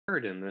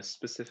word in this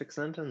specific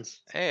sentence.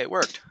 Hey, it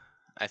worked,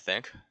 I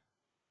think.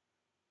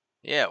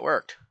 Yeah, it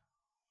worked.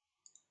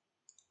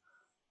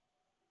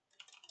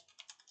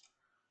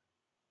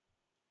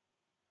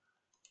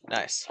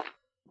 Nice.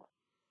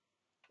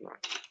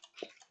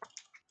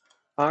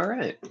 All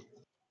right.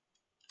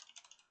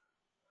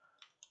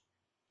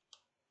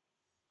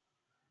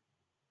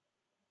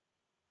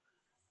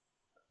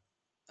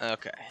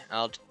 Okay,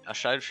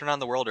 should I turn on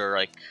the world or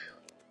like?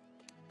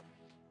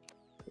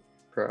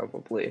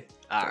 Probably.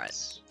 All right.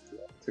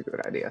 That's a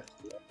good idea.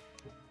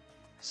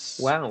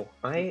 Wow,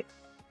 I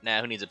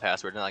Nah, who needs a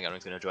password? Not like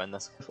anyone's gonna join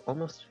this. have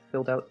almost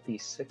filled out the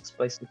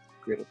 6x6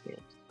 grid of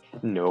games.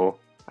 No,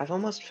 I've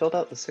almost filled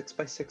out the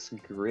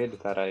 6x6 grid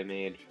that I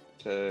made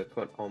to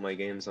put all my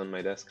games on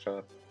my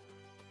desktop.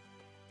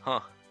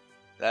 Huh.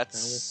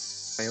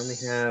 That's. I only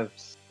have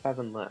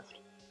 7 left.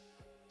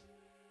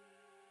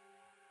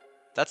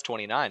 That's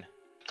 29.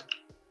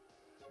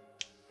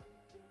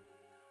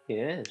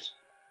 Yes.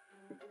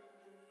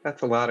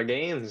 That's a lot of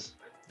games.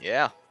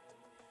 Yeah.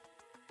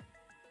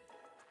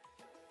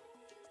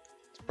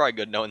 It's probably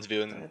good no one's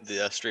viewing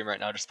the stream right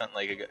now. Just spent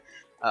like a good.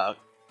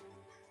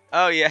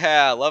 Oh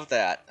yeah, love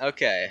that.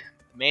 Okay.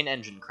 Main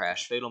engine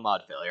crash, fatal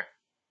mod failure.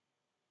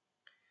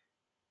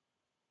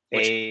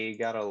 Hey,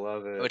 gotta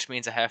love it. Which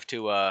means I have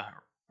to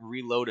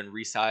reload and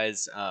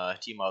resize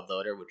Tmod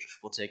loader, which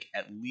will take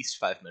at least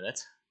 5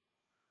 minutes.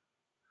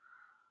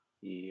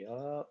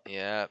 Yup.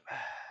 Yep.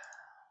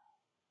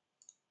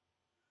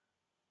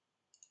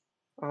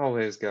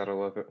 Always gotta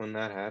love it when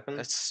that happens.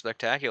 That's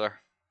spectacular.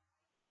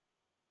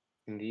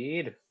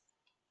 Indeed.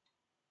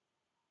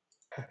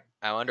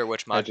 I wonder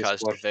which mod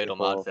caused the fatal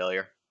mod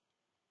failure.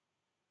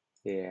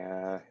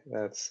 Yeah,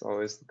 that's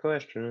always the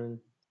question.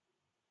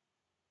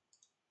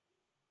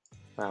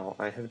 Wow,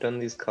 I have done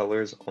these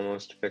colors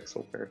almost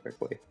pixel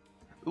perfectly.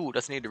 Ooh, it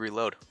doesn't need to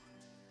reload.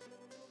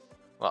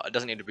 Well, it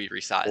doesn't need to be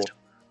resized.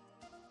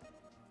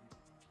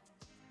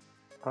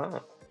 Cool.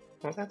 Ah,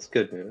 well that's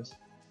good news.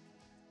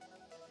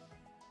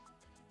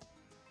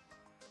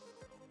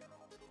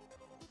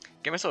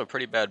 Gave myself a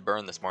pretty bad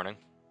burn this morning.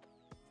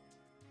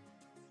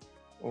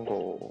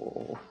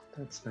 Oh,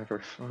 that's never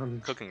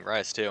fun. Cooking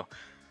rice too.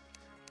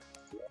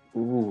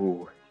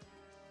 Ooh.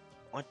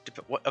 What?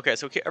 Okay,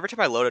 so every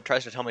time I load, it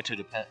tries to tell me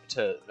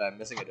that I'm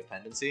missing a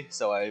dependency.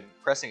 So I'm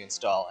pressing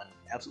install, and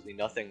absolutely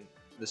nothing.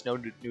 There's no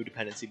new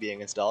dependency being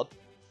installed.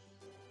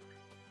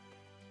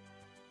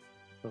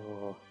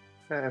 Oh,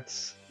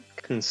 that's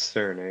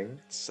concerning.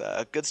 It's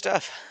good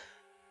stuff.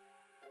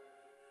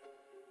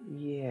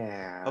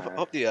 Yeah.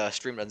 Hope the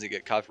stream doesn't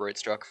get copyright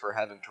struck for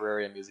having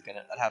Terraria music in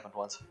it. That happened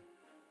once.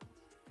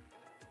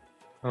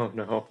 Oh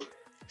no.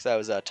 So I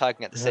was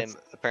talking at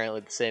apparently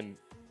the same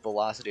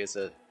velocity as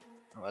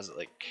was it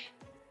like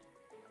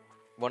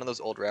one of those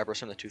old rappers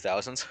from the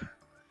 2000s?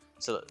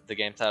 So the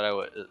game thought I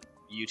was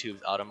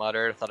YouTube's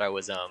automodder thought I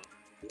was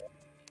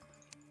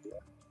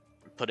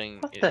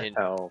putting in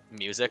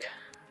music.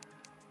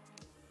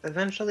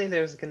 Eventually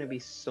there's going to be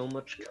so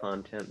much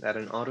content that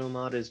an auto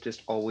mod is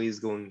just always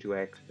going to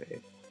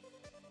activate.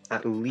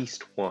 At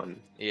least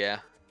one. Yeah.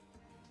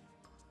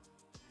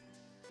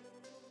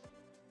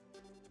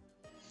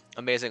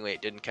 Amazingly,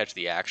 it didn't catch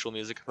the actual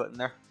music I put in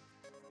there.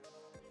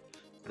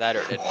 That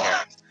or it didn't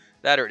care.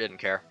 That or it didn't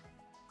care.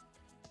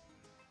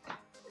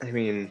 I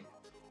mean,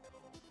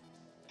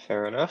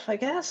 fair enough, I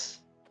guess.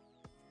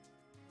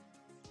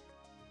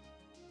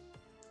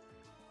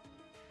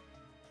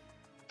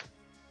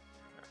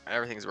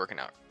 Everything's working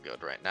out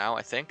good right now,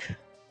 I think.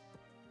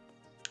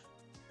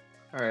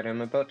 Alright,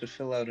 I'm about to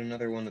fill out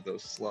another one of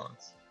those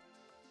slots.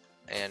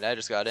 And I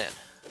just got in.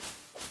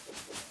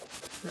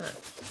 Huh.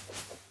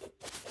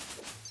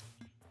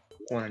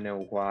 Want to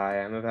know why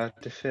I'm about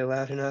to fill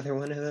out another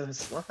one of those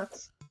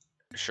slots?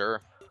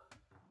 Sure.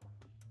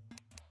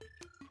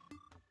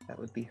 That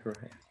would be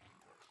Hiya.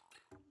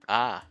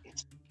 Ah.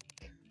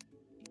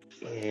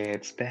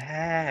 It's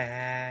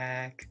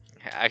back.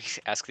 I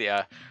ask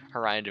the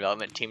Orion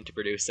development team to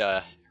produce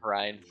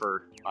Orion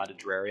for modded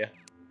Terraria.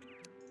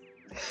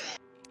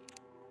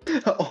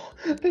 Oh,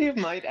 they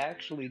might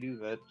actually do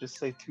that. Just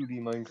say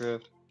 2D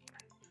Minecraft.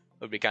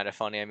 Would be kind of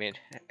funny. I mean,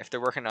 if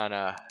they're working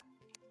on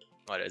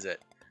what is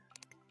it?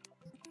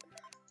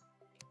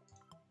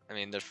 I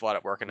mean, there's a lot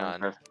of working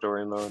on Minecraft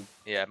story mode.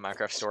 Yeah,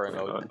 Minecraft story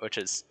mode, which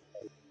is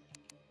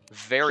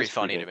very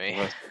funny to me.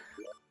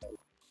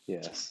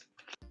 Yes.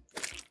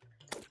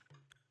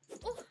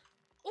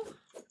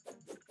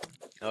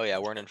 Oh yeah,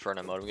 we're in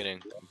Infernum mode. I'm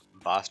getting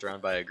bossed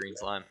around by a green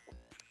slime.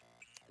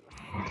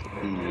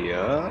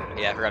 Yeah.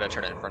 Yeah, I forgot to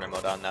turn Infernum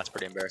mode on. That's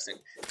pretty embarrassing.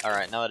 All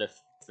right, now that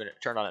I've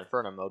turned on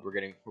Infernum mode,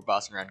 we're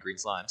bossing around green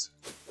slimes.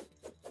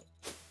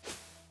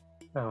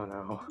 Oh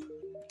no.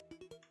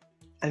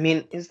 I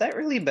mean, is that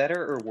really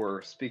better or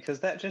worse?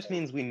 Because that just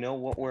means we know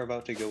what we're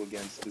about to go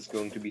against is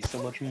going to be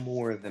so much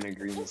more than a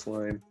green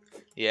slime.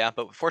 Yeah,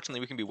 but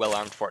fortunately we can be well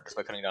armed for it just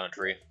by cutting down a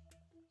tree.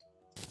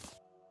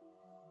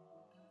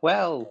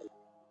 Well,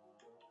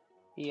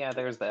 yeah,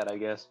 there's that, I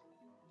guess.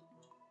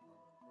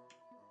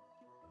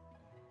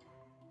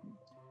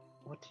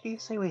 What did you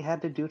say we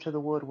had to do to the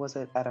wood? Was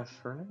it at a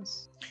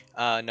furnace?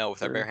 No,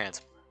 with our bare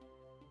hands.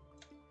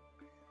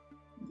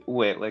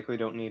 Wait, like we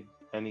don't need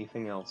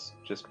anything else,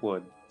 just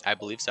wood. I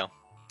believe so.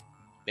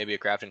 Maybe a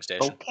crafting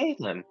station. Okay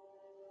then.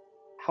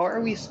 How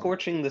are we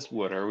scorching this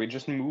wood? Are we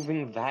just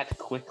moving that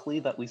quickly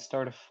that we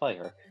start a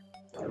fire?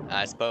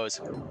 I suppose.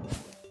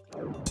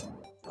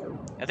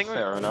 I think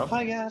Fair enough,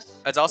 I guess.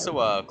 it's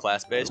also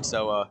class based.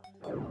 So,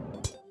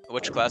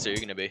 which class are you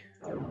gonna be?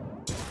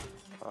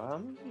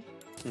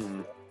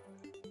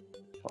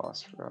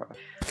 Boss rush.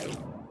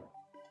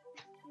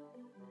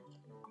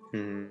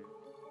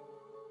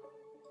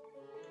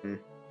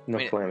 No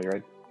Calamity,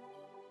 right?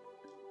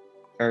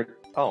 Or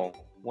oh,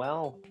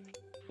 well,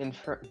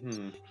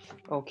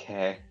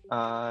 okay.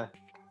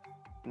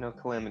 No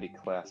Calamity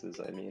classes.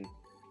 I mean,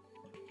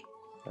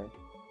 right?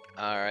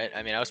 All right.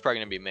 I mean, I was probably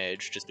gonna be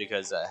mage just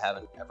because I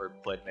haven't ever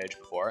played mage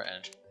before,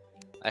 and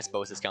I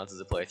suppose this counts as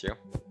a playthrough.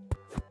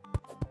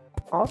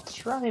 I'll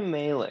try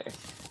melee.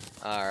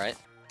 All right.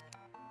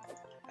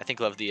 I think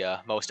you'll have the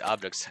most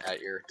objects at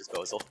your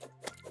disposal.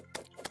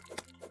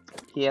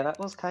 Yeah, that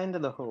was kind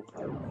of the hope.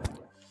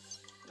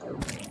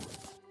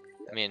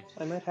 I mean,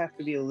 I might have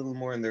to be a little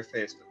more in their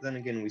face, but then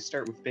again, we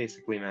start with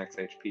basically max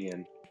HP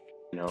and,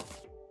 you know.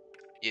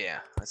 yeah.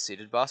 Let's see.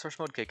 Did boss rush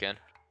mode kick in?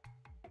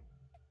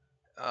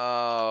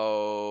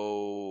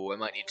 Oh, I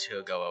might need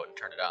to go out and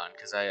turn it on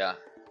because let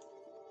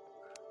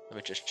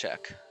me just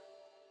check.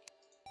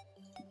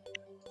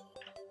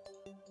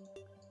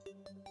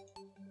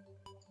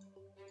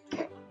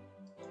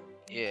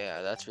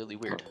 Yeah, that's really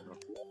weird.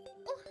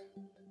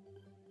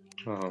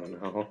 Oh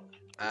no.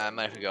 I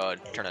might have to go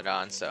and turn it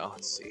on, so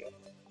let's see.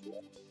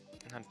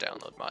 Not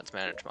download mods,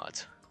 manage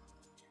mods.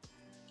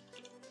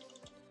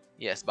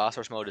 Yes, boss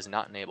rush mode is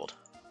not enabled.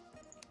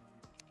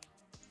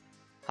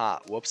 Ha,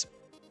 whoops.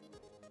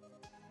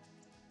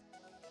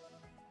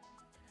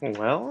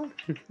 Well,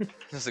 This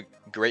is a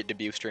great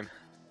debut stream.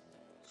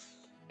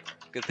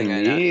 Good thing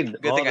indeed.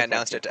 I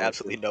announced it to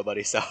absolutely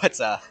nobody, so it's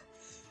not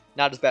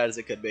as bad as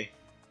it could be.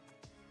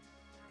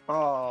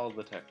 All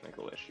the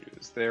technical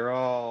issues, they're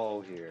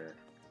all here.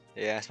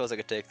 Yeah, I suppose I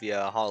could take the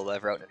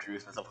hololever out and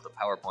introduce myself with a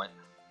PowerPoint.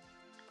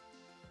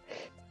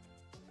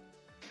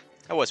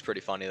 That was pretty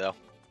funny though.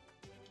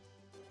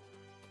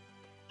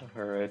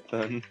 Alright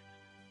then.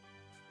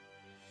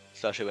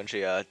 Especially when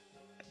she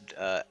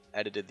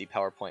edited the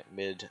PowerPoint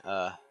mid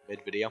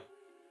video.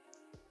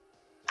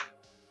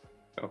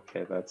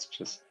 Okay, that's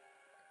just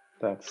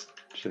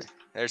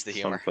There's the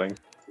humor. something.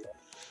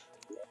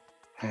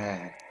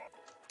 Alright,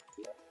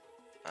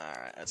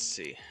 let's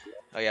see.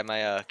 Oh yeah,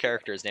 my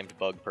character is named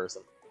Bug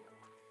Person.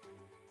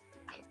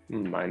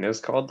 Mine is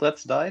called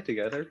Let's Die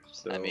Together,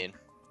 so... I mean,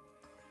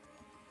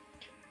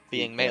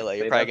 being you can't melee, say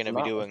you're probably that's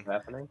gonna be not doing what's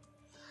happening.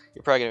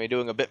 you're probably gonna be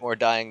doing a bit more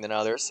dying than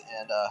others,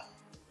 and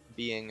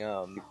being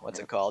what's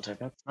it called?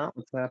 That's not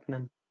what's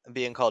happening.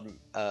 Being called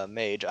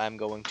mage, I'm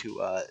going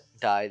to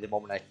die the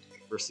moment I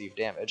receive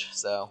damage.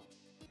 So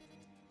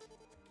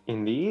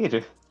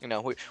Indeed. you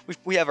know,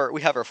 we have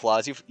our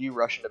flaws. You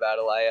rush into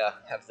battle. I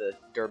have the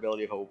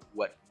durability of a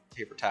wet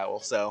paper towel.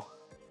 So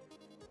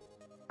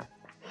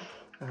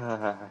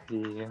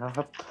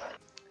Yep.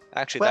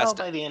 actually, Well, that's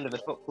by the end of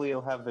it, hopefully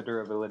you'll have the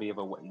durability of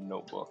a wet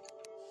notebook.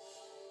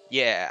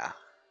 yeah,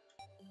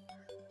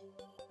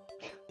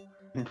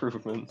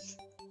 Improvements.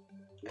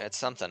 it's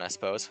something, I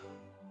suppose.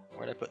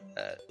 Where'd I put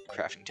that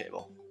crafting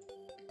table?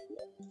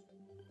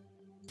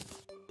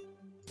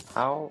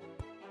 How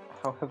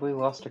have we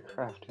lost a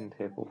crafting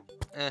table?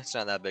 It's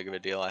not that big of a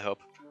deal, I hope.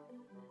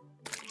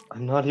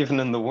 I'm not even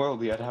in the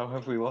world yet. How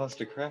have we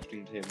lost a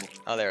crafting table?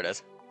 Oh, there it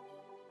is.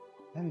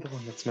 I'm the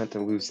one that's meant to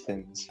lose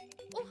things.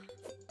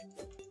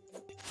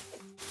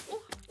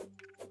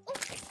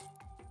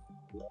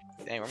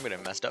 Dang, I'm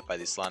getting messed up by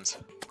these slimes.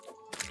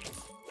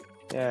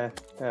 Yeah,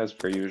 as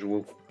per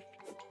usual.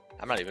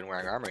 I'm not even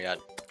wearing armor yet.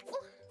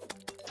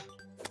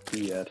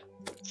 Yet.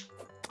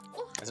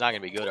 It's not gonna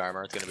be good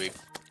armor. It's gonna be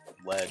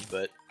lead,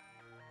 but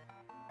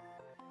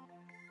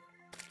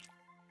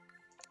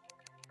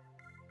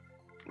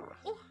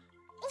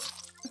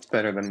It's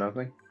better than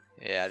nothing,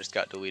 yeah, I just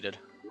got deleted.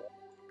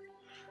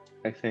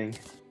 I think.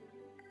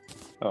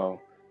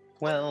 Oh.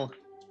 Well.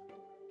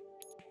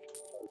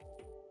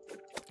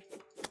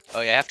 Oh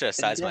yeah, I have to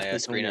size my definitely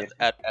screen only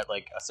at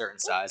like a certain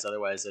size,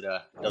 otherwise it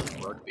doesn't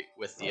work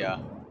with the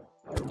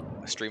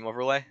stream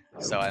overlay.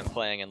 So I'm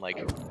playing in like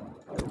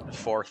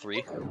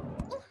 4:3,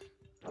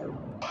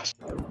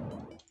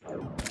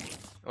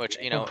 which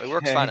you know it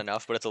works Okay. fine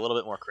enough, but it's a little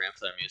bit more cramped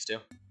than I'm used to.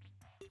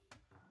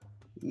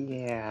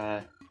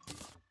 Yeah.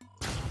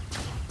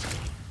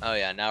 Oh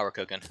yeah, now we're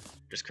cooking.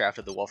 Just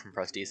crafted the wall from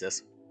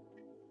prosthesis.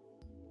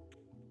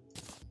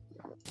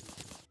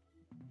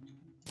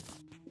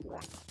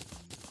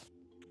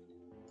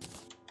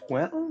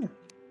 Well.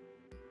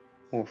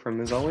 Wolfram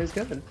is always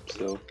good,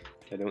 so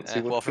I don't see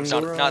what Wolfram's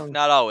can go not wrong.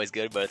 not always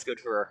good, but it's good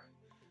for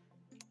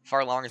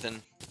far longer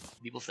than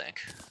people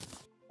think.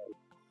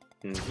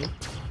 Mm-hmm.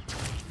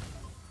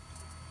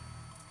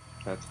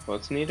 That's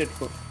what's needed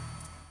for.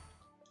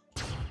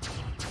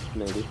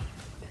 Maybe.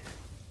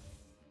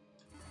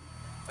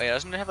 Wait,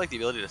 doesn't it have like the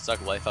ability to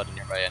suck life out of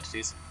nearby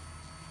entities?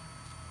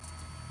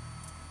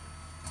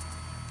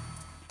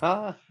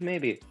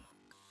 Maybe.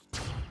 Uh,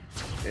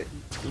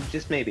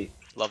 just maybe.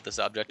 Love this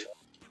object.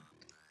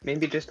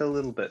 Maybe just a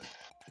little bit.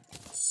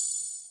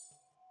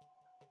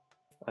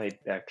 I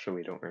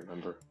actually don't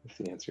remember if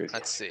the answer is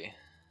Let's yes. see.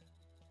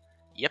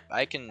 Yep,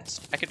 I can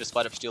just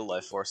light up steel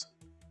life force.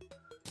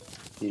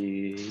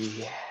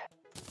 Yeah.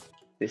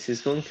 This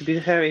is going to be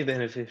very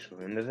beneficial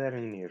in the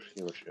very near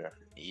future.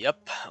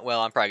 Yep.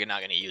 Well, I'm probably not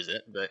going to use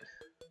it, but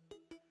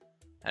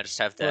I just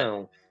have that.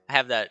 Well, I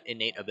have that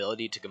innate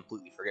ability to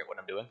completely forget what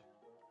I'm doing.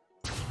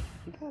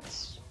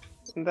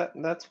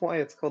 that's why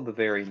it's called the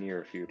very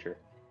near future.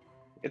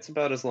 It's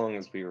about as long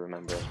as we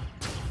remember it.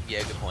 Yeah,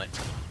 good point.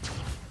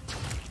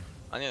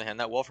 On the other hand,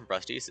 that wall from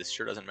prosthesis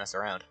sure doesn't mess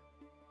around.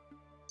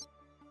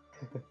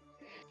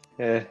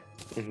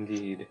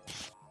 Indeed.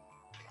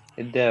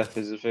 Death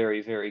is a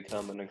very, very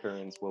common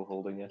occurrence while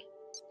holding it.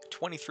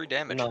 23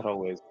 damage. Not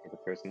always for the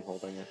person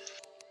holding it.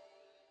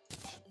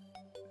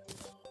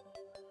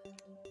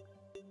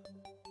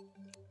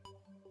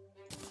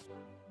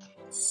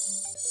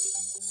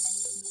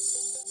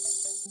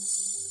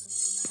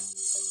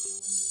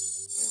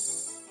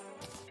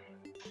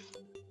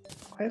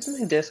 Why isn't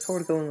my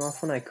Discord going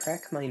off when I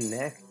crack my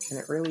neck? Can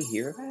it really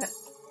hear that?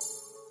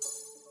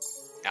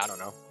 I don't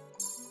know.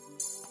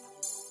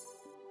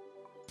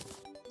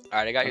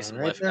 Alright, I got you some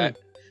life.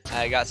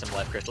 I got some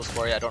life crystals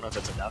for you. I don't know if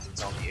it's enough.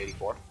 It's only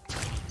 84.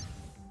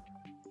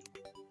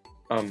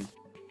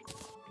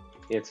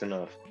 It's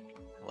enough.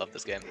 I love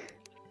this game.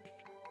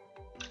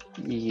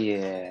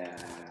 Yeah.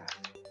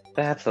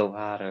 That's a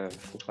lot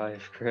of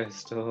life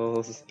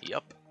crystals.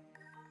 Yup.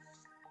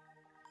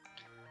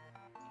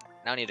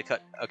 Now I need to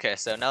cut. Okay,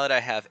 so now that I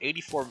have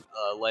 84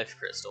 life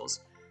crystals,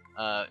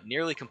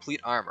 nearly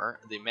complete armor,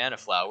 the mana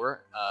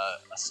flower,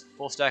 a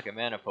full stack of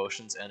mana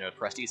potions, and a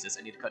prosthesis,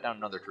 I need to cut down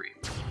another tree.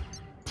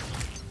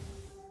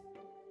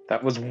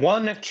 That was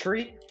one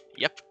tree?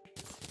 Yep.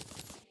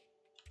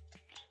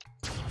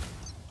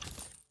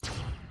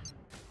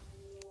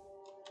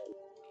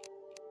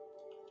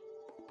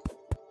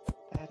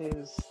 That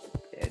is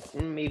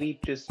maybe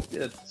just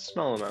a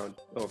small amount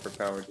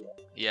overpowered.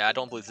 Yeah, I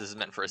don't believe this is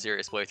meant for a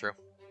serious playthrough.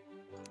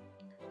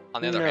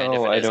 On the other hand,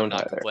 No, if I it is, I'm don't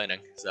not either. complaining,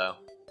 so...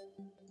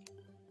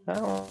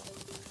 Oh.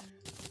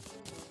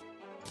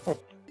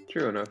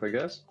 True enough, I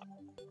guess.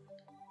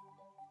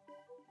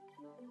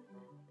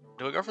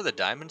 Do we go for the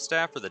diamond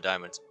staff or the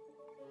diamonds?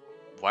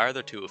 Why are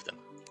there two of them?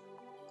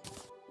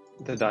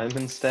 The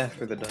diamond staff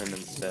or the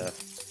diamond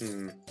staff?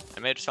 I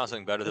may have just found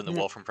something better than the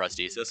wolf from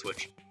prosthesis,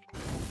 which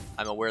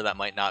I'm aware that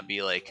might not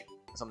be like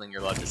something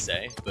you're allowed to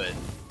say, but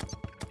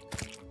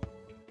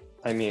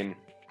I mean,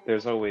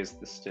 there's always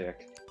the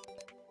stick.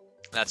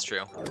 that's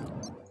true.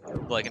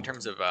 But like in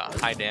terms of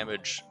high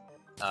damage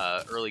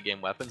early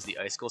game weapons, the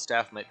icicle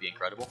staff might be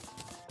incredible.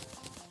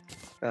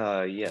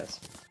 Yes.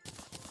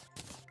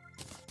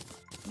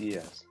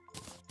 Yes.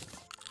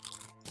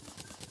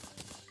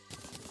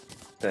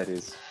 That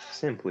is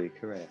simply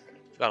correct.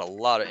 We've got a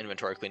lot of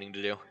inventory cleaning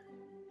to do.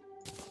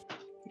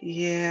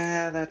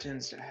 Yeah, that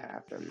tends to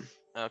happen.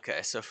 Okay,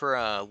 so for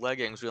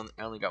leggings,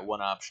 I only got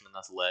one option, and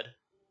that's lead.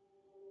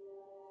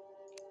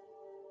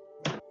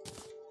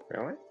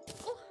 Really?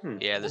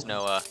 Yeah, there's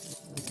no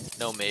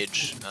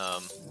mage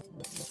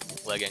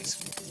leggings.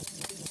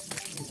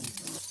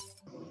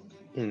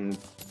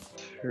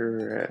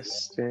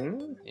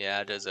 Interesting.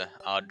 Yeah, it is an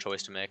odd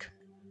choice to make.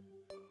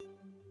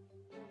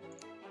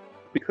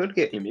 We could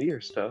get you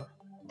meteor stuff,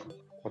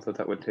 although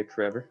that would take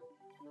forever.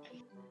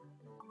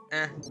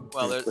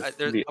 Well, I'll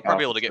probably be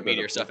able to get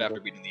meteor stuff after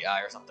beating the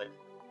eye or something.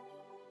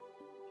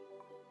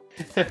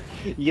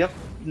 Yep,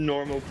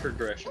 normal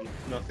progression.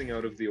 Nothing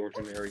out of the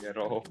ordinary at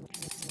all.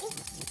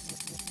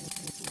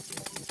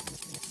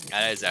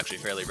 That is actually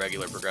fairly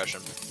regular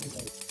progression.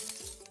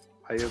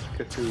 I have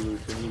Cthulhu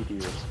to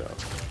meteor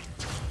stuff.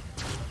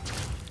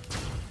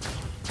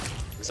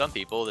 Some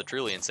people, the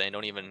truly insane,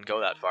 don't even go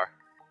that far.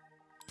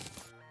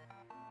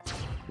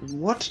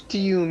 What do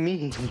you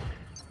mean?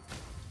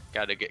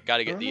 Gotta get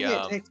the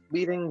It takes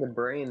beating the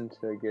brain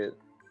to get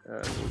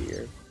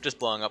meteor. just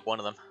blowing up one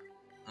of them.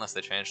 Unless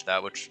they changed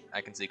that, which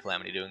I can see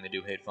Calamity doing. They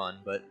do hate fun,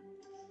 but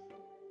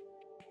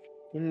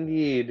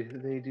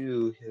Indeed, they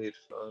do hate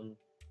fun.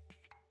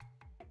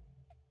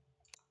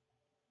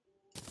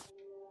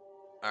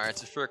 alright,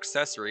 so for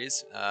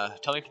accessories,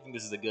 tell me if you think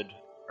this is a good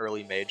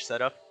early mage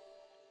setup.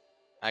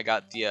 I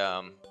got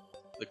the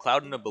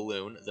cloud in a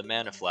balloon, the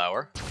mana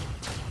flower,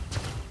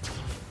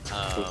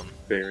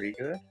 Very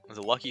good.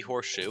 the lucky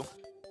horseshoe,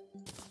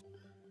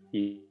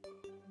 the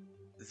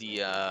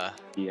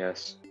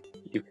Yes.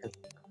 You can.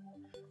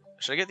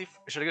 should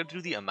I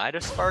do the Amida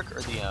Spark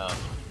or the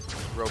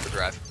Rover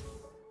Drive?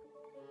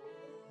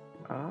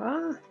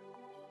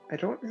 I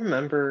don't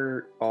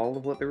remember all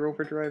of what the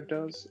overdrive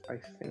does. I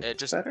think It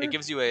just better? it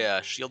gives you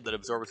a shield that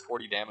absorbs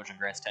 40 damage and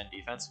grants 10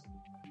 defense,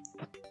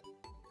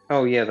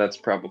 Oh yeah, that's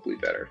probably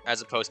better.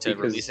 as opposed to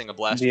Because releasing a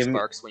blast the of Am-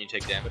 sparks when you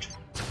take damage.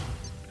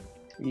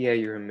 Yeah,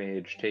 you're a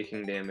mage.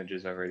 Taking damage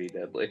is already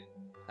deadly.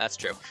 That's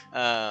true.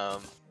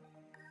 And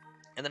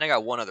then I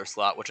got one other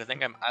slot, which I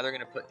think I'm either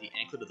going to put the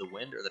Anklet of the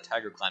Wind or the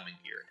Tiger Climbing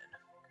Gear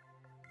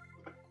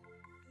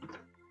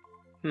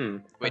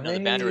in. Wait, no, the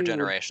Band of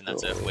Regeneration.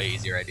 That's a way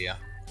easier idea.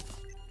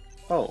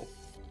 Oh,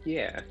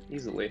 yeah,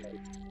 easily.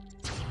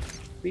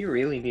 We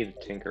really need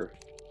to tinker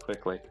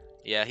quickly.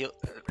 Yeah,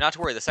 not to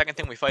worry. The second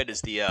thing we fight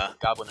is the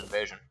Goblin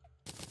Invasion.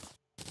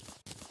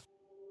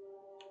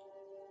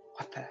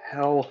 What the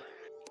hell?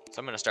 So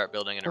I'm going to start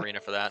building an arena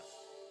for that.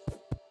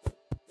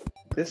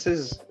 This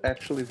is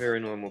actually very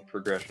normal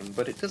progression,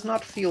 but it does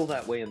not feel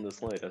that way in the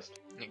slightest.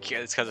 Yeah,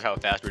 it's because of how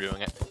fast we're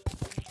doing it.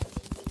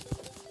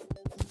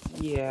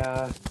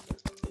 Yeah.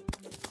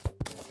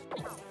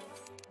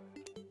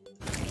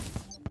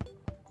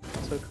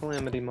 So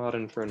Calamity mod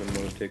Infernum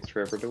mode takes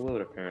forever to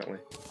load, apparently.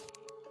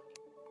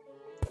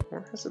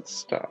 Or has it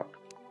stopped?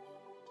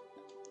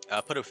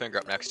 Put a finger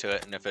up next to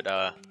it, and if it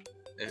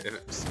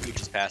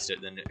reaches past it,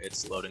 then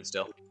it's loading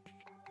still.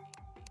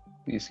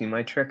 You see,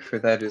 my trick for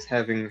that is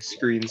having a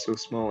screen so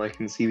small I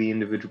can see the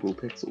individual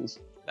pixels.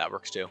 That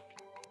works too.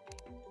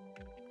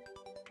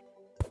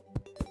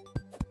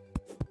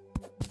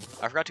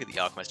 I forgot to get the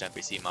Alchemist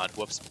NPC mod.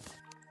 Whoops.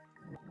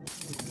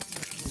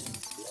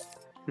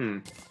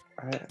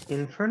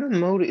 Infernum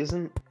mode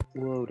isn't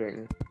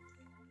loading.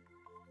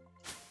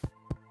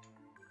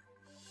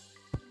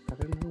 I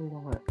don't know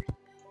why.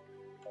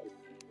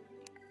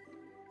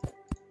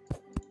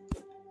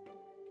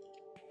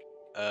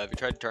 If you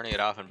tried turning it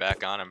off and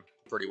back on, I'm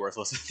pretty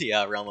worthless with the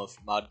realm of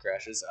mod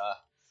crashes.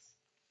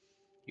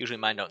 Usually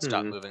mine don't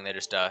stop moving, they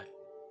just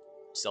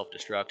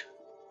self-destruct.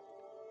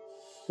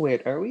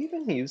 Wait, are we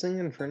even using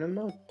Infernum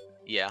mode?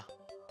 Yeah.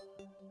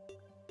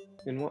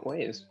 In what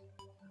ways?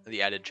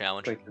 The added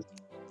challenge. Like,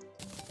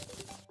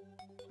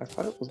 I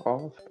thought it was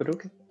off, but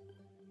okay.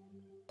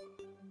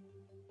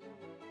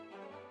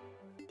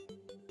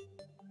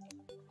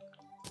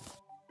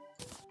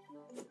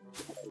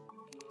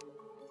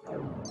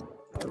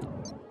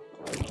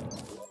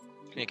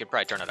 You could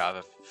probably turn it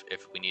off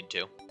if we need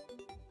to.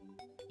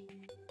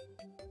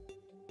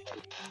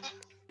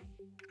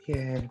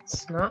 Yeah,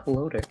 it's not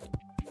loading.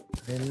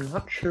 I'm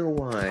not sure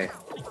why.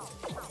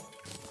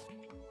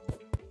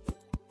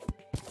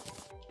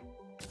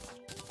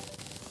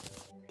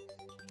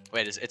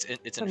 Wait, it's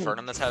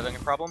Infernum that's having a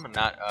problem, and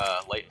not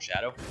Light and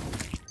Shadow?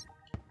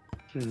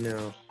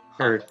 No.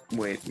 Or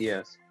wait,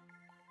 yes.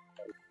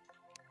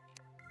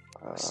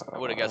 I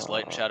would have guessed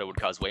Light and Shadow would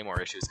cause way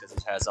more issues because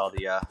it has all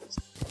the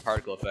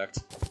particle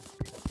effects.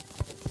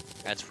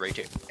 Adds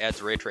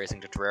ray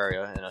tracing to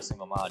Terraria in a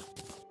single mod.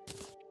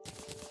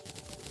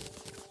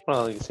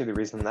 Well, you see, the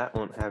reason that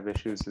won't have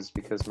issues is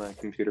because my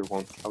computer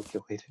won't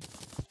calculate it.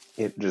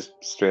 It just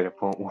straight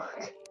up won't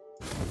work.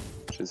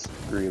 Which is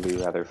really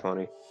rather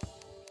funny.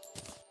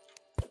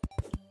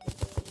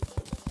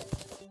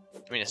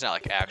 I mean, it's not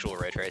like actual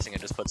ray tracing,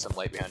 it just puts some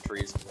light behind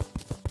trees.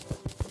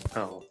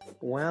 Oh,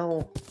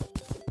 well...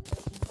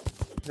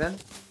 then...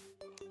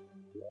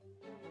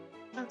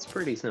 that's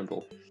pretty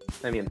simple.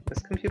 I mean, this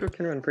computer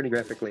can run pretty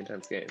graphically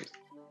intense games.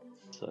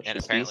 So and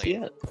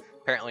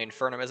apparently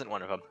Infernum isn't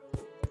one of them.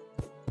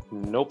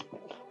 Nope.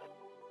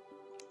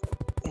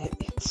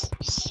 It's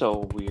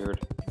so weird.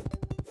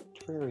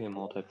 Terraria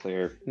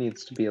multiplayer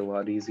needs to be a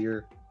lot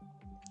easier.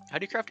 How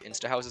do you craft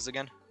insta-houses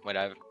again? Wait,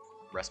 I have a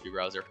recipe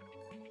browser.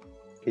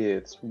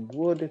 It's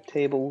wood,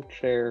 table,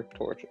 chair,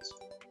 torches.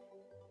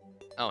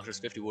 Oh, it's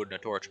just 50 wood and a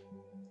torch.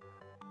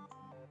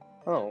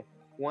 Oh,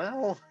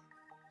 well...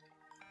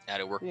 add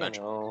a workbench.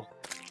 You know...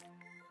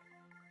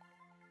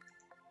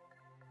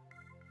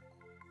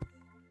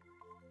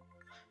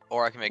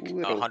 Or I can make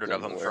 100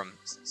 of them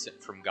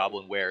from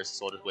goblin wares,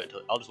 so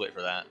I'll just wait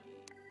for that.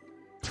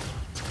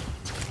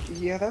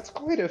 Yeah, that's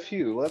quite a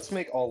few. Let's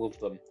make all of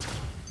them.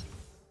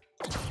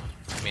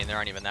 I mean, there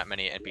aren't even that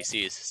many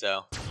NPCs,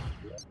 so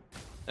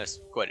there's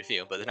quite a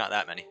few, but there's not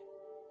that many.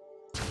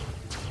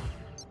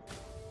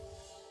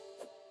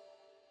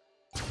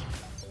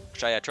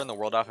 Should I turn the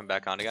world off and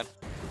back on again?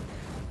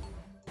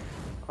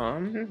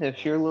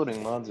 If you're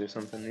loading mods or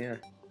something, yeah,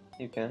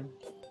 you can.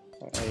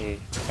 I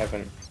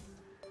haven't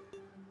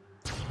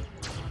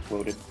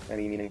loaded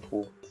any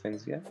meaningful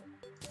things yet.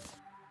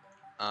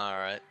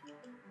 Alright.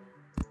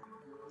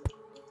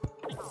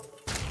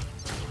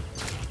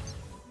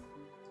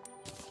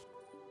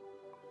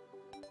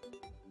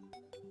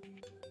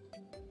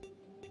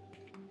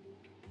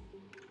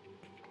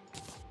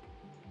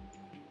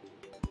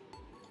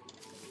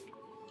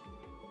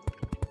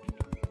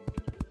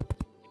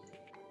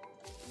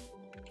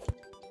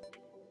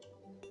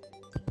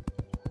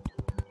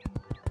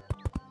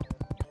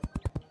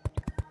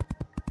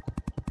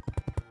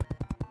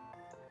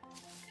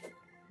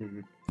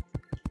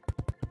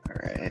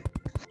 Alright.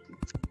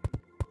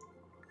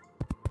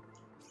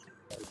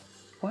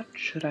 What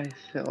should I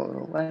fill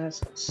the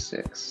last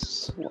 6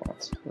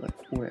 slots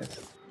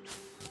with?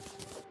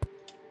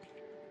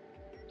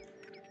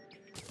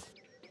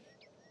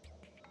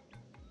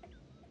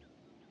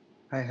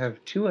 I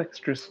have 2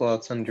 extra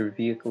slots under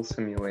Vehicle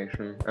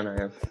Simulation, and I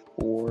have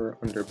 4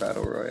 under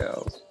Battle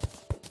Royales.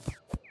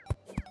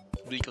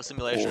 Vehicle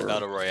simulation and Or-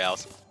 battle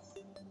royales.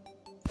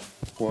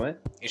 What?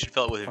 You should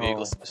fill it with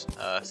vehicle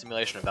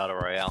simulation and battle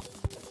royale.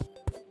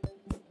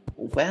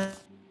 Well,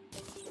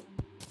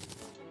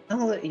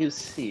 I'll let you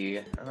see.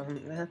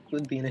 That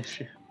would be an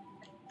issue.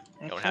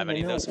 Don't have any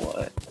you of know those?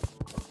 What?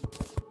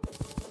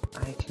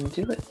 I can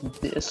do it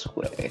this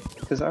way,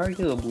 because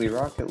arguably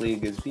Rocket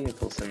League is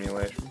vehicle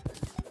simulation.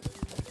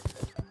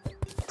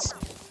 It's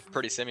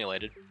pretty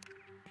simulated.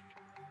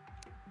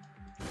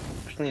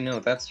 Actually, no,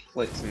 that's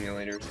flight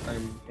simulators.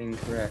 I'm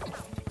incorrect.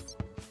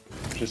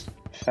 Just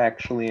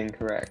factually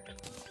incorrect.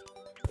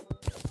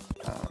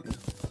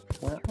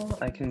 Well,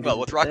 I can do Well,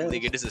 with Rocket this.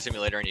 League, it is a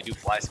simulator, and you do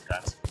fly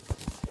sometimes.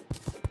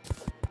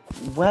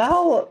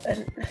 Well,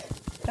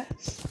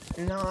 that's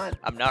not...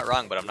 I'm not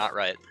wrong, but I'm not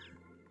right.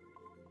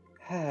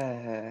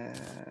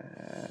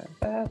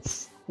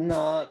 That's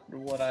not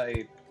what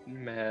I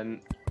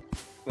meant,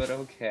 but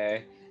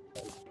okay.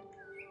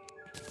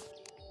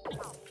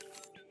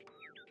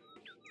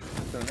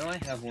 So now I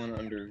have one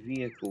under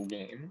vehicle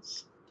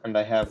games, and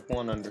I have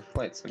one under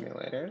flight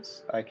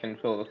simulators. I can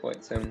fill the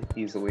flight sim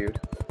easily.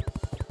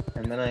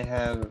 And then I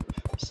have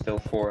still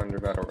 4 under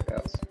battle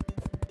royales.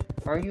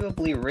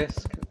 Arguably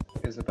Risk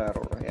is a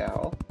battle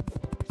royale.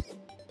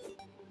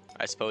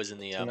 I suppose in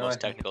the So now most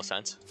technical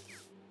sense.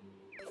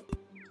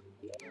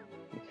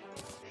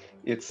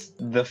 It's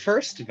the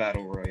first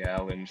battle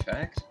royale, in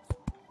fact.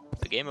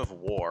 The game of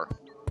war.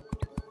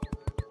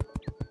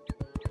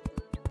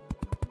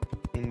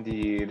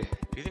 Indeed.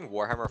 Do you think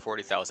Warhammer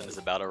 40,000 is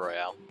a battle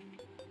royale?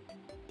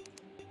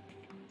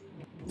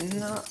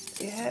 Not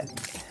yet.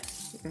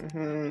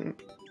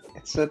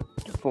 It's a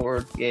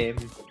board game.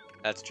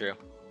 That's true.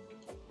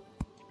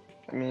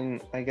 I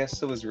mean, I guess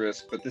so is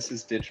Risk, but this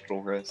is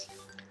digital Risk.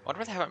 I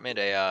wonder if they haven't made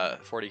a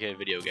 40k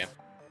video game.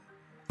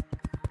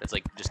 It's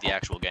like just the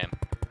actual game.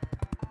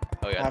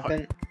 Oh yeah.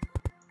 Haven't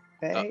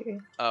they?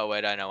 Oh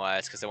wait, I know why.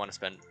 It's because they want to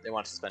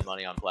spend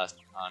money on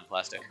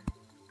plastic.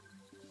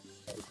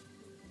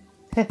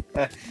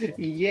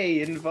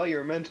 Yay,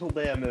 environmental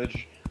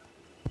damage.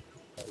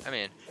 I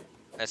mean,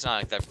 it's not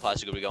like that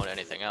plastic would be going to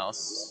anything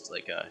else. It's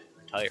like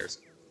tires.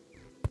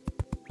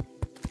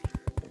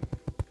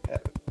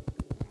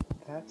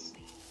 That's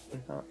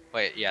not...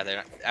 Wait, yeah, they're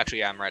not, actually,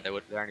 yeah, I'm right. They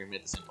aren't even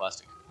made the same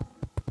plastic.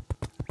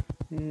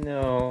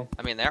 No.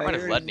 I mean, they aren't made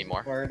of lead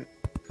anymore.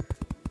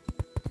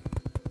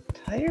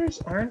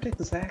 Tires aren't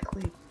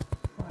exactly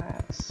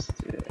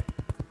plastic.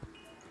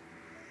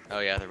 Oh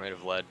yeah, they're made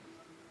of lead.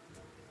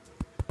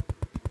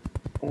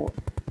 Well,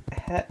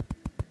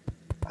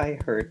 I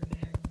heard.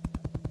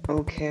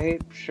 Okay,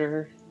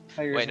 sure.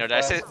 Tires Wait, no, are did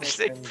I say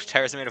plastic and-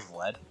 tires are made of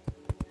lead?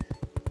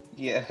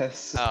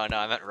 Yes. Oh no,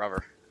 I meant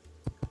rubber.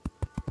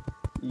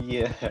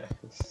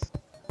 Yes.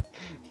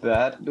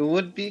 That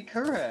would be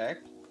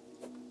correct.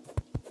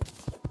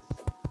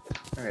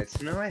 Alright,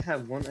 so now I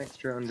have one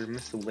extra under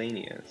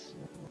miscellaneous.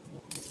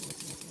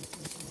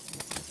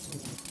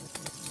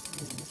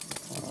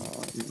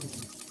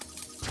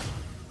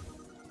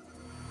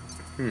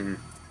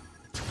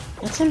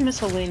 What's a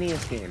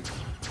miscellaneous game?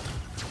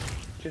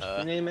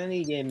 Just name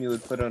any game you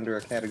would put under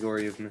a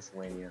category of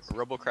miscellaneous.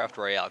 Robocraft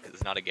Royale, because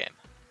it's not a game.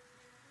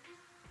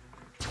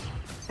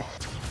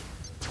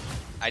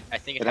 I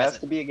think It has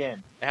to be a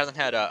game. It hasn't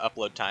had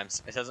upload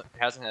times. It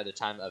hasn't had a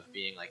time of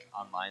being like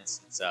online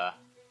since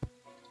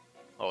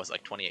what was it,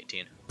 like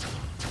 2018.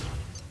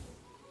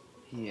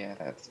 Yeah,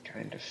 that's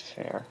kind of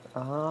fair.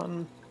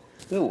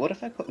 Ooh, what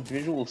if I put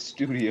Visual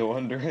Studio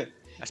under it?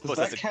 I suppose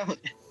Does that that's count?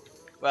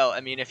 Well, I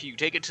mean, if you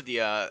take it to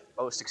the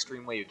most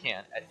extreme way you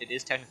can, it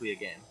is technically a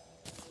game.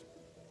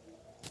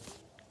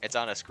 It's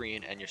on a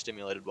screen and you're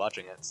stimulated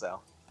watching it, so.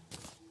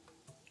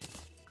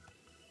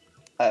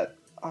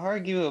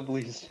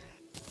 Arguably.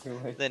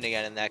 Really. Then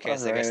again, in that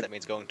case, I guess Alright. that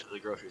means going to the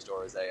grocery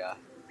store is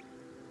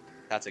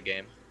that's a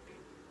game.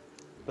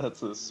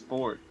 That's a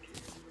sport.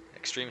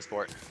 Extreme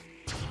sport.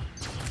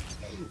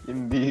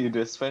 Indeed,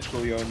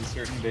 especially on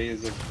certain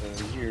days of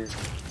the year,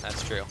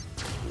 That's true.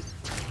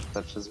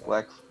 such as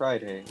Black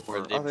Friday, Or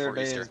or the day other before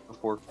days Easter.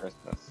 before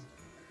Christmas.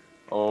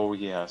 Oh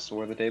yes,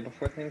 or the day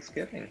before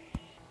Thanksgiving.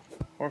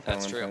 Or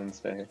That's true. Valentine's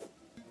Day.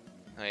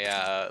 Oh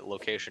yeah,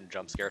 location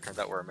jump scare. Turns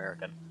out we're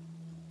American.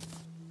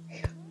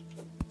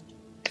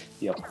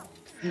 Yep.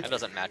 That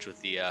doesn't match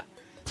with the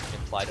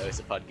implied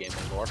Isopod game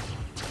anymore.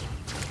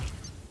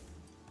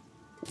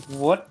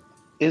 What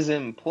is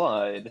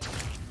implied?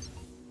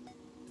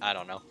 I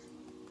don't know.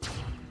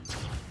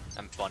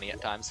 I'm funny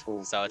at times,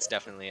 Oh. so it's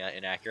definitely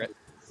inaccurate.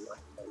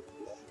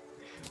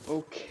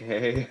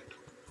 Okay.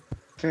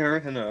 Fair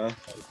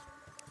enough.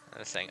 I'm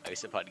just saying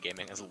Isopod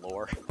gaming is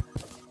lore.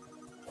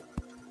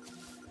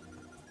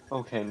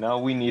 Okay, now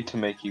we need to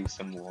make you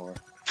some lore.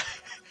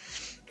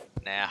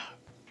 Nah.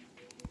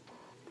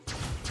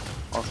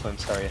 Also, I'm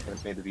sorry I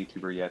haven't made the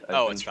VTuber yet. I've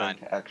Oh, been it's trying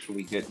fine. to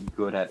actually get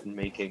good at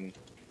making...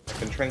 I've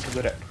been trying to get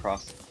good at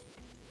process.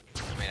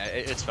 I mean,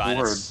 it's fine.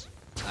 Words.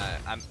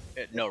 I'm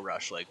no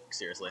rush. Like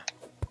seriously.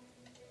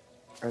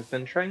 I've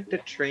been trying to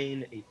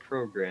train a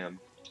program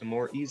to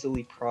more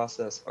easily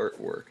process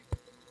artwork.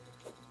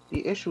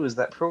 The issue is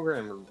that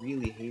programmer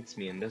really hates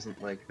me and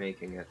doesn't like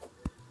making it.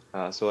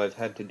 So I've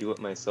had to do it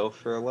myself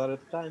for a lot of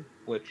the time,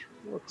 which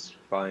looks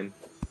fine.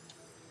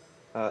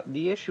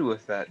 The issue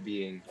with that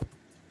being,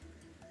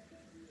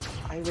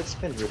 I would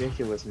spend a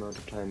ridiculous amount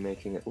of time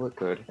making it look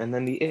good, and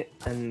then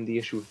the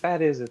issue with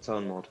that is it's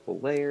on multiple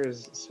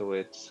layers, so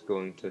it's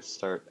going to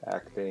start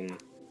acting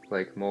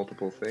like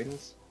multiple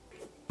things.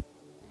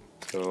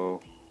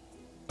 So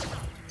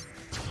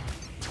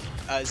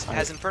has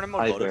Infernum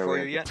loaded for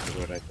you yet?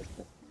 What I just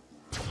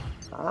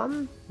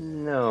said.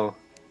 No.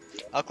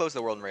 I'll close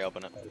the world and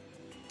reopen it.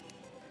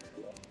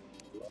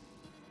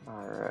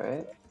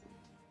 Alright.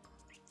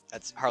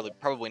 That's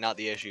probably not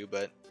the issue,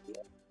 but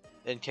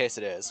in case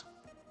it is.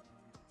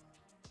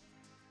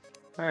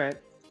 Alright.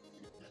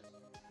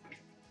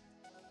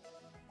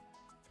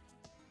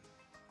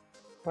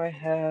 I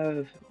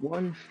have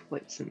one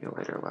flight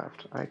simulator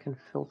left. I can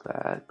fill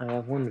that. I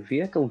have one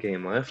vehicle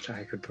game left.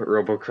 I could put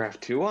RoboCraft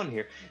 2 on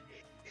here.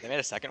 They made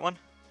a second one?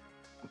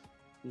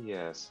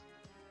 Yes.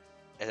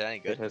 Is it any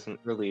good? It hasn't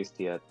released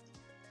yet.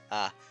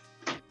 I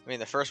mean,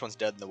 the first one's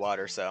dead in the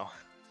water, so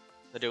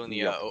they're doing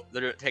the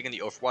they're taking the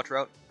Overwatch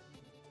route.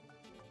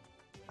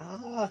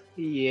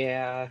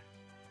 Yeah.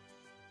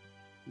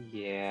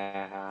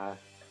 Yeah.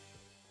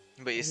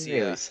 But you It's see,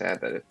 really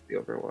sad that it's the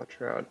Overwatch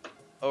route.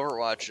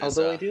 Overwatch is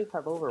Although I do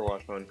have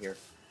Overwatch on here.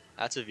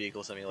 that's a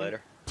vehicle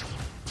simulator.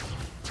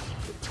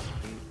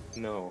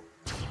 No.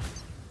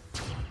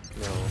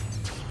 No.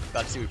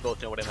 About to see we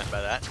both know what I meant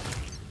by that.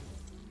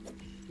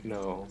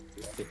 No.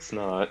 It's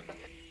not.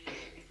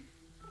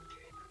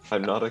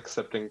 I'm not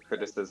accepting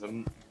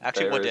criticism.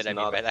 Actually, what did I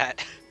mean by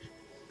that?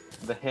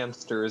 The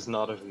hamster is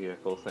not a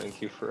vehicle,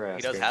 thank you for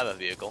asking. He does have a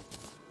vehicle.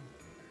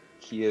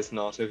 He is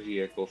not a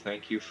vehicle,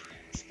 thank you for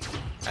asking.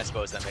 I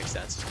suppose that makes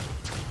sense.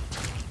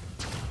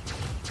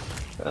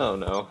 Oh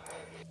no.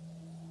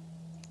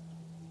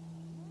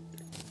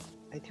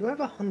 I do have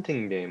a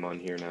hunting game on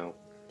here now.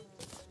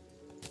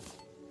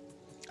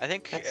 I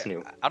think That's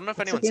new. I don't know if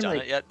It's a anyone's game done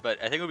like- it yet, but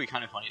I think it would be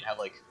kind of funny to have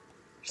like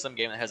some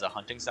game that has a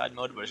hunting side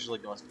mode, but it's just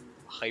like the most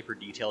hyper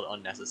detailed,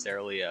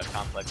 unnecessarily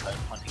complex type of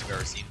hunting you've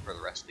ever seen for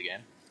the rest of the game.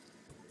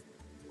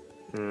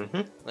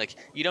 Mm-hmm. Like,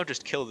 you don't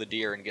just kill the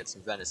deer and get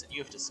some venison, you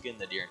have to skin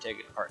the deer and take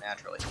it apart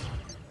naturally.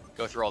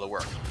 Go through all the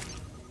work.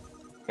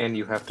 And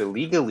you have to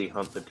legally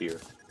hunt the deer,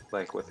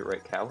 like with the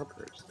right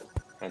calibers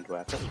and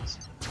weapons.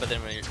 But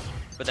then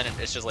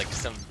it's just like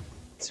some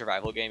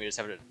survival game, you just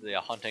have to, the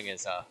hunting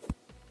is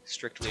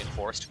strictly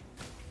enforced.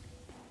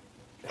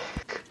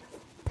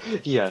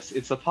 Yes,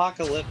 it's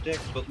apocalyptic,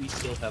 but we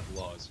still have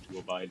laws to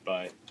abide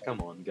by. Come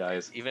on,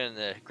 guys. Even in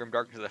the grim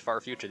darkness of the far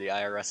future, the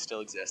IRS still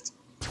exists.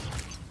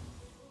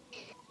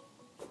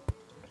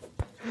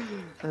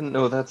 And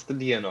no, that's the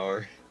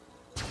DNR.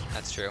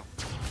 That's true.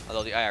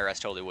 Although the IRS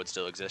totally would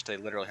still exist, they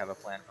literally have a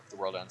plan if the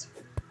world ends.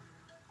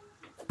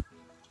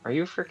 Are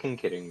you freaking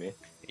kidding me?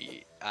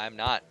 I'm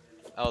not.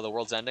 Oh, the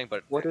world's ending,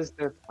 but What is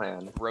their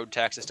plan? road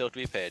tax is still to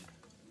be paid.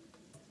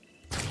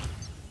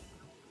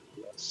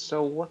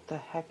 So what the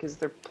heck is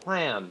their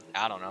plan?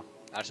 I don't know.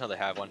 I just know they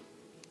have one.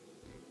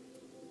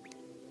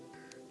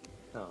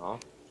 Oh.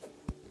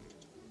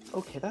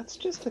 Okay, that's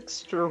just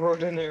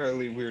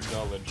extraordinarily weird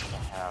knowledge to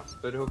have,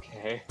 but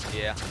okay.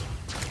 Yeah.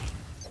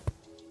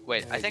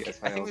 Wait, I think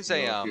there's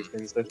a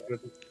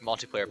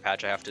multiplayer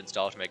patch I have to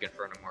install to make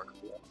Infernum work.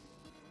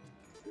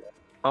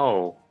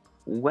 Oh,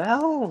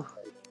 well,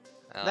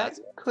 that That's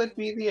could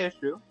be the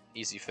issue.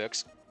 easy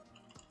fix.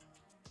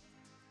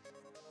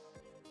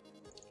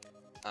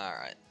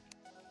 Alright.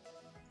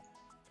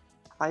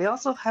 I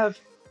also have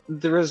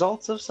the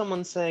results of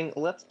someone saying,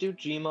 let's do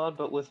Gmod,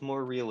 but with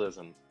more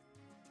realism.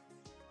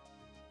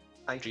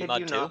 I kid Gmod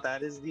you 2? not,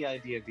 that is the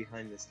idea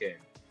behind this game.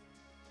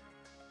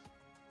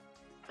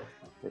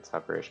 It's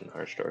Operation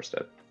Harsh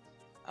Doorstep.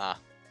 Ah.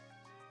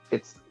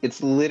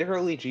 It's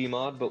literally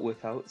Gmod, but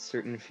without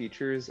certain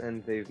features,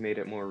 and they've made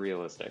it more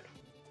realistic.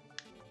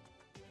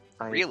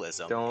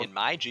 Realism? don't- In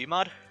my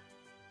Gmod?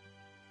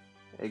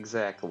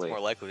 Exactly. More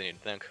likely than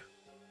you'd think.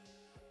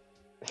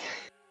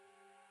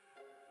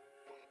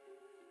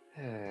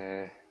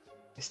 I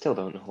still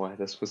don't know why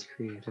this was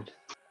created.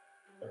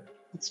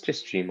 It's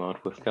just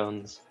Gmod with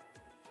guns.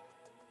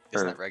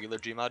 Isn't Or- that regular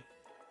Gmod?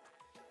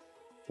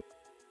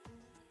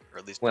 Or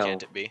at least Well-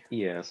 can't it be?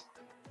 Yes.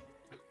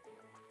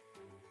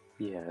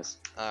 Yes.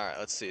 Alright,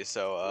 let's see.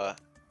 So,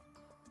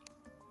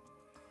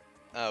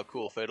 oh,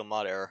 cool. Fatal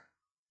mod error.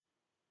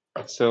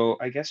 So,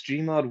 I guess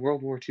Gmod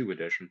World War II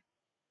edition.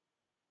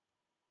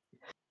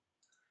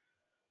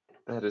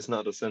 That is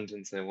not a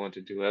sentence I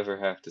wanted to ever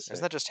have to say.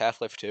 Isn't that just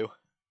Half-Life 2?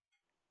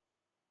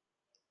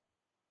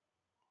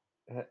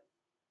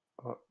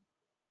 Oh,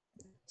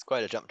 It's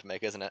quite a jump to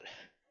make, isn't it?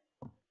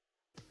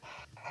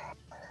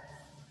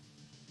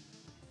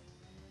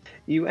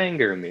 you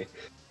anger me.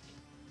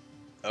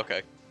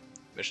 Okay.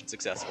 Mission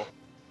successful.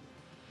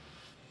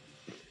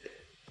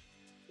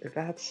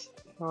 That's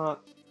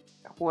not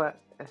what.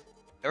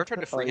 Ever tried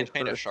to Oh, freehand you've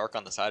paint a heard- shark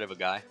on the side of a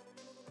guy?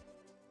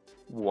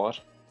 What?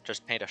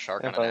 Just paint a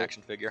shark Have on an I-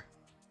 action figure?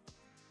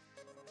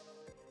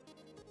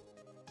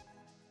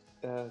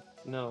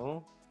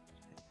 No.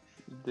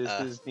 This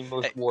Uh, is the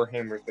most hey,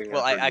 Warhammer thing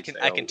well, I've heard I you can say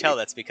I all can tell week.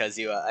 that's because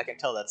you I can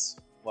tell that's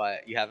why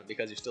you haven't,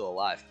 because you're still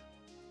alive.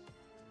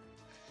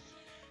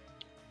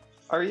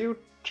 Are you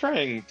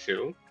trying to?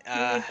 You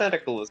need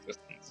medical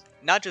assistance.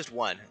 Not just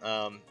one.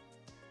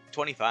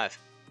 25.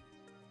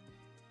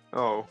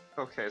 Oh,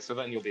 okay, so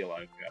then you'll be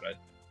alive, got it.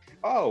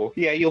 Oh,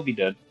 yeah, you'll be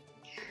dead.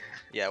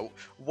 Yeah,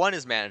 one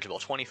is manageable.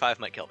 25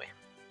 might kill me.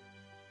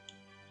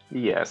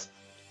 Yes.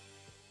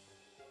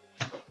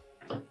 I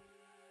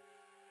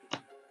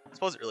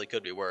suppose it really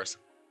could be worse.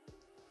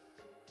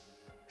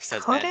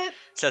 Says Could man. it?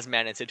 Says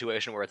man in a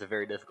situation where it's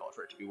very difficult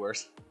for it to be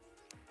worse.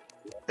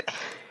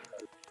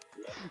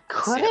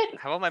 Could it?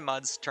 How about my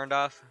mods turned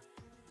off?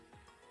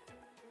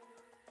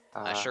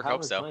 I sure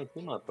hope so. My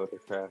team uploader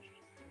crashed?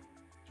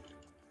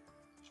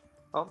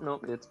 Oh, no,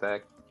 it's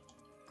back.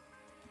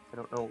 I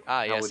don't know. Ah,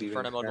 how yes, it even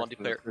Infernum mode crashed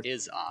in the multiplayer first-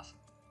 is off.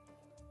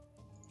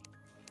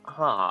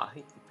 Ah,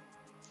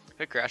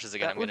 If it crashes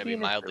again, That I'm going would to be be an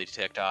mildly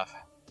ticked off.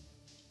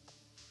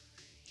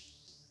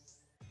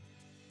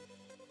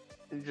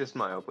 just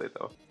mildly,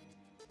 though.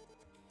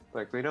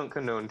 Like, we don't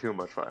condone too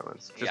much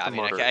violence. Just Yeah, I a mean,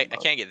 I moderate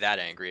amount. can't get that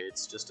angry.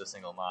 It's just a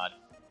single mod.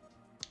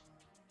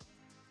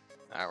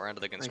 Alright, we're into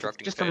the Like, it's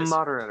constructing just phase. a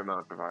moderate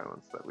amount of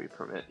violence that we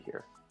permit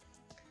here.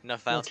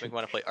 Enough violence to make me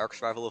want to play Ark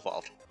Survival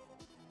Evolved.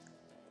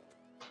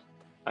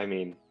 I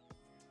mean,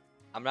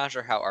 I'm not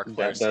sure how Ark That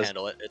players does-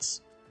 handle it.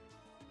 It's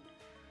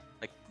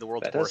like the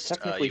world's that does worst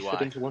technically UI.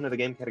 fit into one of the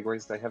game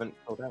categories that I haven't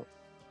filled out.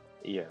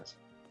 Yes.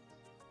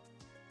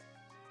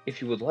 If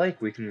you would like,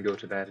 we can go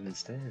to that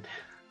instead.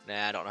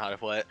 Nah, I don't know how to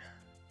play it.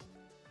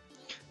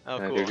 Oh,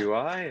 Neither cool. do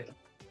I.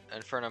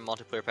 Infernum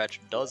multiplayer patch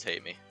does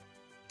hate me.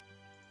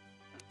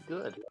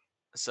 Good.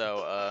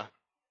 So,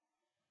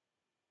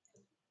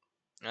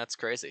 that's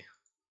crazy.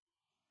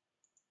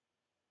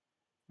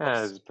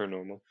 As per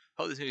normal.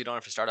 Hope this means you don't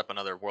have to start up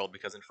another world,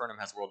 because Infernum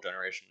has world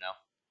generation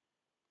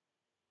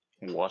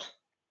now. What?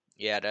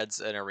 Yeah, it adds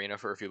an arena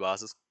for a few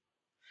bosses.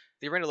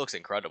 The arena looks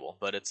incredible,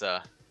 but it's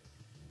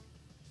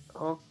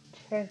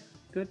Okay,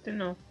 good to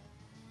know.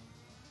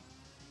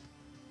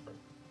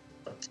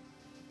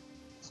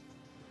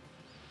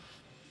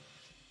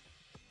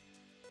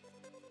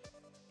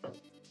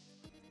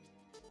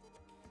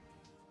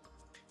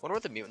 wonder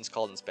what the mutant's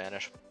called in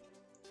Spanish.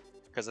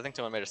 Because I think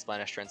someone made a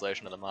Spanish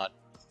translation of the mod.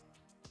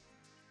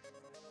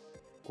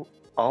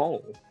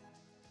 Oh.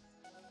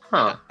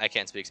 Huh. I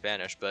can't speak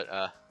Spanish,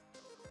 but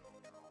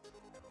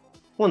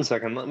 1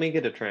 second, let me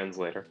get a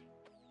translator.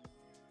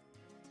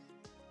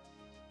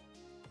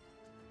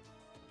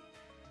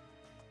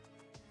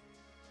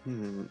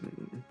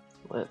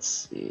 Let's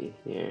see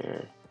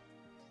here.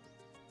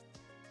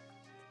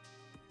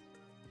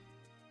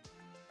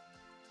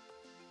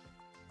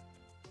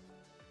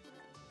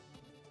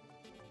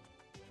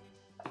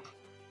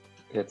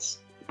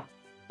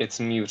 It's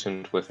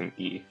mutant with an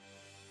E.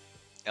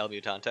 El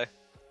Mutante.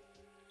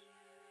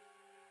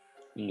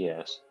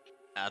 Yes.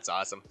 That's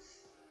awesome.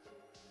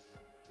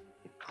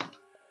 Alright,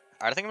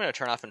 I think I'm gonna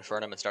turn off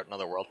Infernum and start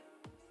another world.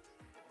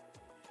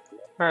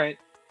 Alright.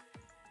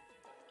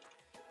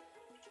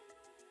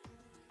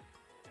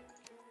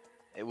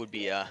 It would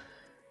be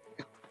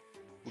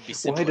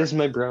simpler. Why does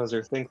my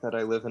browser think that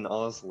I live in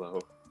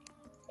Oslo?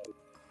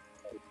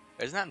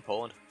 Isn't that in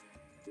Poland?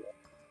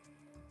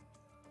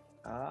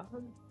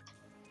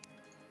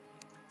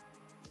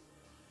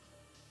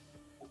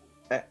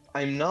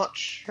 I'm not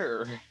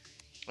sure.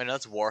 I know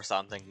that's Warsaw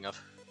I'm thinking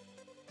of.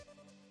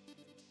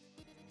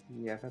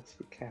 Yeah, that's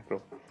the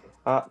capital.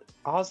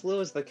 Oslo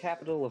is the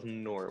capital of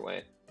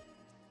Norway.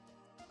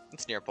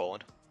 It's near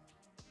Poland,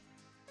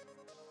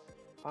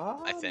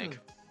 I think.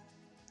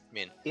 I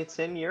mean, It's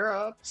in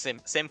Europe. same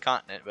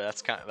continent, but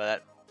that's kind of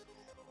that.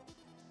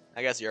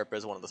 I guess Europe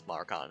is one of the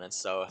smaller continents,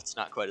 so it's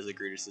not quite as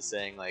egregious as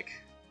saying, like,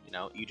 you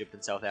know, Egypt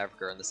and South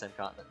Africa are in the same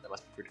continent. That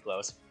must be pretty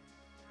close.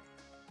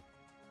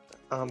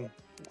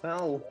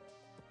 Well,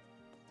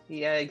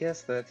 yeah, I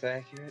guess that's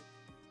accurate.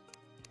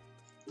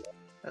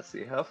 Let's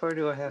see, how far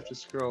do I have to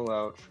scroll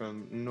out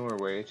from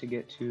Norway to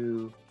get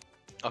to...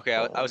 Okay,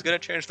 I was gonna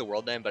change the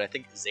world name, but I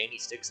think Zany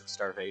Sticks of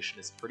Starvation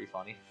is pretty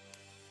funny.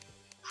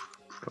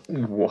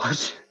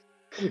 What?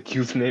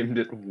 You've named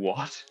it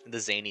what? The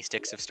Zany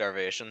Sticks of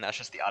Starvation, that's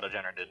just the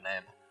auto-generated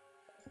name.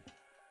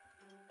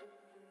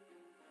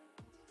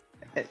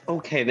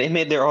 Okay, they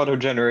made their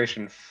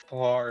auto-generation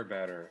far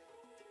better.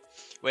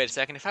 Wait a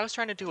second, if I was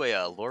trying to do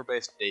a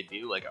lore-based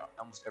debut like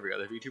almost every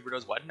other VTuber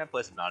does, why didn't I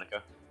play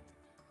Subnautica?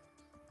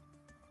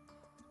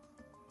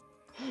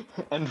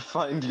 And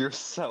find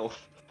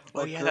yourself.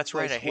 Oh yeah, that's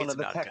right, I hate one of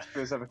the Subnautica.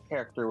 textures of a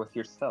character with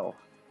yourself.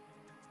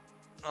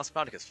 Well,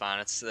 Subnautica's fine,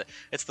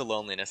 it's the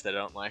loneliness that I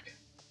don't like.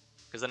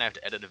 Because then I have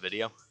to edit a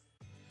video.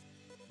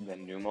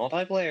 Then do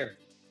multiplayer.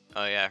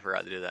 Oh yeah, I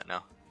forgot to do that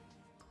now.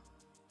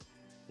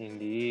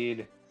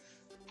 Indeed.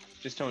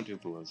 Just don't do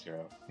Below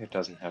Zero. It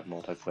doesn't have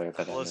multiplayer.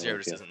 Below Zero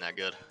just isn't that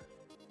good.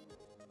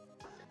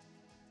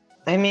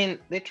 I mean,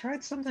 they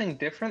tried something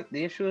different.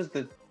 The issue is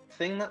the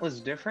thing that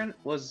was different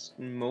was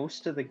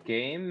most of the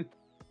game.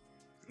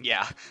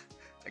 Yeah.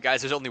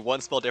 Guys, there's only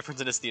one small difference,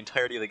 and it's the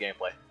entirety of the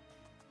gameplay.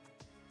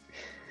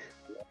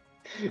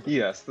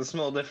 Yes, the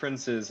small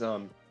difference is,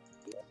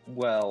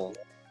 well...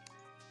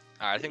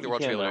 Alright, I think the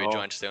world's you going to be know,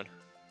 rejoined soon.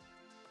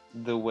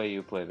 the way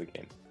you play the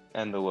game,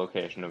 and the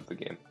location of the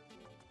game.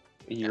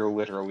 You're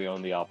literally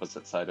on the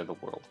opposite side of the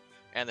world.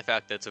 And the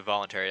fact that it's a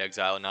voluntary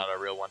exile and not a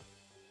real one.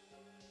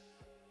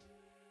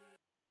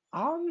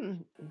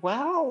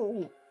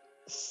 Well,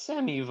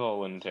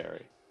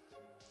 semi-voluntary.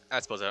 I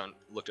suppose I haven't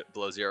looked at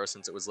Below Zero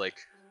since it was, like,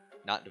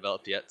 not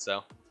developed yet,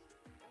 so...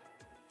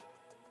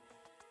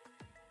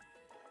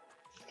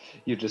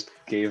 You just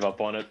gave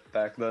up on it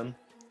back then?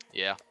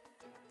 Yeah.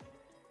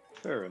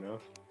 Fair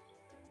enough.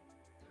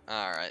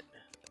 Alright.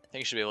 I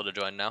think you should be able to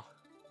join now.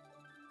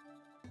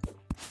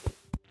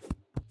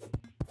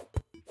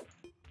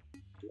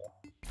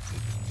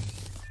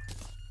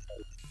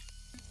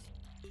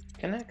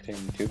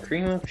 Connecting to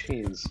cream of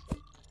cheese.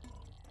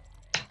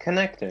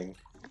 Connecting.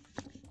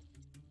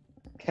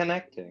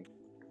 Connecting.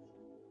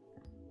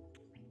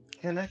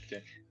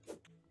 Connecting.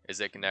 Is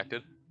it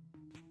connected?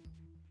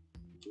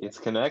 It's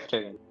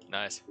connecting.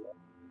 Nice.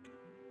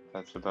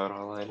 That's about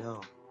all I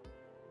know.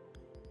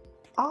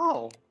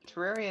 Oh!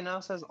 Terraria now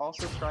says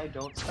also try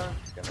Don't Starve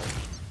together.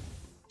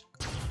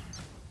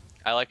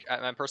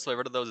 My personal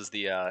favorite of those is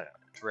the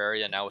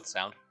Terraria now with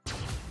sound.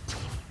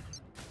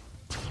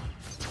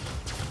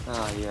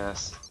 Ah,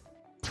 yes.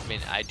 I mean,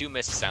 I do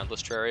miss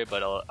soundless Terraria,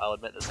 but I'll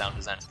admit the sound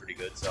design is pretty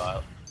good,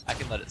 so I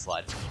can let it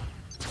slide.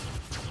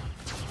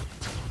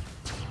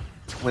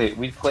 Wait,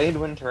 we played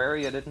when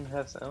Terraria didn't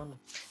have sound?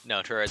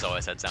 No, Terraria's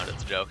always had sound,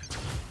 it's a joke.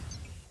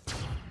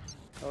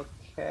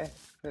 Okay,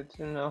 good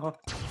to know.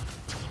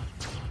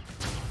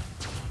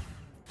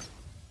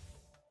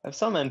 If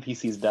some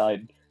NPCs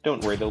died,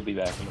 don't worry, they'll be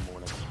back in the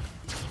morning.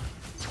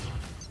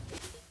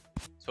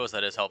 Suppose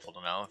that is helpful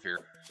to know if you're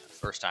a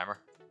first-timer.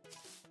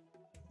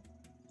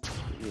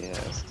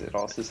 Yes, it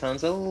also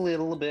sounds a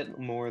little bit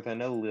more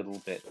than a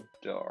little bit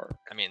dark.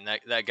 I mean,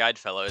 that guide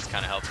fellow is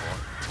kind of helpful.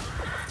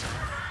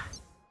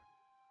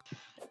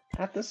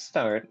 At the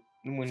start,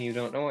 when you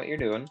don't know what you're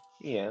doing,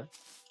 yeah.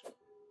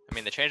 I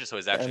mean, the change is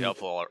always actually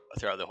helpful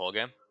throughout the whole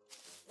game.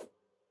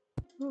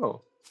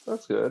 Oh,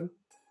 that's good.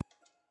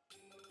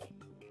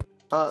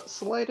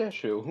 Slight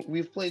issue.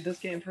 We've played this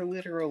game for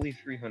literally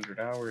 300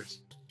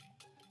 hours.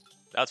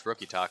 That's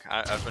rookie talk.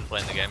 I've been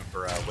playing the game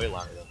for way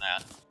longer than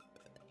that.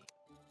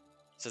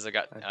 It says I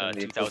got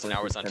 2,000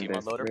 hours on Team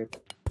Unloader.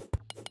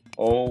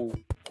 Oh,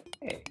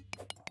 hey.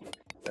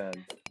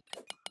 Then,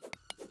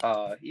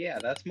 yeah,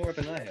 that's more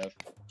than I have.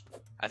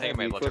 I think I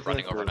may have left it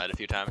running overnight a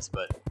few times,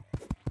 but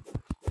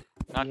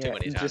not too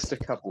many times. Just a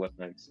couple of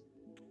times.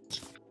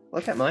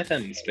 Look at my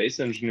time in Space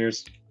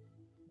Engineers.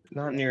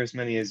 Not near as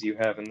many as you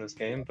have in this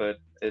game, but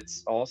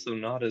it's also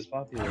not as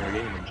popular a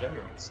game in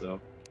general, so...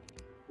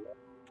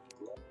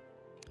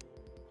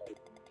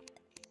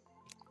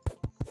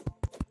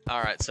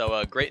 Alright,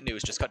 so great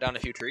news, just cut down a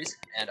few trees,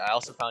 and I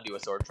also found you a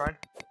sword shrine,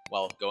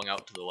 while going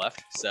out to the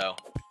left, so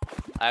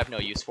I have no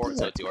use for it,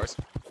 so it's yours.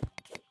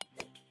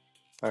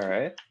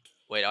 Alright.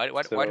 Wait, why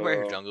do I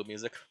hear jungle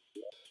music?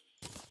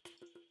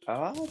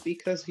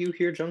 Because you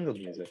hear jungle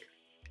music.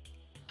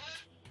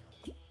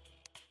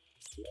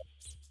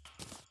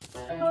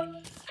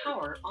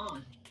 Power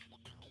on.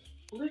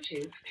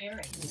 Bluetooth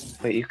pairing.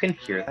 Wait, you can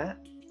hear that?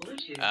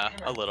 Bluetooth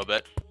A little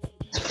bit.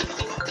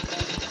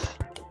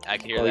 I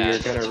can hear Oh,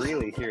 that. you're gonna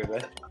really hear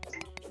that.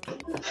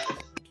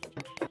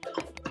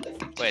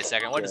 Wait a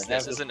second, what is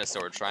this? This isn't a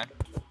sword shrine.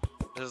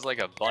 This is like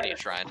a bunny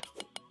shrine.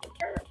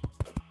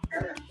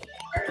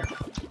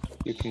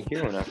 You can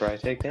hear whenever I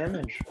take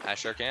damage. I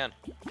sure can.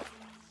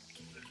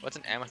 What's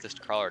an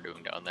amethyst crawler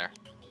doing down there?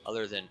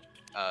 Other than,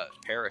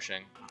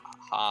 perishing.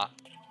 Ha.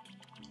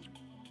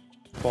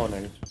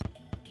 Spawning.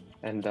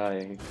 And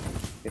dying.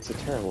 It's a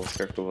terrible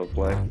circle of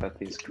life that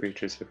these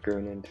creatures have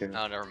grown into.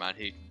 Oh, never mind.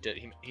 He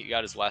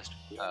got his last,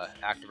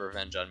 act of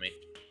revenge on me.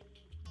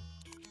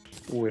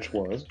 Which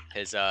was?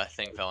 His,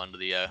 thing fell into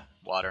the,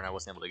 water and I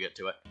wasn't able to get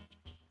to it.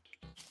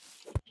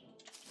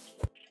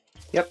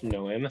 Yep,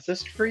 no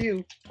amethyst for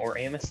you. Or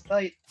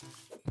amethystite.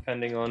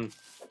 Depending on...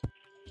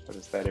 What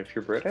is that, if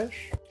you're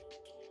British?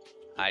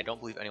 I don't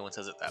believe anyone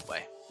says it that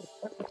way.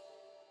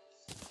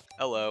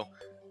 Hello.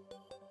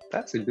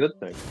 That's a good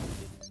thing.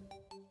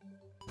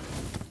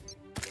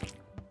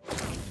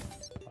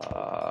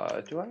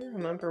 Do I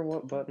remember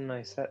what button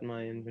I set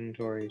my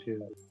inventory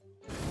to?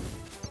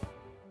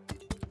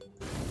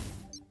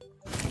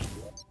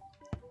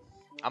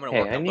 I'm gonna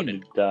Hey, work I on need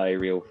putting... to die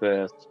real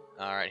fast.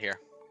 Alright, here.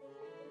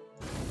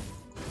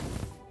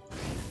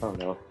 Oh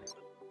no.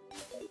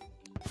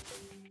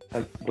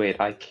 Wait,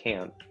 I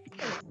can't.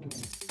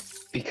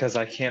 Because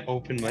I can't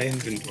open my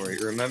inventory.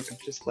 Remember,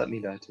 just let me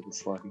die to the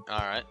slime.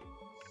 Alright.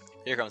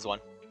 Here comes one.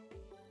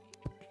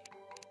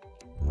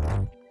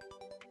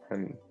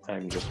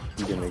 I'm just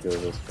gonna go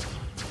this way.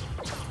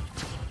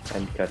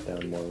 And cut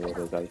down more wood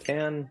as I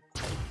can.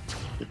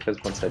 Because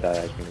once I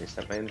die I can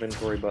reset my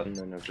inventory button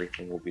and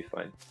everything will be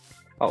fine.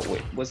 Oh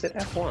wait, was it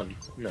F1?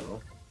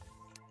 No.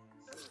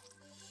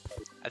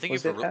 I think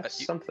Was you've it F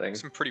something?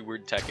 some pretty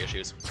weird tech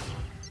issues.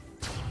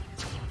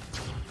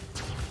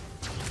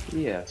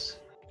 Yes.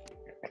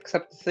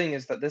 Except the thing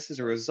is that this is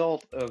a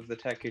result of the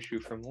tech issue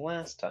from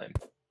last time.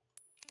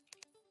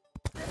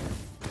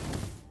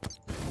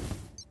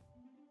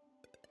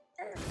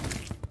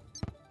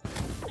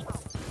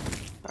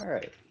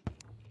 Alright.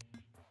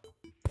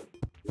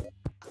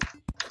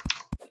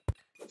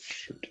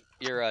 Shoot.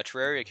 Your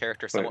Terraria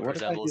character Wait, somewhat what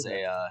if I do resembles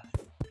that?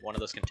 one of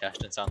those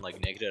contestants on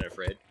like Naked and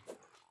Afraid.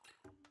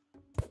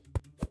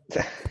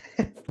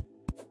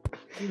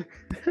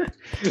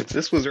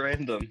 This was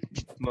random,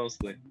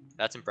 mostly.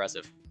 That's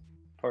impressive.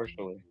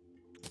 Partially.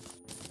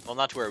 Well,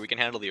 not to worry, we can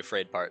handle the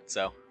afraid part,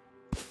 so.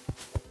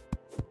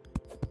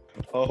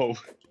 Oh,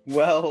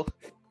 well,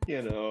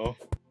 you know.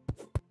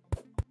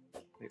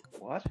 Wait,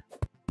 what?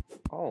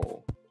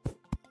 Oh.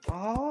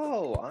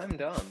 Oh, I'm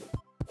done.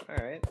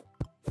 Alright.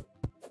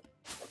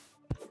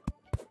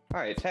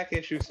 Alright, tech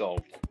issue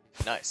solved.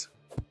 Nice.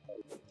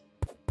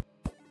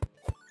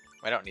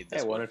 I don't need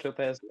this Hey, one. want a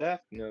topaz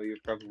staff? No, you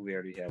probably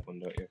already have one,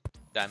 don't you?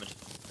 Diamond.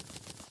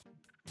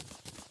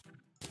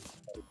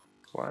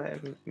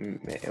 Climb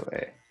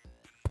melee.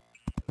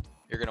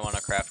 You're gonna want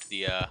to craft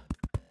the,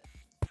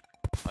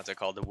 what's it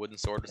called? The wooden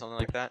sword or something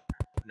like that?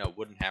 No,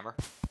 wooden hammer.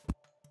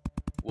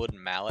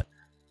 Wooden mallet.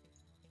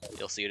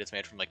 You'll see it, it's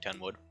made from like 10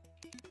 wood.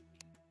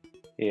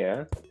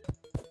 Yeah.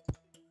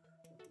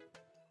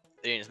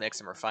 Then you just make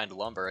some refined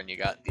lumber and you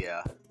got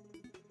the,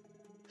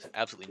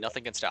 absolutely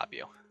nothing can stop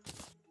you.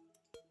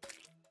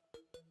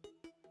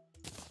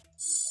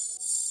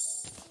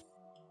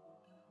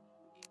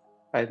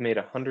 I've made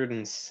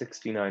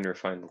 169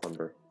 refined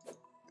lumber.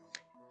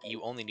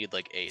 You only need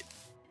like 8.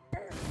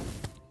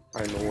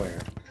 I'm aware.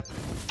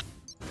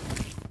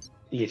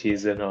 It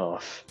is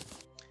enough.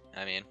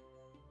 I mean,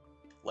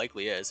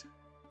 likely is.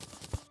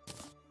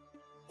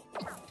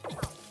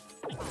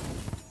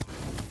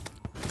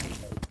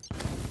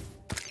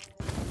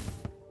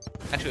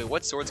 Actually,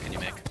 what swords can you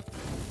make?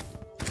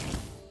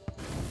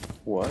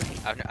 What?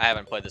 I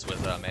haven't played this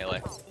with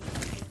melee.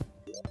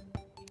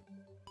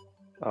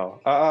 Oh,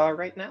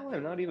 right now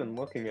I'm not even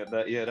looking at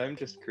that yet. I'm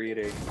just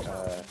creating,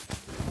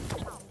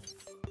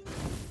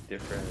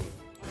 different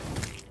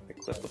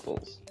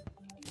equipables.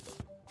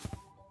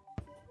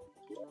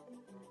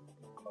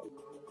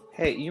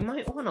 Hey, you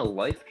might want a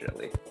life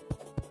jelly.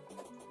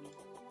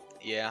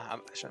 Yeah,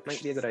 That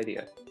might be a good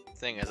idea.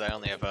 thing is, I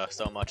only have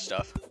so much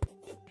stuff.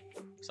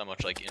 So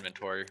much, like,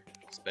 inventory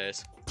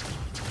space.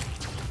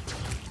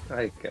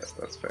 I guess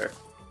that's fair.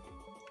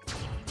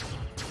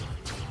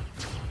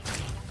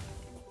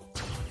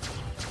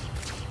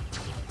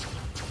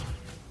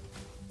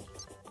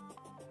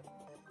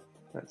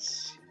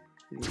 Let's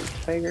see.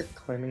 Tiger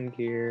climbing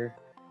gear.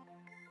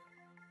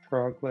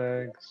 Frog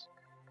legs.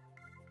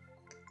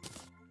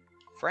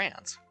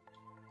 France.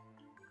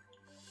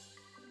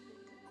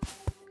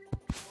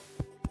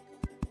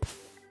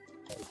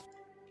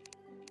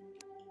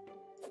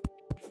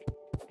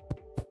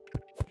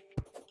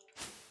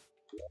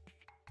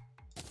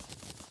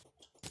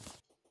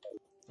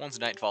 Once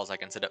night falls, I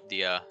can set up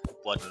the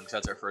blood moon, because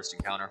that's our first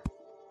encounter.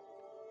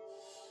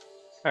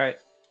 Alright.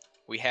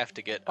 We have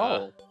to get.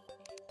 Oh.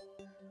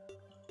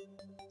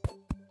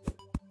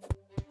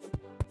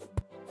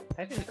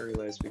 I didn't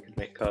realize we could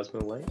make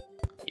Cosmo Light.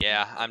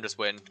 Yeah, I'm just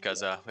waiting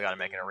because we gotta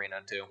make an arena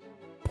too.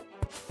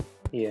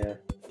 Yeah,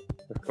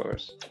 of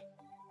course.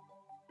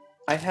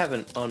 I have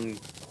an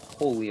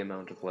unholy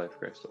amount of life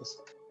crystals.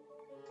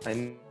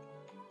 I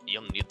You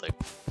only need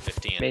like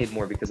 15. made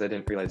more because I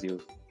didn't realize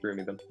you threw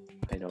me them.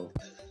 I know.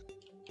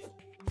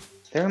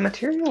 They're a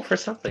material for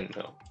something,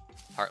 though.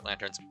 Heart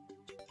lanterns,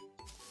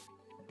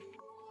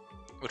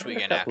 which we And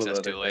a gain couple of access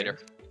other to later.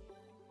 things.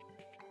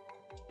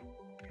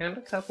 And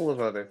a couple of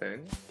other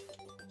things.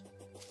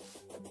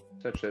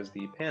 Such as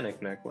the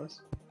panic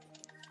necklace.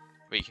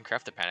 Wait, you can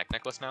craft the panic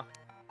necklace now?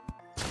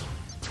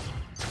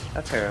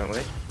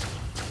 Apparently.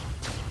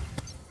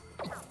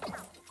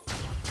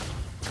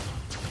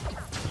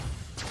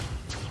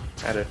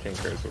 At a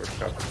tinker's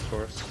workshop, of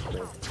course.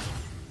 But,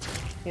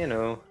 you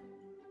know.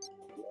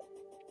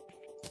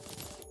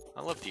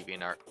 I love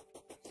deviant art.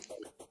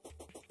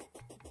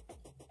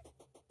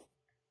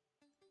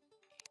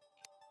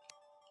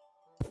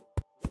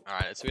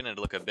 Alright, it's beginning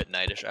to look a bit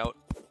nightish out.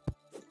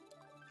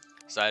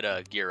 So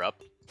I'd gear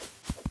up.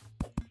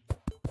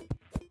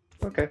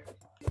 Okay.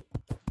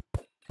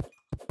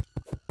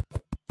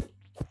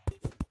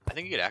 I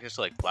think you get access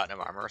to like platinum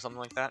armor or something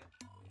like that.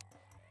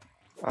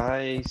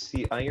 I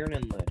see iron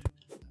and lead.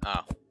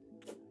 Oh.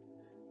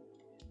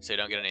 So you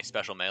don't get any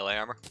special melee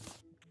armor?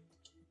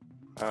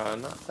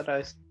 Not that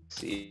I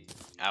see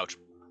Ouch.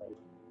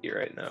 you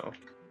right now.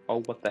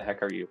 Oh, what the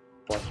heck are you?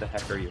 What the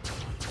heck are you?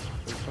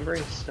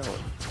 Encumbering stone.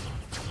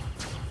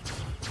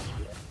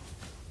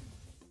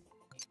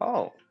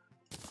 Oh.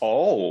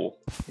 Oh!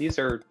 These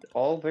are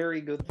all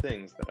very good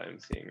things that I'm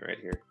seeing right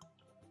here.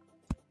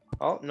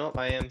 Oh, no,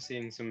 I am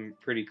seeing some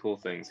pretty cool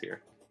things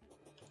here.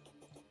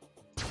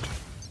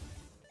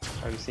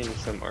 I'm seeing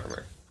some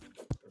armor.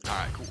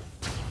 Alright, cool.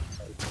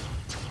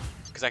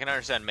 Because I can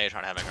understand Mage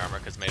not having armor,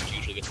 because Mage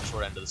usually gets the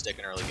short end of the stick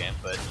in early game,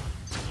 but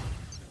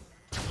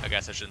I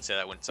guess I shouldn't say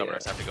that when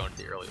summoners have to go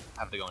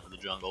into the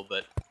jungle,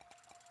 but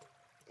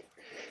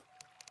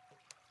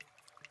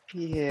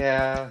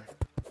yeah.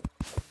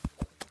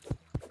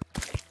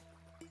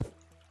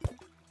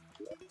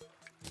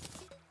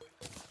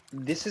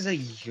 This is a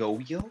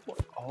yo-yo?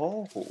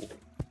 Oh.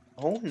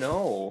 Oh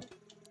no.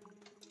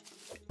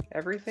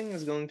 Everything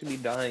is going to be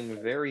dying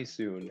very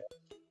soon.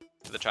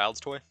 the child's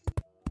toy.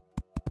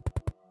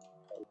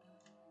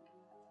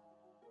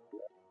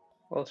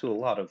 Well, to a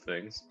lot of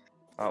things.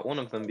 One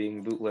of them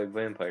being bootleg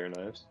vampire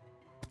knives.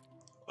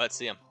 Let's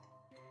see him.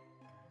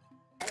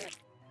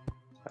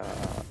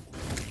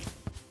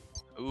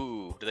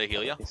 Ooh, do they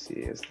heal you? Let me see,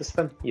 is this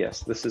them?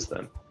 Yes, this is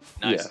them.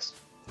 Nice. Yes.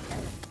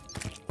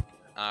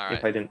 Alright.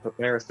 If I didn't put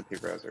my recipe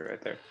browser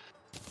right there.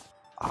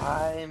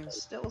 I'm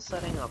still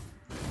setting up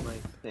my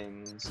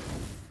things.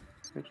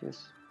 Which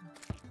is...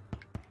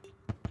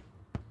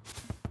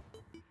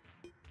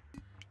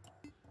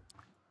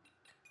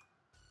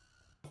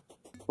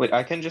 Wait,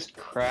 I can just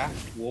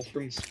craft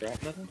Wolfram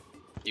scrap metal?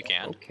 You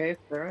can. Okay,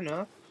 fair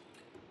enough.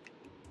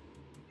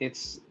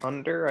 It's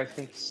under, I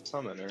think,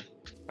 Summoner.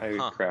 I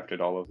crafted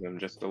all of them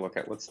just to look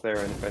at what's there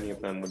and if any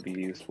of them would be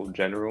useful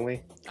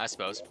generally. I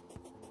suppose.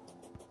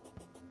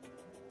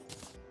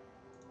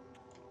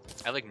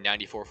 I have like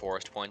 94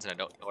 forest points and I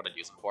don't know what I'd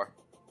use them for.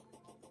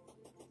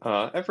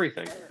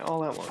 Everything.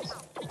 All at once.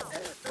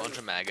 Bunch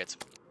of maggots.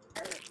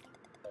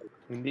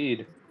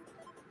 Indeed.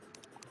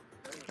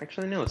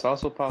 Actually, no, it's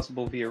also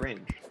possible via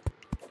range.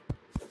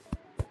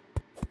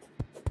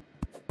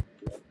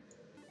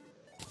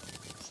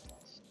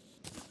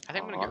 I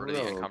think I'm gonna get rid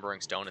of the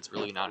encumbering stone. It's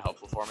really not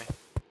helpful for me.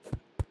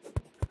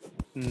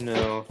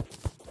 No.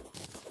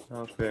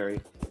 Not very.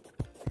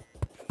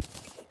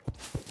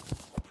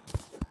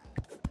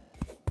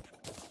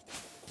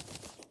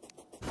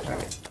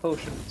 Alright,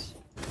 potions.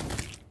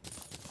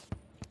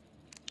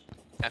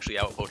 Actually,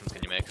 yeah, what potions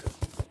can you make?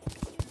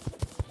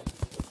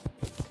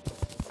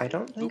 I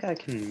don't think I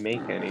can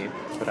make any,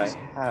 but I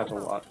have a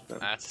lot of them.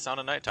 That's the sound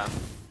of nighttime.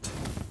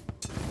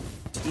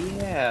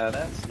 Yeah,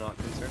 that's not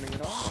concerning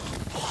at all.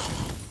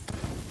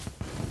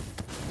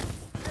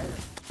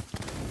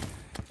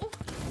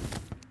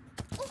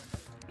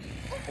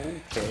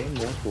 Okay,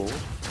 more gold.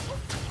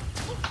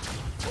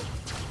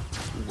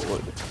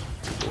 Wood.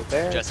 Go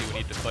there. Jesse, we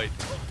need to fight.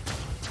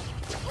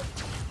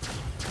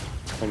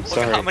 I'm Look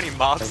sorry. at how many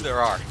mobs there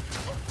are.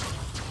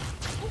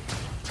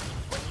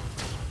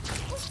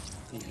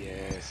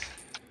 Yes.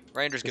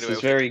 Rangers get This away.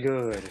 is very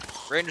good.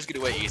 Rangers get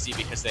away easy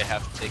because they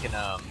get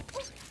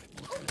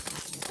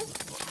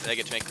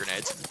to make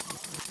grenades.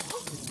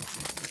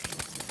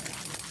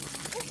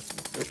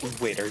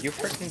 Wait, are you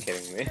freaking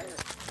kidding me?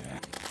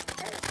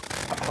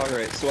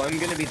 Alright, so I'm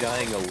gonna be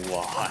dying a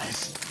lot.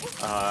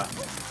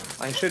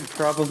 I should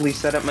probably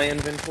set up my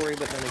inventory,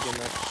 but then again,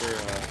 that's for,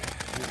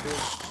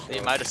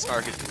 The Midas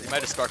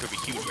Spark would be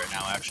huge right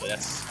now, actually.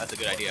 That's a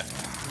good idea.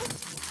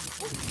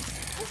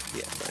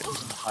 Yes,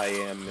 I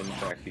am in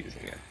fact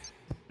using it.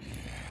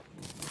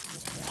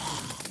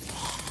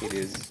 It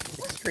is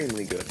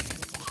extremely good.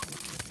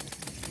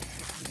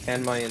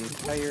 And the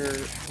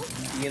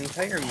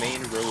entire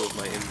main row of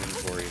my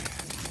inventory,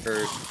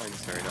 I'm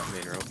sorry, not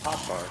main row,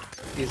 hotbar,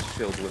 is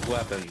filled with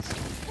weapons.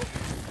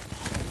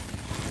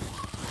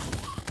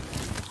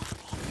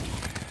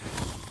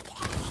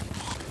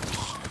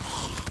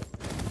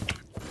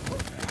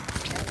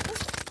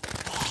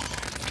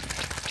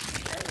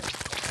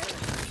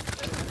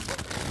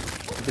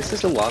 This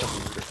is a lot of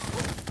loot.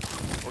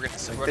 We're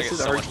gonna get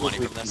so much money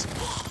from this.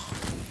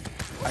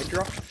 I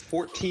dropped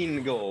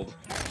 14 gold.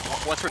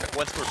 Once we're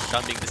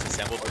done being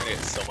disassembled, we're gonna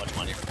get so much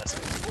money from this.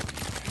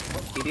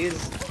 It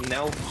is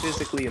now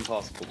physically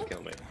impossible to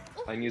kill me.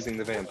 I'm using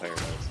the vampire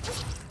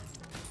knives.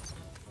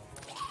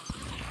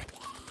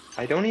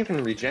 I don't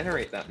even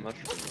regenerate that much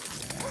from this.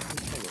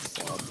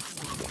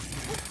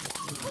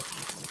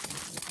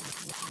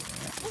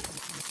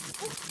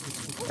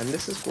 And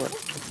this is what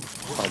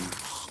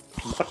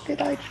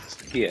did I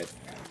just get?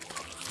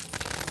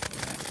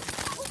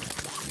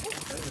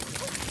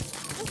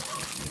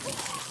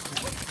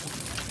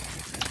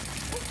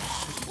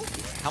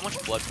 How much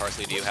blood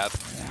parsley do you have?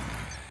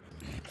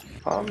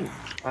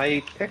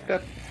 I picked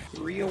up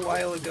 3 a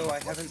while ago. I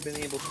haven't been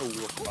able to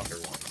look other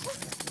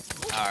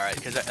ones. Alright,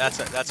 because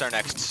that's our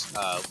next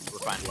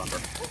refined lumber.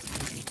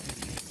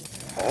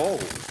 Oh.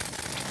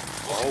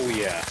 Oh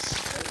yes.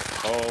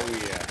 Oh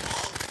yes.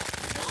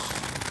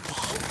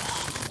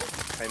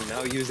 I'm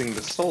now using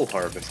the soul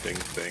harvesting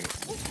thing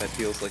that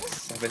deals like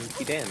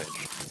 70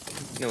 damage.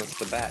 No, it's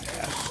the bat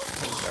hat.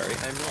 I'm sorry,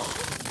 I'm wrong.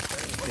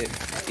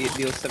 It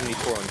deals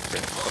 74 on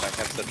crit, but I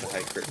have such a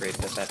high crit rate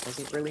that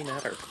doesn't really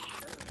matter.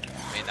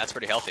 I mean, that's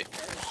pretty healthy.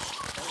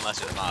 Unless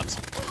you're the mobs.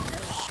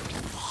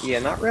 Yeah,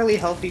 not really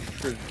healthy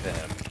for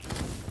them.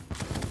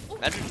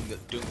 Imagine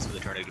doing this with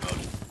Eternity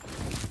mode.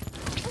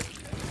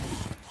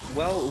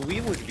 Well,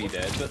 we would be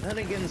dead, but then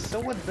again, so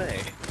would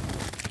they.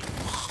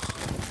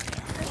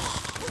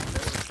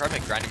 Probably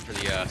make grinding for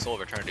the Soul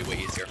of Eternity way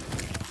easier.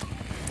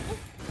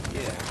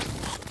 Yeah.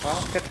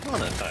 Well,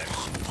 katana time.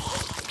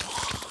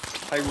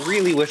 I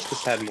really wish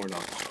this had more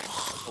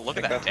knockback. Well, look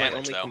at that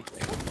damage, though.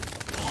 Complaint.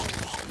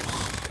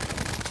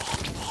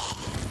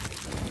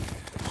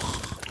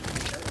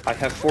 I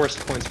have force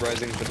points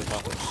rising to the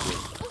top of the screen.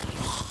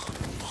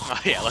 Oh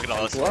yeah, look at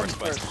all those force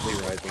points.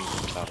 Rising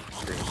to the top of the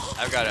screen.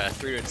 I've got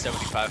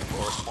 375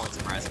 force points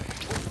in rising.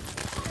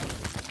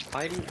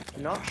 I'm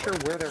not sure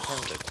where they're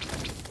counted.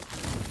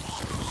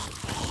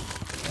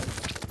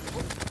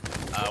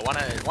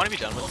 Wanna be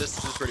done with this?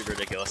 This is pretty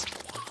ridiculous.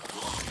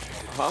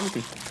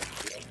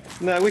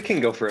 No, we can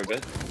go for a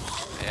bit.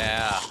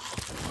 Yeah.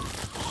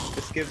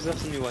 This gives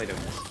us new items.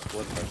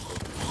 Blood parcel.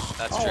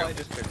 That's true. I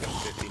just picked up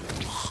 50.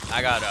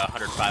 I got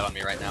 105 on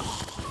me right now.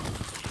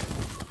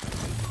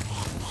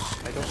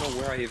 I don't know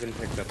where I even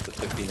picked up the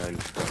 59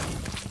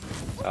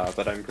 from.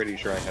 But I'm pretty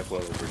sure I have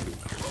well over 200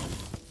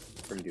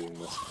 from doing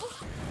this.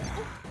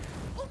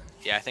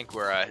 Yeah, I think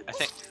we're I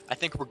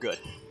think we're good.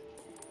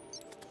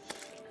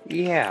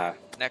 Yeah.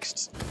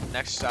 Next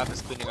stop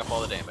is cleaning up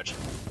all the damage.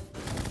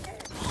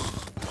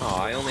 Oh,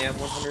 I only have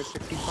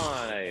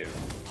 165.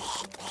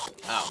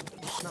 Oh.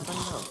 That's not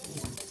enough.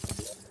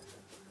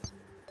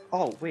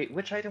 Oh, wait,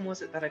 which item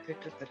was it that I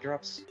picked up that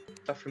drops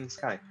stuff from the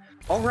sky?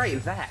 Oh,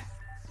 right, that!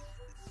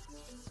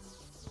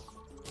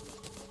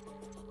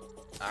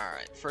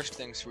 Alright, first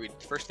thing we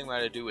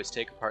gotta do is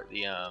take apart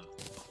the,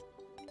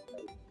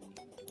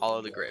 all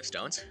of the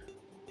gravestones.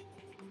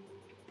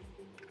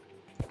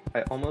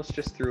 I almost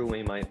just threw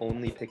away my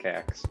only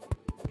pickaxe.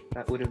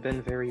 That would have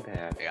been very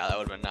bad. Yeah, that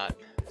would have been that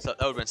would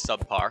have been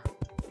subpar.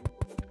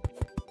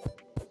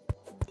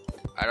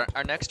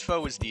 Our next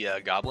foe is the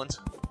goblins,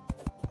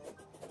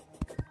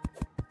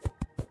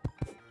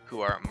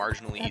 who are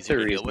marginally easier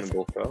to deal with.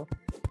 Foe.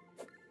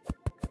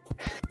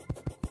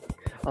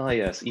 Ah,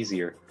 yes,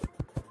 easier.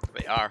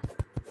 They are.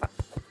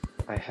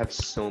 I have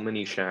so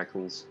many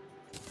shackles.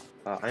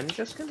 I'm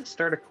just gonna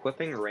start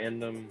equipping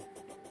random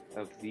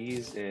of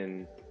these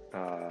in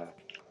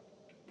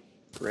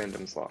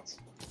random slots.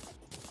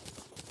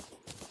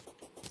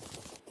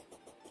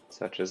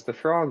 Such as the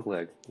frog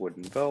leg.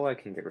 Wooden bow, I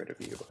can get rid of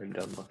you. I'm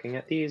done looking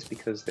at these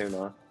because they're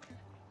not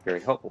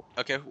very helpful.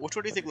 Okay, which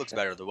one do you think looks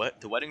better, the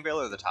wedding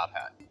veil or the top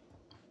hat?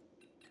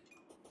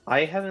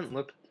 I haven't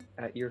looked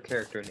at your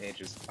character in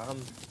ages.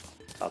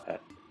 Top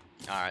hat.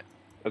 Alright.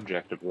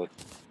 Objectively.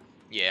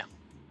 Yeah.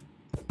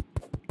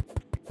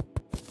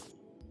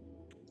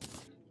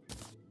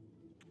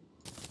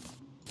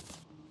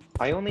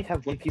 I only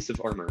have one piece of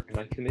armor, and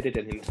I committed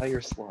an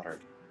entire slaughter.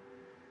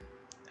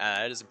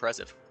 That is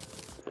impressive.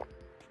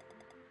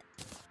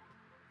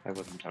 I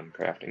wasn't done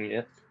crafting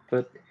yet,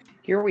 but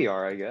here we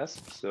are, I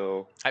guess,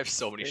 so... I have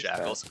so many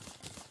shackles.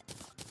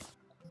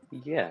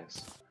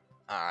 Yes.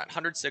 Alright,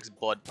 106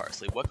 blood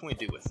parsley. What can we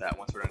do with that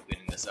once we're done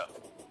cleaning this up?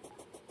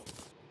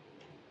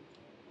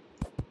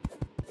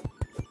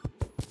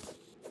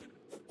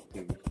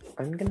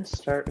 I'm gonna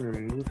start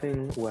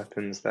removing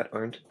weapons that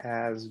aren't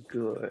as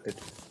good.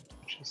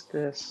 Which is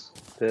this,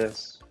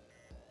 this.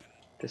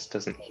 This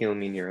doesn't heal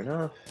me near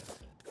enough.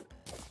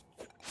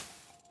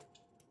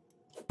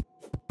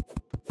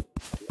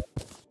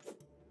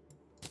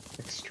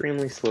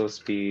 Extremely slow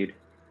speed.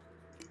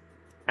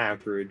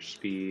 Average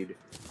speed.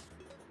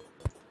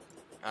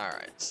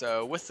 Alright,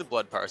 so with the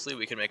blood parsley,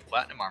 we can make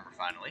platinum armor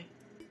finally.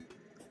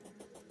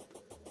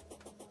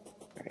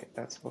 Alright,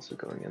 that's also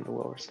going in the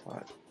lower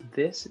slot.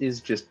 This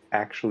is just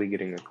actually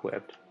getting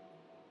equipped.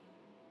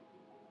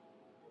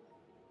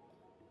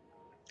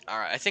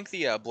 Alright, I think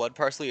the blood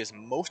parsley is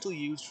mostly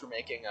used for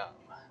making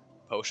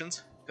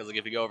potions. Because like,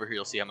 if you go over here,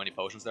 you'll see how many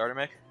potions there are to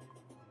make.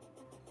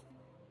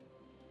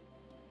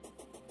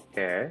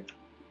 Okay.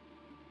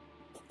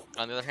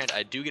 On the other hand,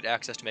 I do get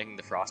access to making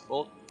the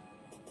frostbolt.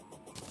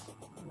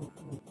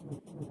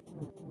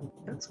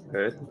 That's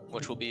good.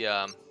 Which will be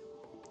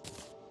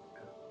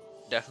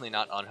definitely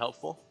not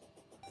unhelpful.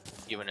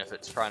 Even if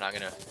it's probably not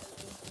going to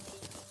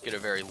get a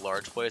very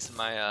large place in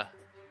my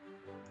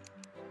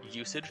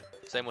usage.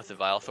 Same with the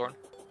Vilethorn.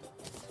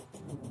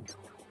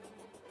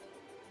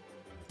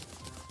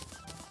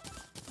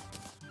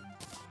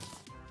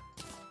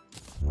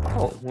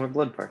 Oh, more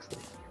blood parsley.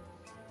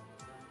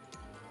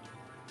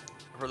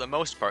 For the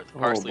most part, the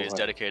parsley is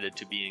dedicated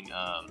to being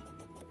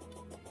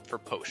for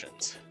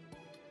potions.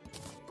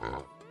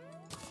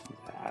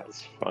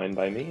 That's fine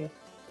by me.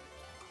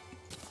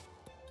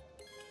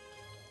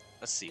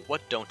 Let's see,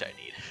 what don't I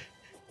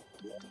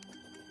need?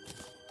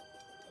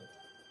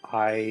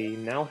 I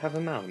now have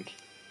a mount.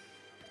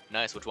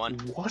 Nice, which one?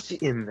 What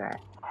in the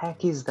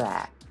heck is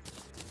that?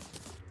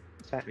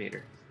 Fat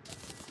meter.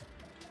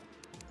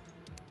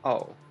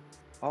 Oh.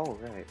 Oh,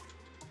 right.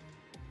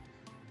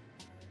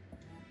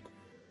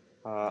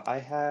 I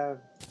have...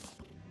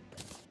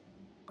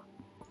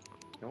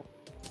 Nope.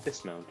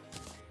 Dismount.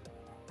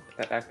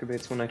 That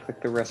activates when I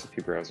click the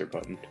recipe browser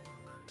button.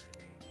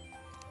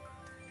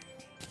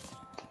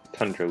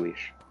 Tundra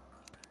Leash.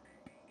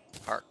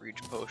 Heart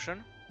Reach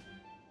Potion.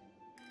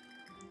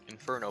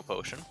 Inferno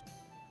Potion.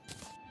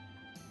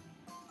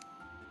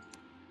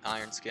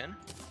 Iron Skin.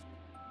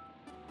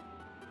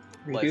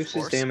 life Reduces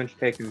force. damage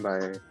taken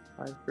by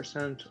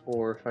 5%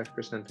 or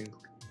 5%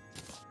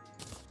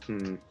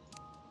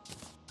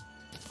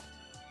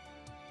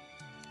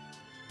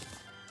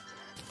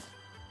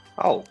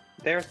 Oh,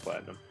 there's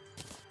platinum.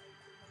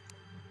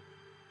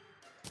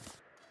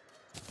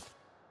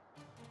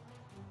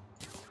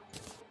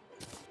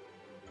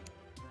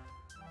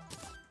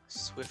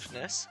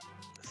 Swiftness,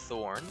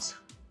 Thorns,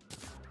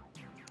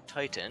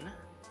 Titan,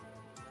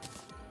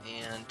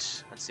 and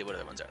let's see what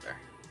other ones are there.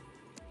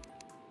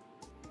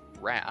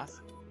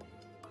 Wrath,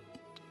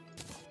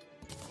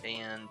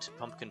 and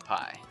Pumpkin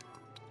Pie.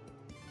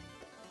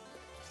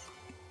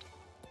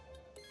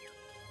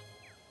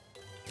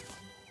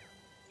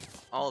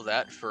 All of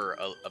that for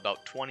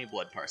about 20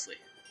 blood parsley.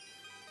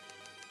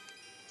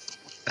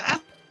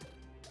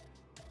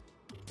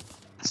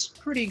 That's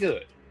pretty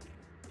good.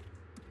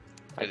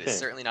 It is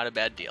certainly not a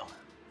bad deal.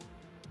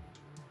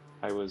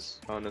 I was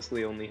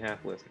honestly only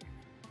half listening,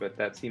 but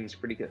that seems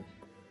pretty good.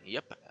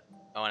 Yep.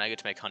 Oh, and I get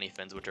to make honey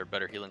fins, which are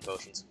better healing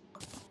potions.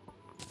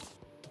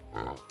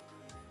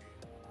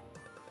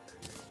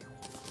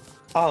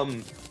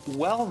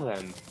 Well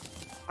then,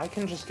 I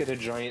can just get a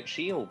giant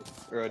shield,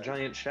 or a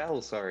giant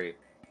shell, sorry.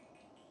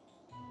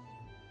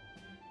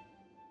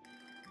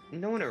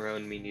 No one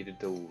around me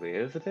needed to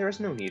live, there's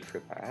no need for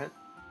that.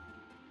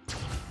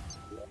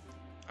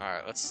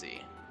 Alright, let's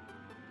see.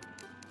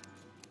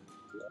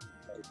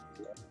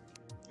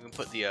 We can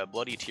put the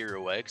bloody tear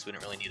away, because we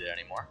don't really need it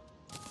anymore.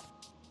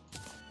 In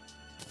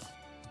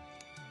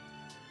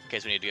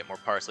case we need to get more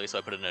parsley, so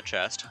I put it in a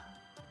chest.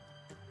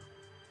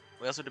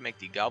 We also have to make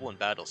the Goblin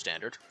Battle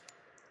Standard,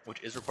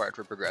 which is required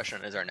for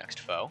progression as our next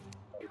foe.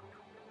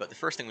 But the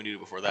first thing we do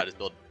before that is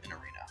build an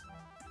arena.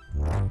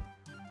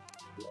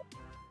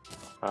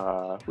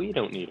 We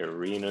don't need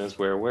arenas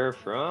where we're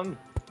from.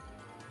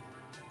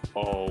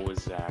 Oh,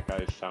 Zach,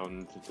 I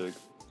found the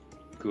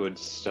good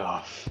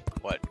stuff.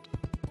 What?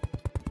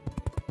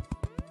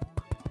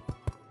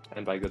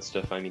 And by good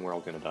stuff, I mean we're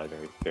all gonna die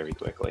very, very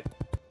quickly.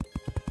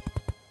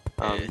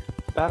 Eh.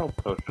 Battle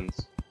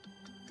potions.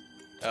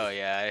 Oh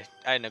yeah,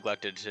 I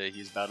neglected to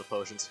use battle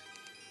potions.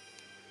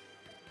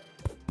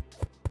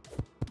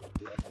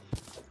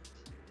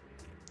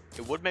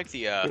 It would make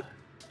the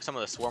some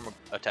of the swarm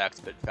attacks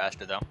a bit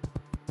faster though.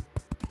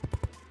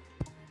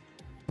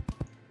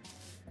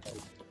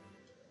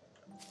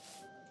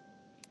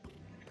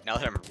 Now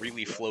that I'm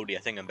really floaty, I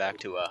think I'm back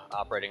to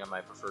operating on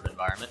my preferred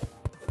environment,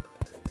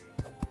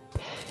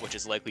 which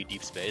is likely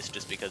deep space,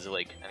 just because of,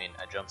 like, I mean,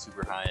 I jump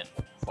super high and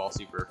fall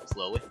super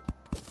slowly.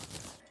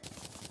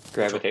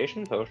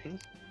 Gravitation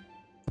potions.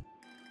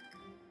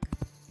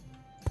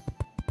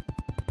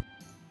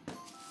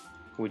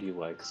 Would you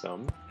like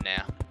some?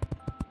 Nah.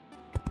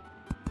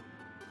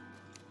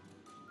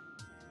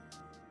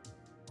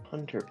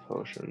 Hunter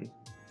potion.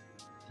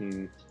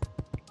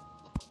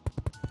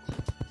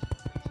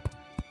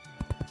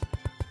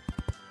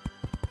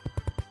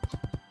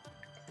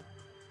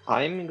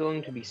 I'm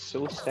going to be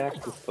so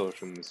stacked with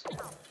potions.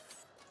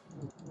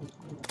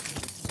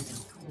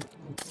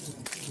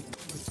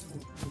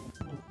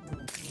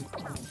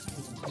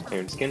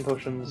 Iron skin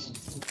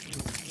potions.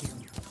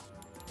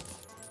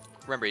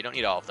 Remember, you don't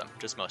need all of them,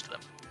 just most of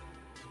them.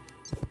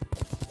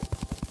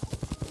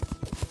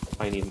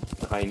 I need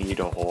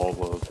all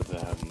of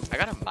them. I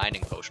got a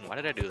mining potion. Why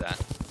did I do that?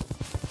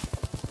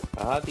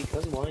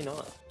 Because why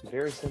not?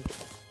 Very simple.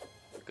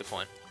 Good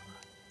point.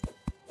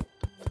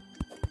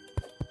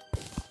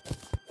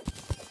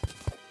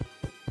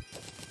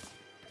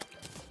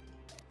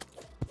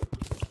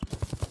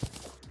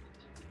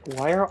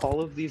 Why are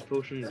all of these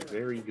potions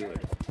very good?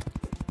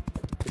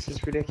 This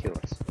is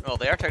ridiculous. Well,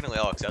 they are technically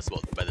all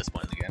accessible by this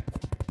point in the game.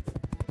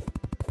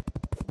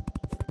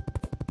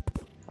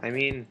 I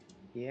mean,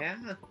 yeah.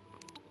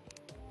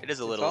 It is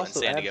a little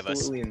insane to give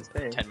us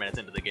insane. 10 minutes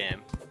into the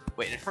game.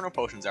 Wait, Infernal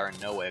potions are in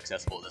no way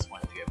accessible at this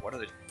point in the game. What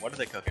are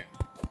they cooking?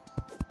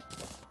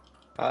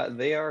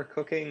 They are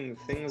cooking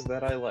things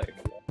that I like.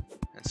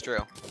 That's true.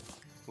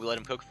 We let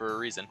them cook for a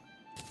reason.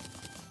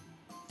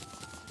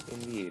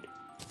 Indeed.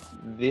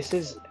 This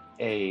is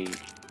a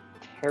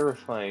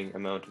terrifying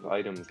amount of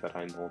items that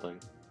I'm holding.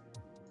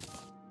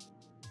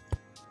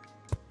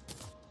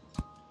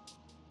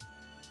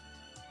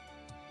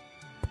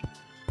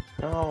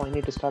 No, I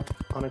need to stop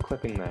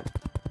unequipping that.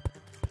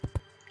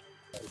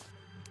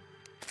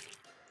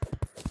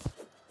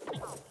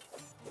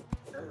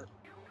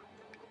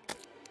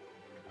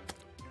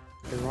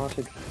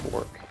 Erotic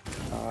fork.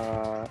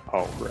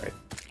 Oh, right.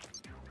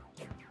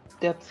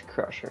 Depth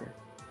crusher.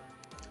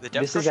 The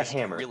depth This is a crusher's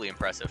hammer. really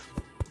impressive.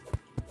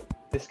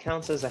 This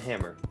counts as a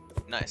hammer.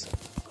 Nice.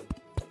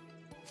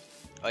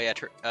 Oh yeah,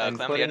 I'm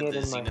Calamity putting added it the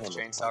in my Zenith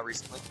hammer. chainsaw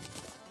recently.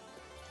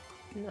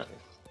 Nice.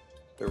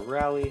 The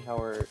rally, how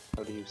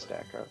do you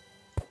stack up?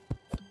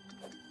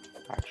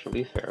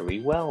 Actually, fairly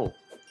well.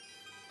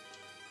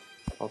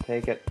 I'll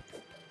take it.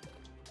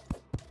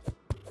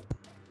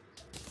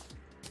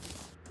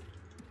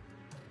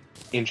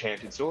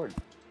 Enchanted sword.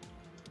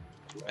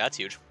 That's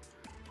huge.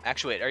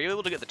 Actually, wait, are you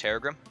able to get the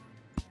Terragrim?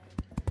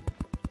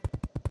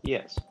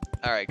 Yes.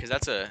 All right, because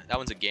that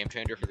one's a game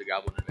changer for the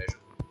Goblin Invasion.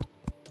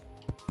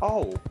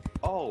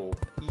 Oh,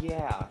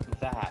 yeah,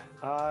 that.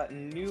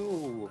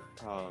 New,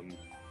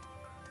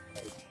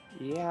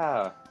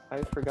 yeah,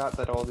 I forgot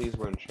that all these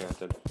were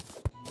enchanted.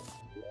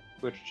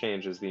 Which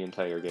changes the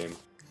entire game.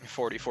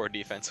 44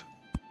 defense.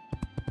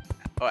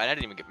 Oh, and I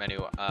didn't even get my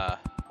new,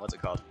 what's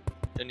it called?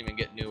 Didn't even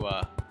get new,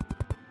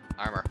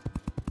 armor.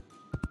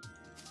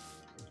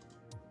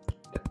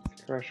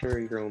 Depth Crusher,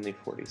 you're only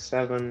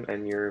 47,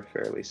 and you're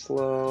fairly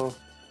slow,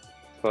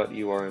 but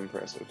you are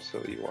impressive,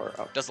 so you are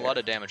up Does a there. lot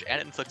of damage, and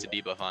it inflicts a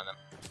debuff on them.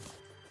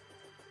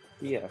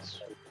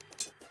 Yes.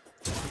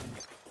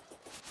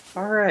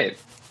 Alright.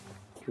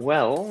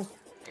 Well,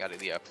 Got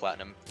the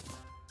platinum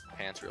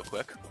pants real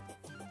quick.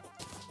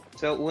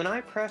 so when I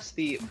press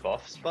the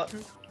buffs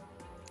button,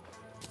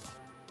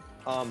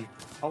 a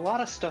lot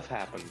of stuff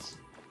happens.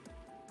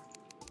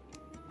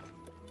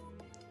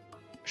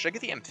 Should I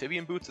get the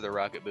amphibian boots or the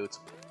rocket boots?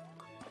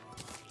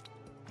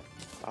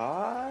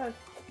 I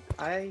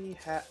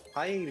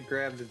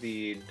grabbed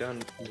the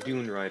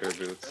Dune Rider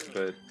boots,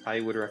 but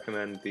I would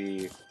recommend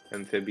the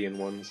amphibian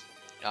ones.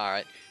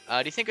 Alright.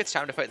 Do you think it's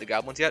time to fight the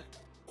goblins yet?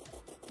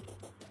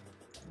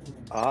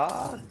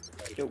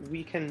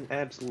 We can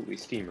absolutely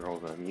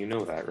steamroll them, you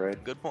know that,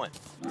 right? Good point.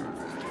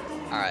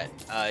 Alright,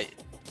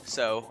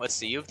 so, let's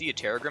see, you have the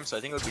Terragram, so I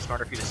think it would be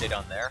smarter for you to stay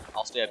down there.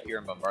 I'll stay up here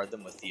and bombard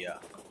them with the,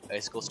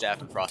 Icicle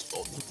Staff and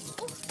Frostbolt.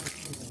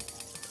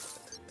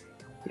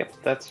 Yep,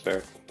 that's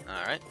fair.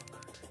 Alright.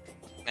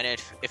 And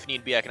if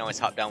need be, I can always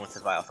hop down with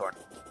the Vile Thorn.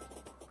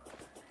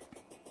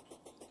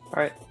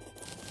 Alright.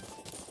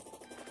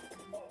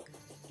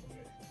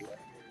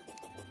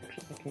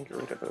 Actually, I can get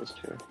rid of those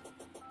two.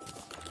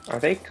 Are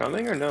they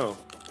coming or no?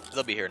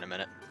 They'll be here in a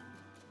minute.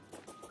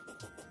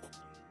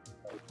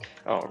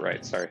 Oh,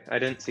 right, sorry. I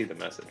didn't see the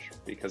message,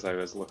 because I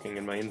was looking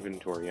in my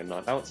inventory and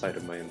not outside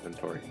of my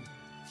inventory.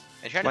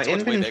 My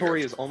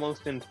inventory is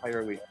almost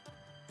entirely...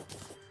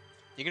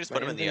 You can just put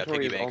them in the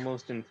piggy bank.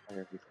 Almost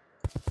entirely...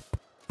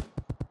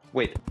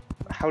 Wait,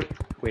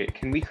 wait,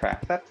 can we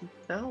craft that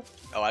now?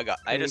 Oh, I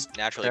just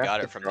naturally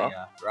got it from the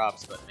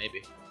drops, but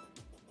maybe.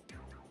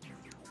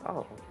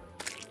 Oh.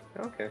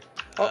 Okay.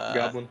 Oh,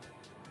 goblin.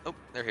 Oh,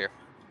 they're here.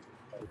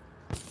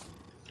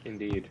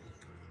 Indeed.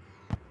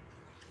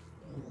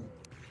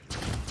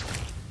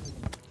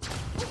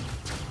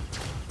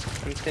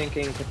 I'm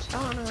thinking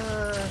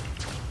katana.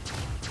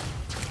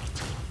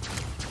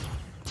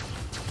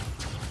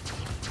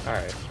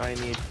 Alright, I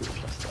need to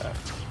adjust that.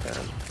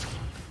 Then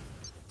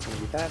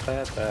maybe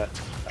that.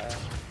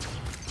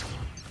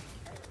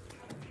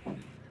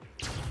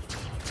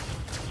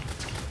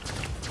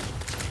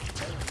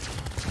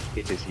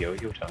 It is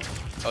yo-yo time.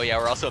 Oh yeah,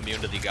 we're also immune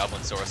to the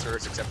Goblin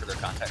Sorcerers, except for their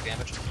contact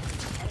damage.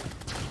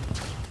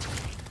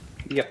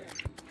 Yep.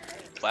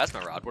 Plasma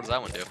Rod, what does that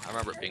one do? I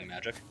remember it being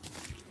magic.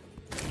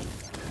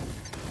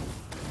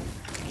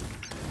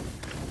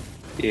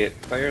 It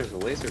fires a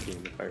laser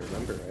beam, if I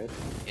remember right.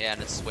 Yeah,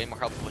 and it's way more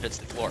helpful when it hits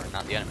the floor,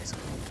 not the enemies.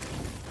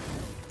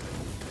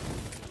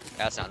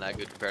 That's not that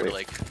good compared to,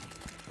 like,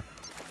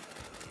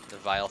 the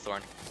Vile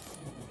Thorn.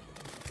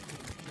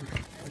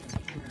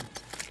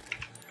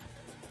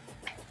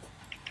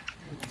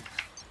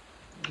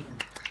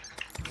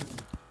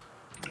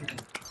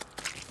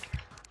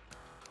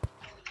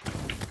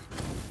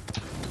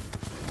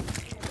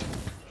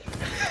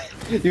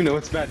 You know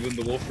it's bad when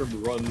the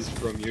Wolfram runs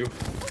from you.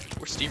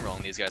 We're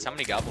steamrolling these guys. How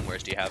many Goblin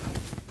Wares do you have?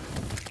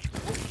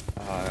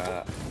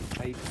 I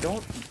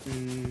don't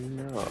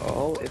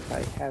know if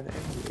I have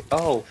any.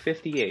 Oh,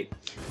 58.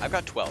 I've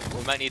got 12.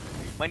 We might need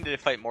to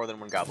fight more than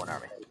one Goblin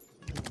army.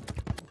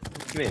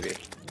 Maybe.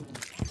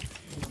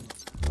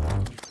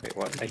 Wait,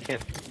 what? I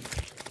can't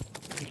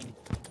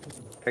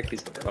pick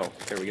these up. Oh,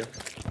 there we go.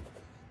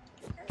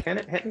 Can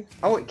it hit me?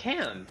 Oh, it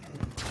can!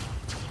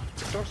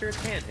 The sorcerer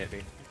can hit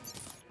me.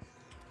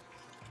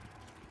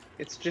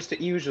 It's just it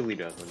usually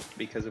doesn't,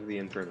 because of the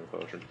Infernum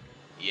potion.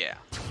 Yeah.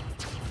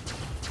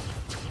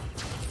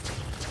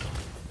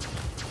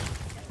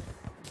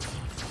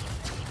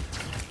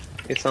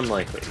 It's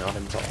unlikely, not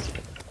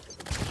impossible.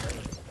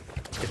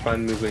 If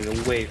I'm moving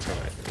away from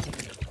it.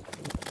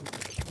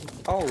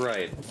 Oh,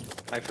 right.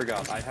 I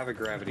forgot, I have a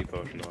gravity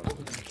potion on.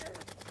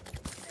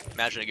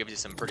 Imagine it gives you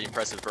some pretty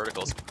impressive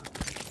verticals.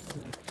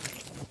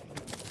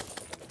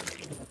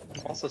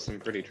 Also some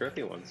pretty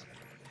tricky ones.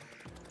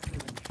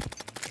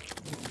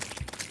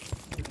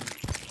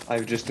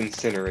 I've just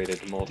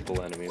incinerated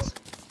multiple enemies.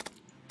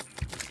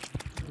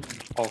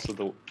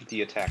 Also,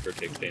 the attacker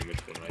takes damage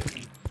when I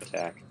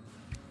attack.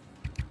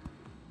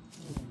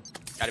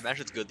 I'd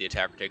imagine it's good the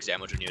attacker takes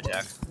damage when you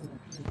attack.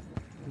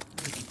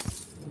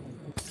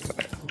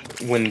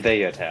 When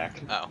they attack.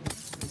 Oh.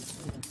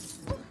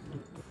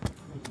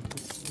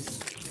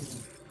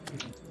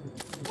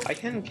 I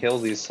can kill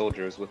these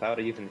soldiers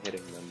without even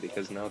hitting them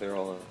because now they're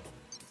all. All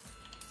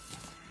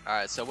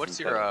right. So what does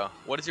your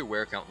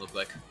wear count look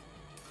like?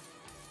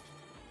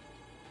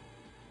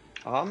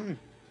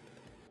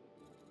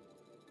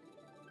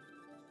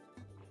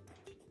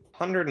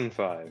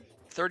 105.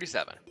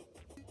 37.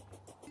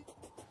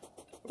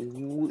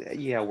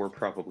 Yeah, we're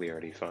probably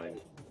already fine.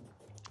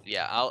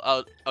 Yeah,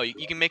 I'll. Oh,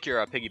 you can make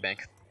your piggy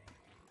bank.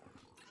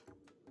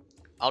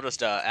 I'll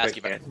just ask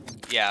you Wait,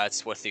 about. Yeah,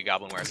 it's what the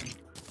goblin wears.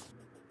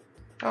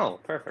 Oh,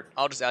 perfect.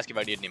 I'll just ask you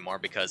if I need any more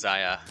because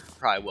I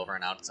probably will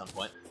run out at some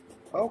point.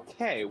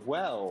 Okay,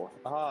 well,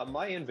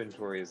 my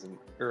inventory isn't,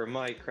 or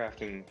my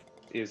crafting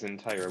is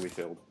entirely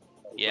filled.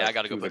 Yeah, Like, I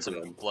gotta go to put the some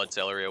brim. blood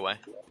celery away.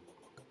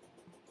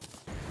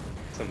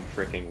 Some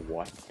freaking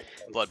what?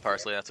 Blood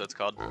parsley, that's what it's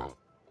called.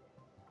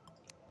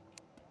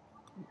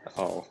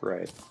 Oh,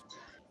 right.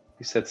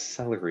 You said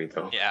celery,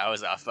 though. Yeah, I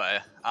was off by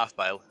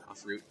a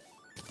fruit.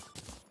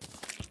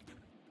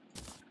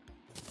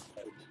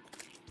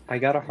 I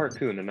got a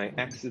harpoon and I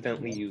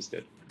accidentally used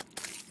it.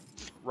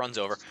 Runs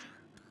over.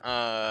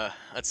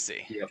 Let's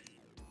see. Yep.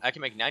 I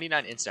can make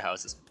 99 insta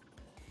houses.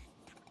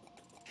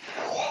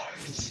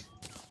 What?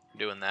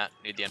 Doing that.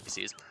 Need the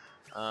NPCs.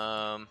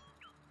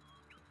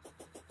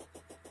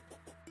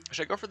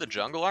 Should I go for the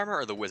jungle armor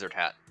or the wizard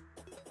hat?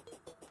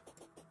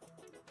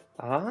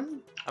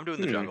 I'm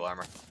doing the jungle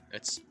armor.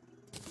 It's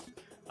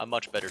a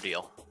much better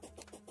deal.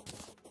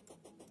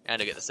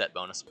 And I get the set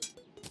bonus.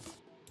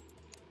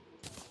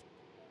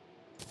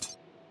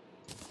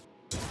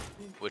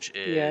 Which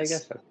is Yeah, I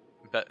guess so.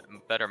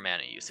 better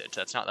mana usage.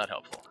 That's not that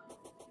helpful.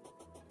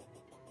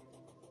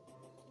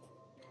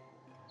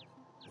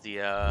 The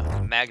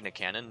Magna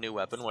Cannon, new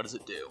weapon, what does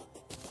it do?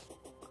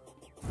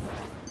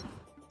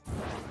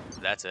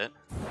 That's it.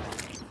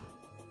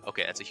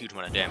 Okay, that's a huge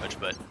amount of damage,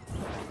 but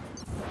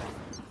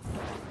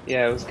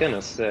Yeah, I was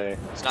gonna say.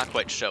 it's not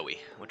quite showy,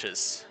 which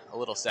is a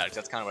little sad, because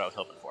that's kind of what I was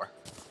hoping for.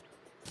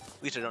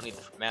 At least I don't need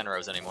the mana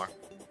rose anymore.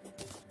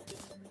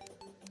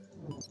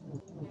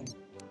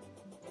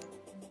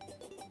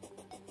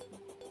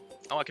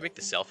 Oh, I can make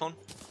the cell phone?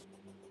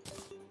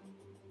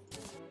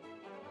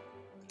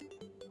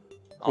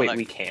 Oh, Wait, that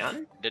we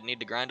can? didn't need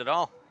to grind at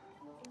all.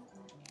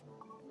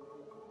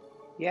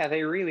 Yeah,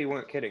 they really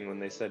weren't kidding when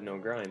they said no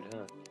grind,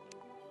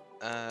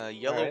 huh?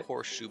 Yellow Alright.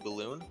 horseshoe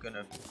balloon,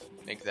 gonna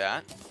make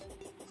that.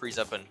 It frees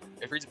up an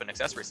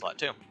accessory slot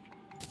too.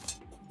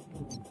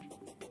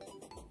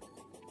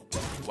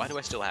 Why do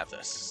I still have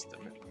this? The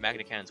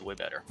Magna Cannon's way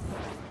better.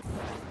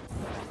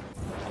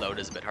 Although it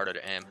is a bit harder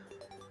to aim.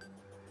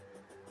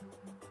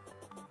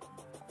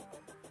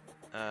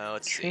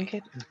 Let's see.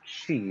 Trinket and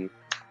chi.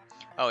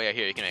 Oh yeah,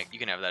 here you can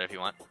have that if you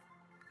want.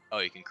 Oh,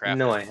 you can craft.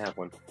 No, it. I have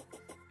one.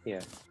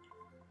 Yeah.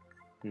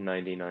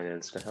 99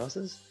 instant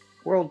houses.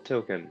 World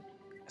token.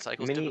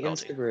 Cycles Mini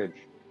difficulty. insta-bridge.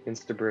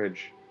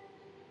 Insta-bridge.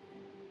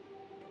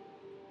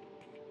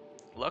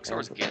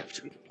 Luxor's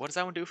gift. What does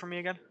that one do for me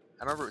again?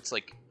 I remember it's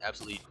like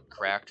absolutely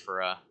cracked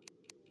for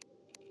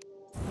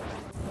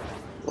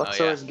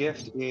Luxor's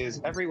gift is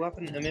every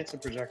weapon emits a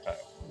projectile.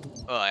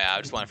 Oh yeah,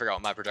 I just want to figure out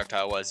what my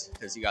projectile was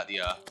because you got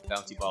the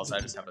bouncy balls. So I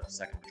just have a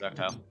second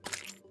projectile.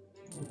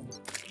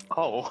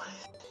 Oh.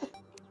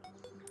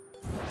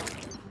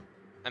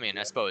 I mean,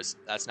 I suppose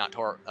that's not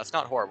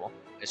horrible.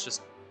 It's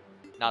just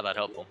not that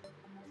helpful.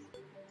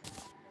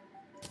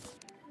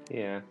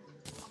 Yeah.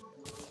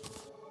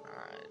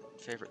 Alright,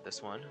 favorite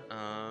this one.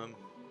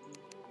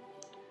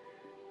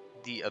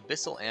 The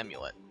Abyssal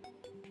Amulet.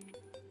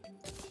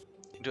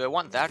 Do I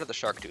want that or the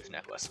Shark Tooth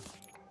necklace?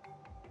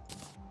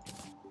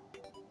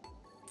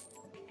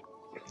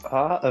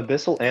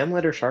 Abyssal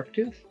Amulet or Shark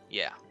Tooth?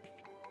 Yeah,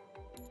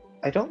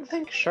 I don't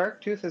think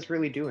Shark Tooth is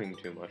really doing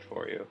too much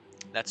for you.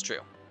 that's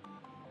true.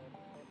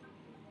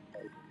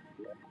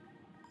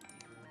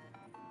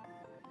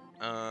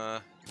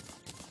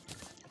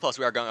 Plus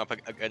we are going up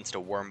against a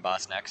worm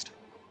boss next.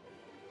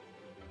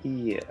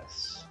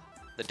 Yes.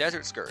 The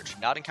Desert Scourge.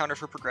 Not encountered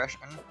for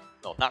progression.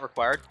 Well, not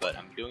required, but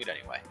I'm doing it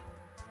anyway.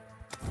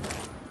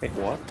 Wait,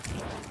 what?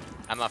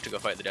 I'm off to go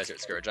fight the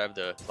Desert Scourge. I have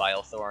the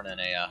Vile Thorn and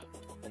the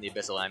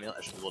Abyssal Amulet.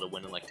 I should be able to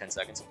win in like 10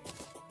 seconds.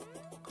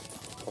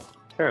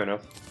 Fair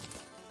enough.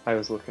 I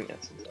was looking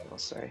at something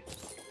else, sorry.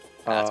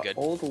 That's good.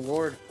 Old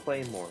Lord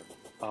Claymore.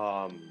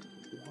 What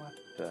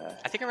the...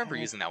 I think I remember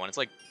using that one. It's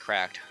like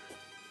cracked.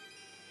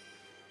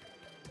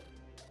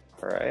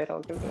 Alright,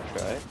 I'll give it a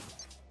try.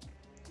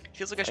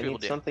 Feels like I should I be able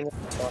need to. something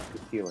off the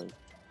healing.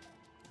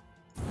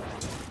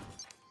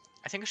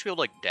 I think I should be able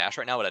to like dash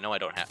right now, but I know I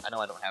don't have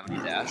any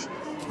dash.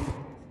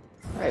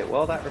 Alright,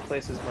 well that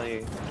replaces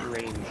my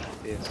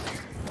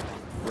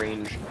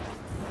range-ish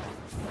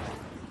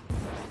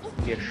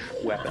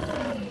weapon.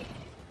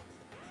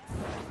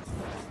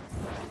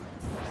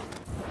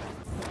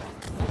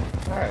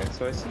 Alright,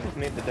 so I see you've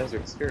made the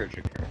Desert Scourge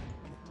occur.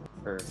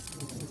 Or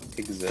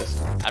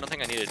exist. I don't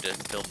think I needed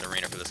to build an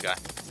arena for this guy.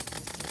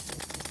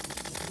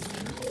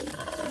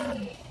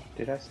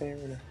 Did I say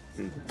arena?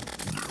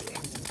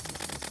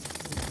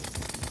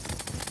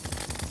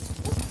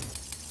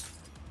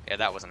 Yeah,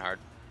 that wasn't hard.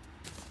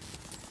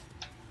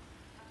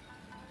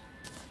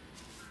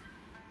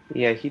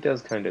 Yeah, he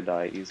does kind of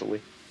die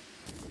easily.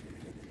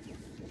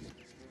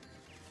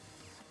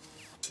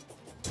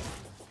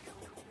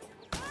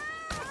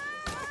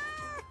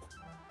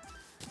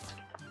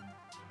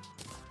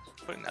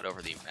 Putting that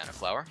over the mana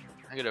flower.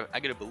 I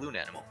get a balloon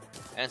animal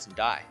and some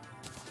dye.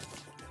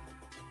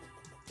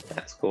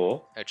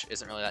 Cool. which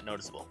isn't really that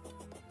noticeable.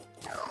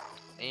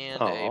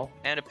 And Aw.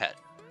 a pet.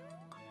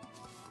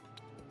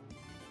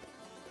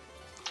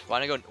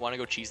 Wanna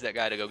go cheese that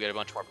guy to go get a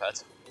bunch more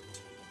pets?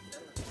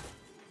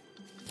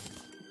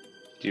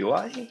 Do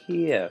I?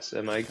 Yes.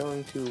 Am I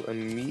going to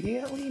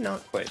immediately?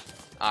 Not quite.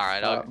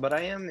 Alright, But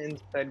I am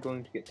instead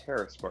going to get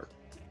Terra Spark.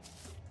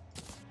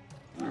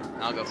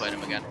 I'll go fight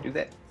him again.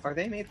 Are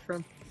they made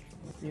from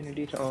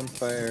immunity to on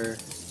fire,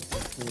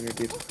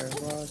 immunity to fire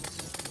blocks?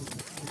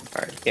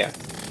 Alright, yeah.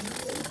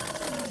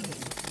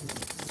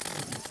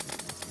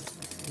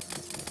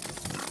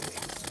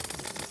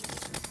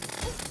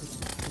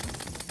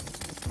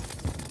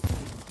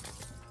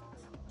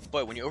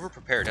 Boy, when you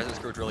over-prepare, Desert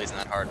Scourge really isn't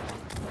that hard.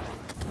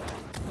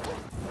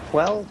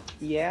 Well,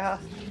 yeah.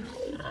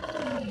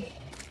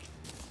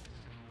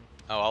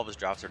 Oh, all of his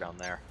drops are down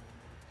there.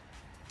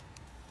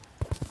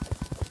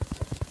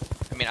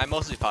 I mean, I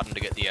mostly fought him to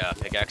get the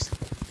pickaxe.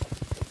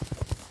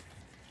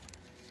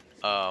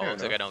 Oh,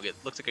 looks like I don't get.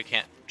 Looks like I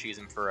can't cheese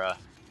him for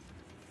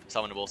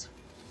summonables.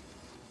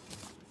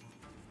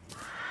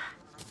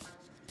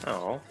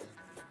 Oh.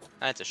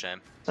 That's a shame.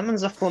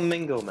 Summons a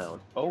flamingo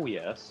mount. Oh,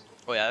 yes.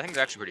 Oh yeah, that thing's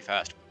actually pretty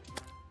fast.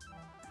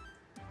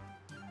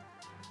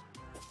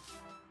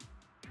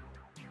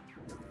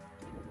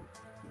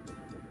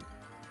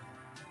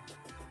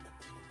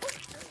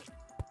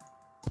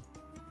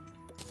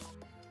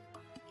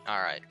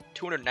 Alright,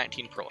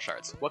 219 pearl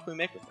shards. What can we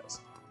make with this?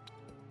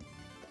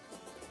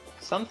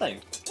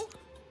 Something.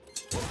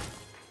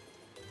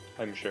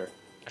 I'm sure.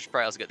 I should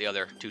probably also get the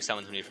other 2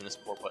 summons we need from this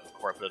before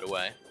I put it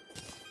away.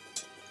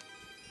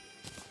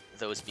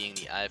 Those being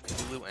the Eye of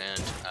Cthulhu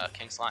and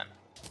King Slime.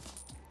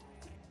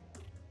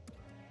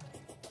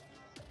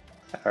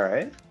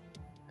 Alright.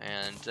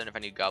 And then if I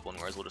need Goblin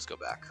Wares, we'll just go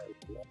back.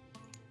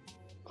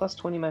 Plus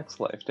 20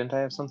 max life. Didn't I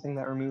have something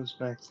that removes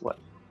max life?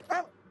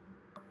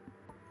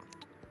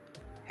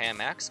 Ham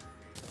axe.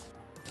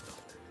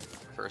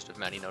 First of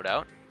many, no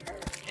doubt.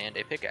 And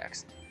a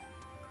pickaxe.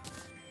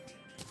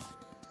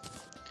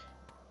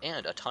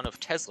 And a ton of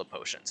Tesla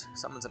potions.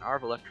 Summons an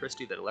arc of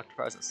electricity that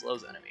electrifies and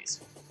slows enemies.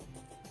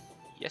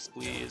 Yes,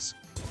 please.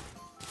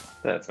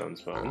 That sounds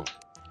fun.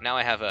 Now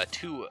I have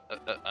 2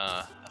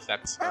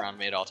 effects around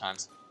me at all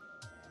times.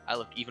 I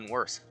look even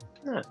worse.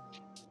 Huh.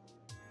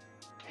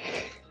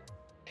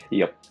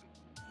 Yep.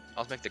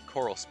 I'll make the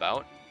Coral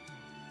Spout.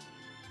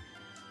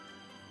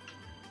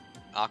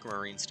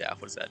 Aquamarine Staff,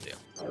 what does that do?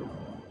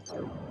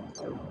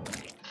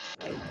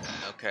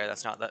 Okay,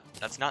 that's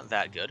not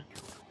that good.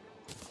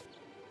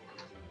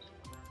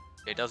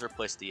 It does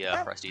replace the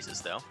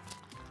Prestes though.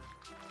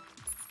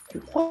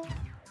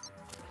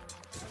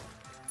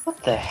 What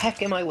the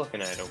heck am I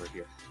looking at over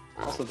here?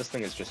 Also, this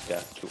thing is just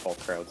death to all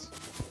crowds.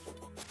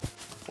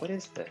 What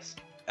is this?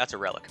 That's a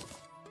relic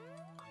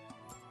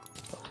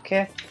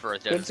Okay. for a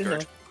Desert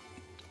Scourge.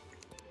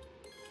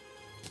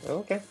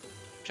 Okay.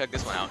 Check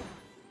this one out.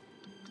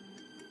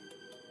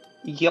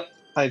 Yep,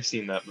 I've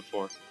seen that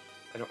before.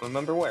 I don't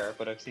remember where,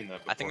 but I've seen that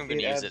before. I think I'm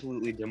gonna use it.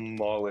 Absolutely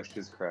demolished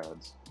his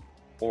crowds.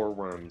 Or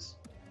worms.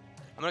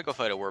 I'm gonna go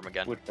fight a worm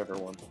again. Whichever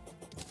one.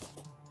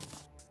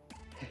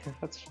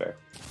 That's fair.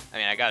 I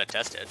mean, I gotta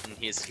test it, and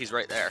he's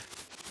right there.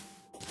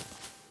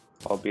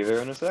 I'll be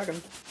there in a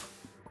second.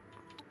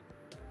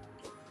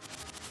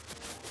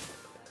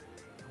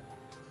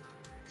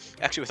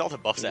 Actually, with all the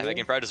buffs I have, I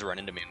can probably just run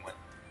into me and win.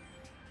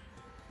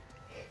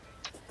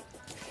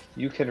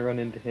 You can run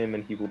into him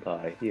and he will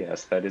die.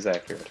 Yes, that is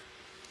accurate.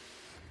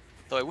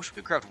 Though I wish we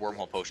could craft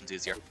wormhole potions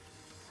easier.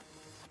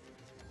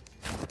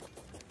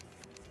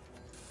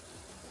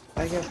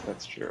 I guess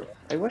that's true.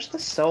 I wish the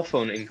cell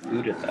phone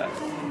included that.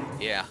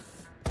 Yeah.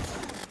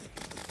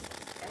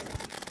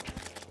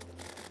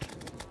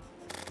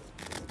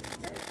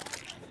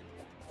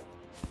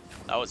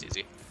 That was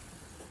easy.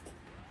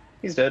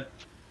 He's dead.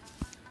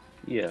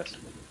 Yes.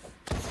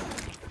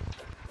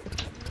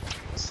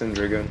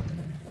 Syndragon.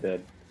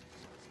 Dead.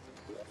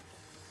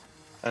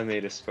 I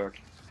made a spark.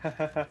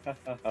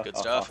 Good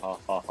stuff.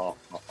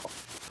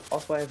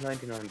 Also, I have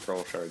 99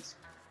 pearl shards.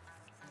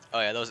 Oh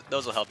yeah,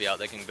 those will help you out.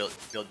 They can build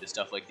you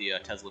stuff like the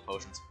Tesla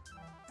potions.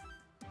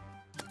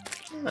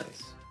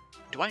 Nice.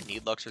 Do I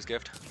need Luxor's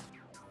Gift?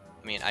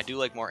 I mean, I do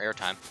like more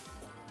airtime.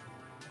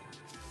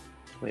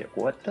 Wait,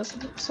 what does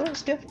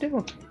Luxor's Gift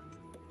do?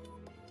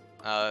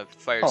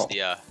 Fires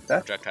the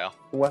that's projectile.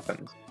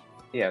 Weapons.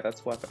 Yeah,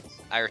 that's weapons.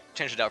 I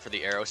changed it out for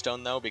the arrow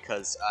stone though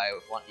because I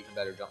want even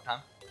better jump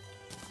time.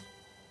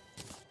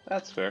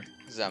 That's fair.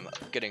 Because I'm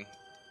getting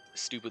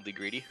stupidly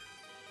greedy.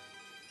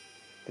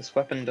 This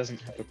weapon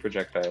doesn't have a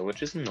projectile,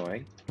 which is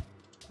annoying.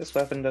 This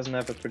weapon doesn't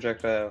have a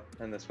projectile,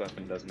 and this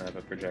weapon doesn't have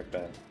a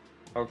projectile.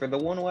 However, the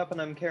one weapon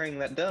I'm carrying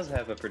that does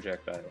have a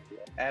projectile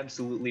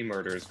absolutely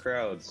murders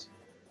crowds.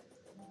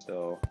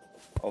 So,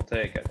 I'll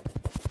take it.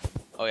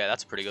 Oh yeah,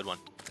 that's a pretty good one.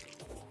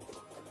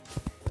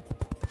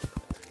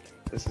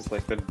 This is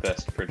like the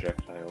best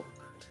projectile.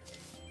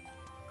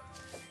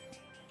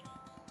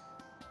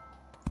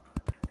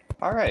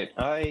 Alright,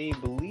 I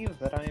believe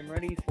that I am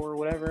ready for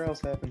whatever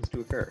else happens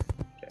to occur.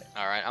 Okay.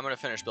 Alright, I'm gonna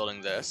finish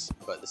building this.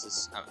 but this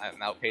is I'm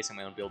outpacing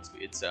my own build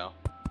speed, so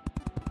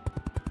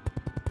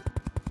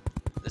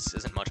this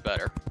isn't much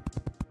better.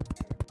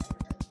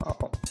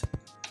 Oh.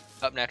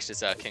 Up next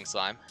is King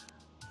Slime.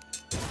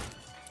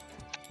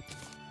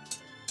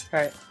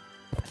 Alright.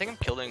 I think I'm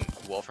killing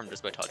Wolfram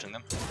just by touching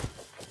them.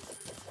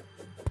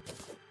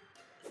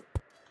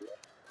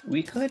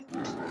 We could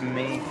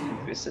make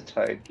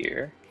Visitide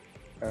gear.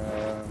 Look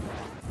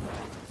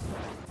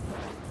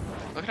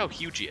at how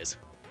huge he is.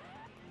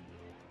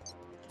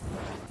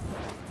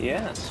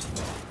 Yes.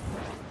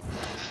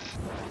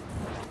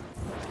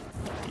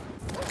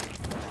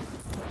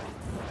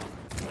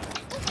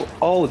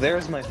 Oh,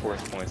 there's my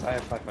force points. I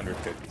have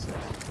 556.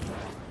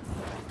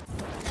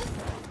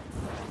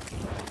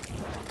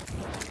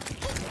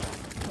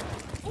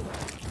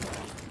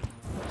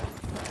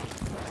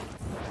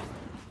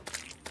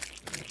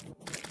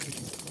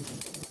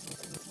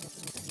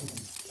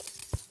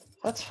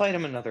 Let's fight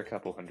him another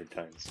couple hundred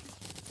times.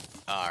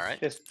 Alright.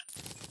 Just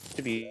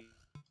to be...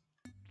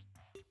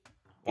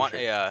 Want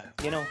sure. a,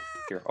 You know,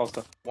 here,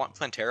 also... want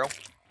Plantero?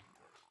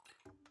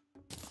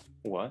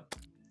 What?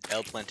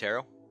 El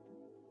Plantero?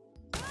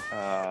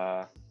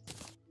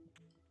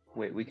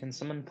 Wait, we can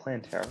summon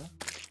Plantera?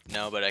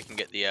 No, but I can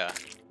get the,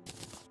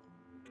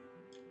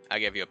 I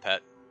gave you a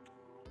pet.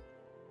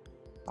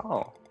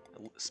 Oh.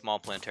 A small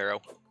Plantero.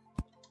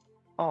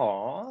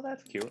 Oh,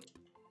 that's cute.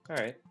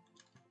 Alright.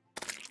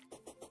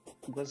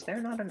 Was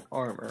there not an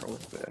armor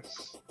with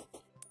this?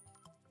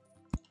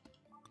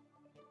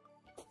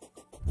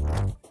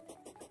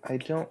 I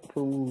don't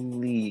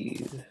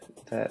believe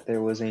that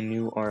there was a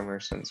new armor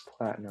since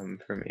Platinum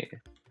for me.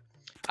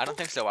 I don't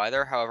think so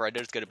either, however I did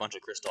just get a bunch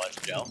of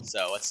crystallized gel,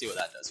 so let's see what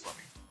that does for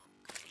me.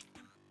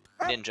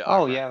 Ninja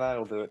Oh armor. yeah,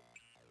 that'll do it.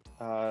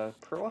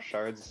 Pearl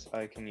shards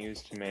I can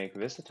use to make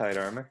Visitide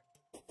armor.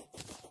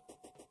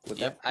 Would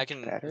Yep, that I be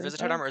can. better Visitide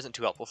then? armor isn't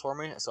too helpful for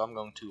me, so I'm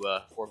going to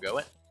forego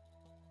it.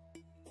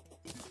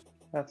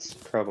 That's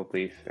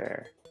probably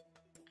fair.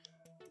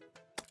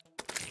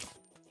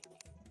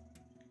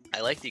 I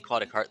like the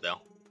aquatic heart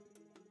though.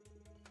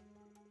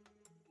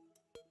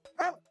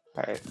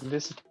 Alright,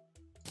 Visitide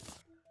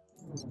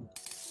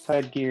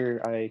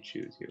gear, I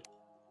choose you.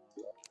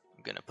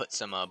 I'm gonna put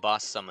some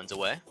boss summons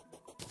away.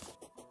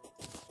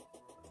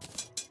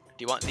 Do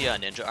you want the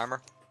ninja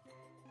armor?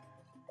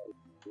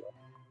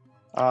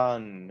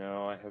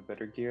 No, I have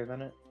better gear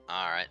than it.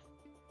 Alright.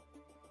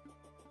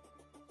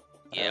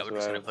 I Yeah, also we're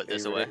just gonna have put a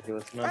this away.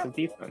 ridiculous amount of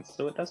defense,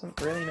 so it doesn't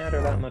really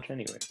matter that much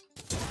anyway.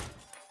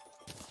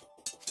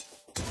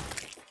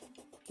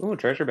 Ooh,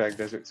 treasure bag,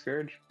 Desert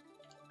Scourge.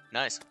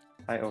 Nice.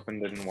 I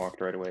opened it and walked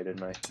right away,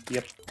 didn't I?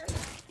 Yep.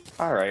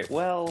 Alright,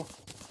 well...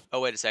 Oh,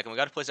 wait a second. We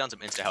gotta place down some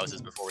insta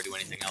houses before we do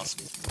anything else.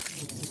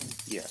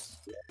 yes.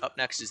 Up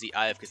next is the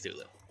Eye of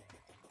Cthulhu.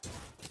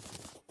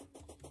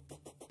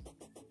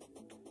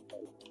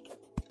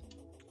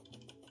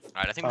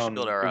 Alright, I think we should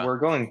build our... We're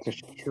going to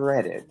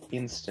shred it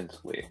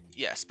instantly.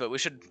 Yes, but we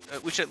should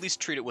at least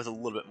treat it with a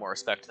little bit more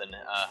respect than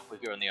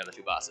we've given the other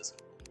two bosses.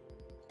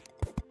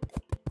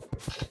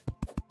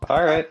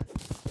 Alright.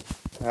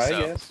 I So-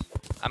 guess.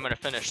 I'm gonna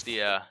finish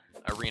the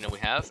arena we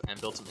have and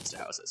build some insta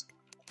houses.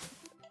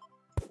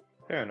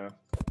 Fair enough.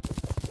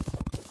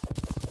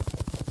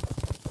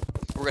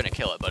 We're gonna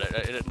kill it, but it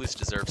at least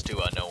deserves to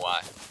know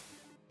why.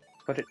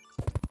 But it...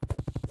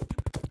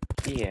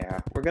 Yeah,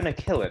 we're gonna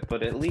kill it,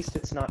 but at least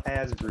it's not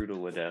as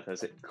brutal a death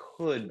as it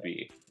could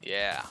be.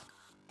 Yeah.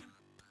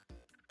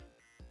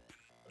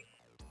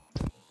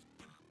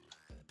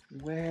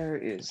 Where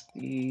is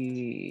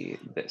the...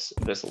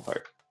 this'll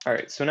part.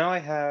 Alright, so now I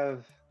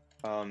have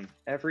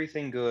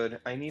everything good.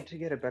 I need to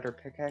get a better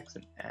pickaxe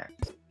and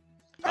axe.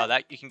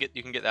 That you can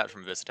get that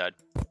from Visitide.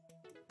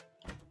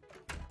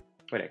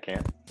 Wait, I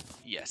can't.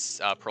 Yes,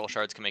 Pearl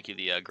Shards can make you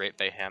the Great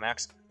Bay Ham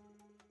Axe.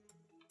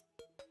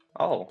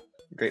 Oh,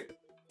 great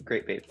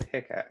bait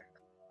pickaxe.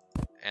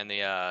 And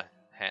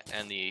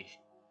the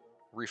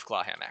Reef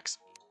Claw Ham Axe.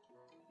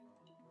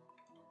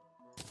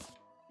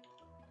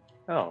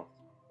 Oh.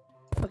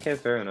 Okay,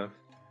 fair enough.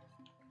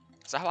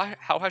 So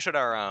how high should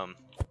our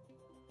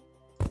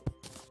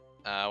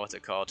what's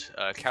it called?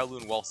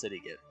 Kowloon Wall City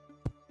get?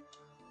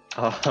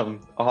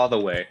 All the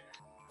way.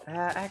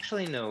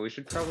 Actually, no, we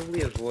should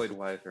probably avoid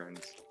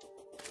wyverns.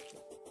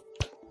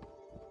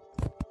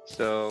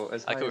 So,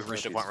 as I like high we've as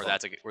reached a Murphy's point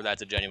Fault- where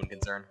that's a genuine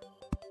concern.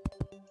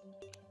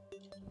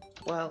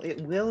 Well,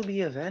 it will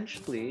be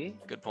eventually.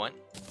 Good point.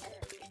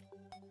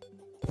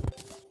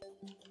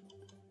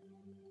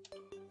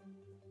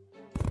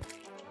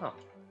 Oh.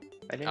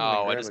 I didn't Oh,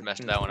 I grab just a messed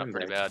King's that one up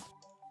pretty Handbag.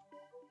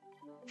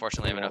 bad.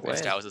 Fortunately, I have In enough what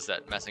insta way? houses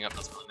that messing up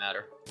doesn't really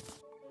matter.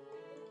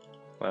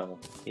 Well,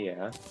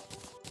 yeah.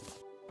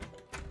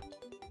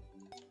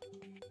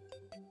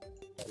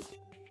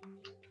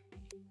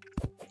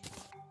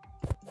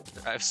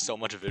 I have so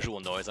much visual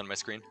noise on my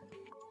screen.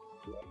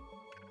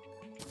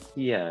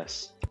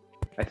 Yes.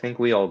 I think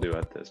we all do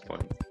at this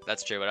point.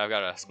 That's true, but I've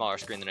got a smaller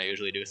screen than I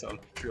usually do, so I'm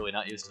truly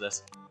not used to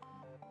this.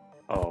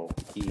 Oh,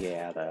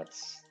 yeah,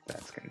 that's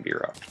gonna be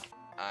rough.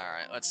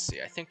 Alright, let's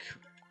see. I think...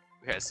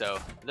 Okay, so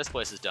this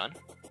place is done.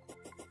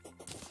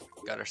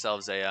 got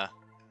ourselves a.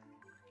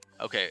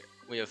 Okay,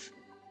 we have.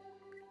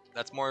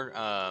 That's more.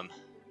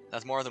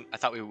 That's more than I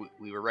thought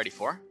we were ready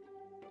for.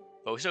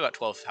 But we still got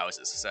 12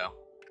 houses, so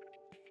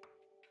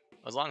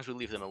as long as we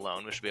leave them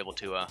alone, we should be able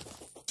to.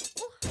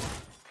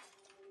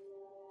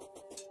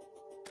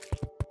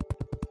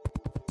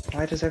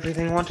 Why does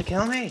everything want to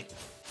kill me?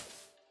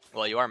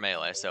 Well, you are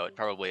melee, so it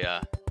probably you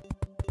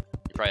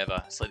probably have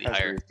a slightly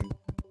higher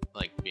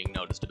like being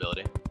noticed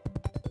ability.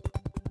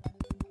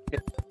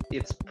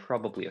 It's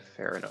probably a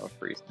fair enough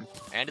reason.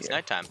 And it's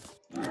nighttime.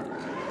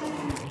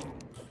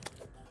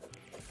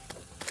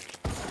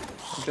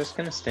 I'm just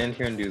gonna stand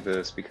here and do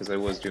this because I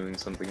was doing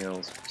something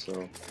else,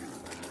 so.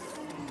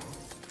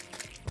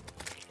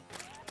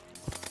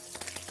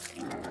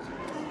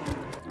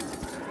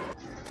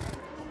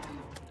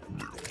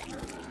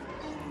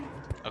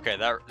 Okay,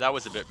 that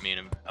was a bit mean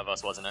of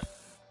us, wasn't it?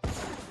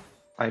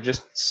 I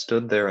just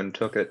stood there and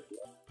took it.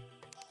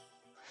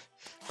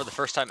 For the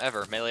first time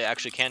ever, melee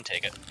actually can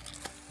take it.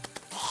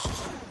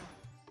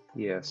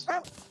 Yes.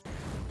 Of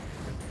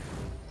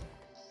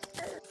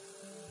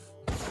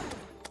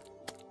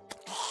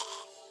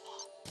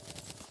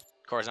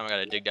course, now I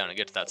gotta dig down and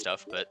get to that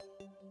stuff, but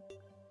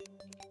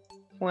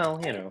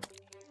Well, you know.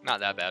 not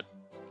that bad.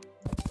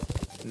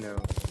 No.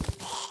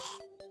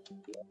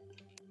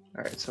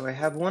 Alright, so I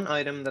have one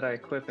item that I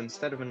equip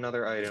instead of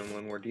another item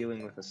when we're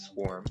dealing with a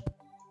swarm.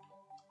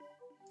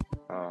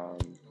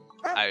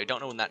 I don't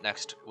know when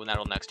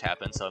that'll next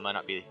happen, so it might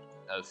not be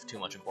of too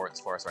much importance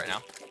for us right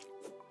now.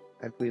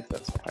 I believe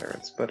that's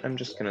pirates, but I'm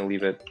just gonna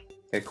leave it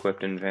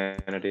equipped in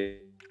vanity.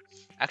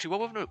 Actually,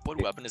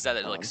 what weapon is that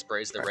that like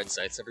sprays the red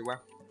sights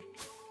everywhere?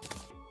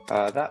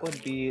 That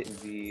would be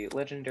the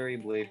legendary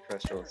blade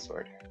crystal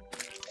sword.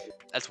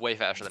 That's way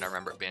faster than I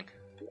remember it being.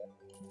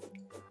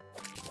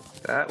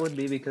 That would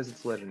be because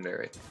it's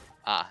legendary.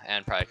 Ah,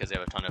 and probably because they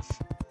have a ton of.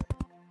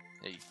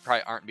 They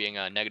probably aren't being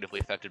negatively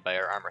affected by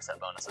our armor set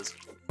bonuses.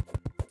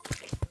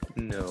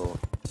 No.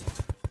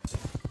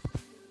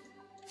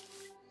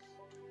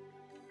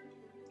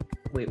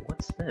 Wait,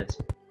 what's this?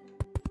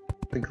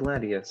 The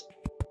Gladius.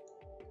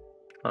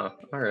 Huh,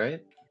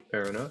 alright.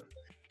 Fair enough.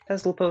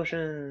 Tesla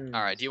potion!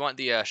 Alright, do you want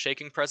the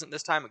shaking present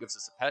this time? It gives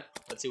us a pet.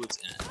 Let's see what's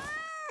in it.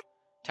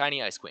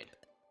 Tiny Ice Queen.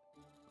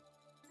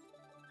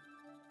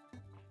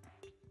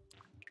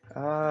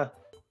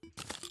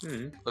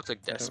 Looks like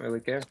I this. don't really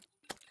care.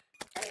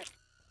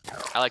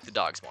 I like the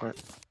dogs more.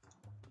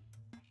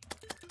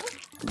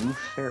 Blue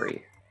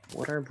fairy.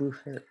 What are blue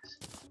fairies?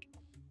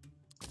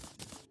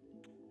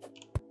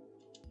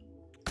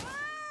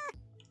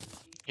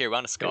 Here,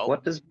 want a skull? Wait,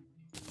 what does...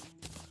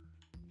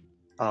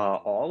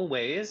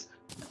 always?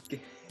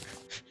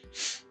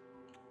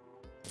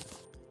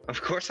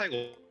 Of course I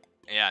will.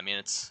 Yeah, I mean,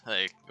 it's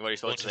like, what are you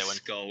supposed to say when...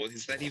 skull?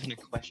 Is that even a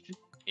question?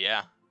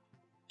 Yeah,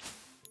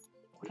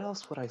 What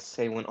else would I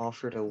say when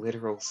offered a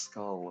literal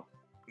skull?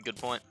 good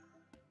point.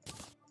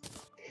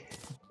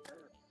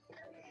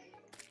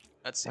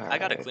 Let's see, I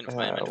gotta clean up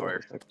my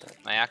inventory.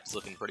 My act is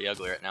looking pretty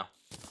ugly right now.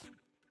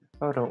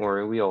 Oh, don't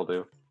worry, we all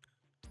do.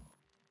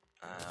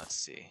 Let's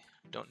see.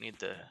 Don't need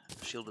the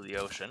Shield of the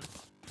Ocean.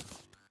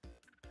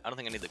 I don't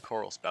think I need the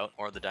Coral Spout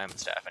or the Diamond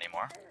Staff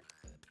anymore.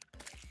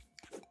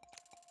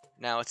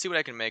 Now, let's see what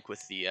I can make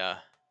with the,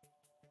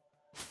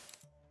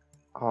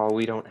 Oh,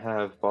 we don't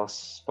have boss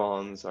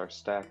spawns are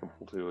stackable,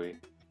 do we?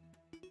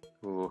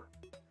 Ooh.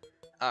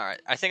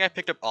 Alright, I think I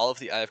picked up all of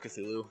the Eye of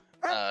Cthulhu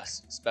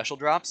special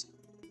drops.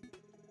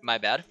 My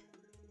bad.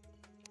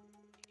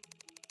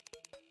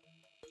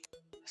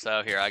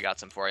 So here, I got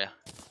some for you.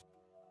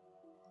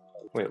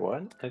 Wait,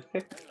 what? I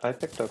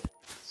picked up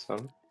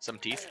some. Some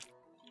teeth.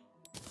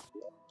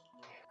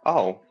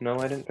 Oh, no,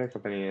 I didn't pick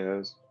up any of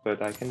those,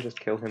 but I can just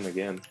kill him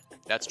again.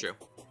 That's true.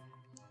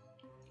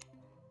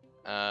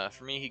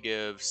 For me, he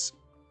gives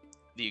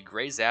the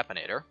Gray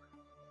Zappinator,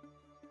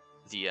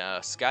 the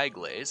Sky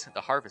Glaze,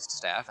 the Harvest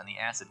Staff, and the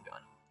Acid Gun.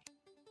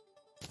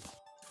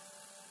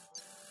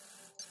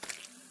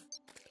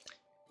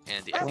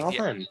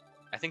 And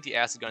I think the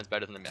Acid Gun is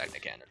better than the Magna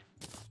Cannon.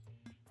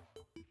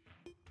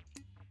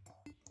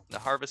 The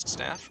Harvest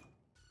Staff.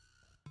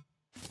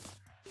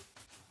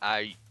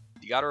 I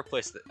gotta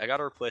replace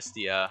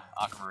the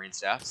Aquamarine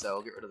Staff, so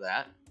I'll get rid of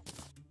that.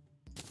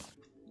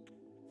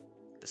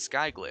 The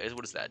Sky Glaze,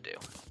 what does that do?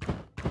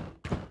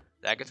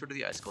 That gets rid of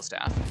the Icicle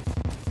Staff.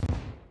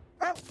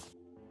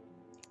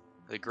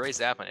 The Gray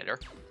Zappinator.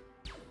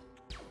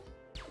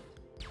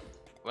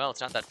 Well,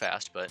 it's not that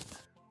fast, but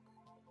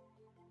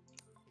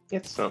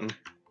It's something.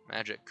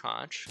 Magic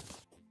Conch.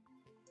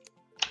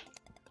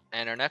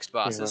 And our next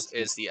bosses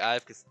is the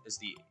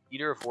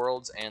Eater of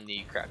Worlds and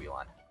the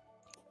Crabulon.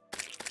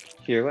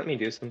 Here, let me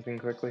do something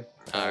quickly.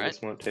 Alright.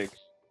 This won't take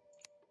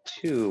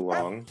too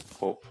long,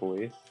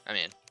 hopefully. I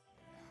mean,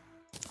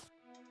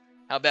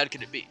 how bad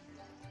could it be?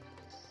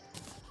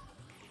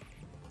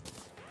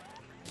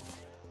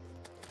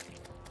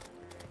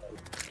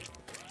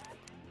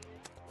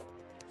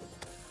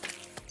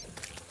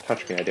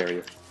 Touch me, I dare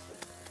you.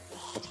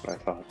 That's what I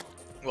thought.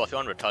 Well, if you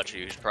wanted to touch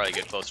you, should probably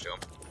get close to him.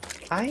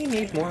 I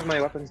need more of my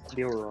weapons to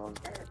deal wrong.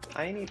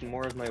 I need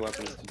more of my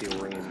weapons to deal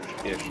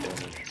range-ish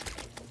damage.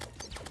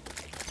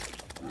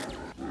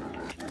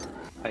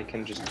 I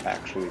can just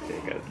actually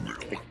take it.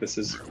 Like, this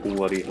is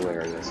bloody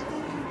hilarious.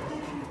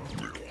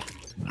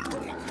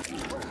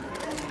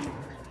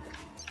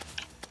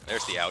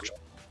 There's the ouch.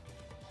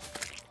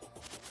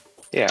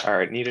 Yeah,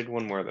 alright, needed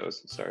one more of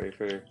those. Sorry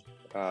for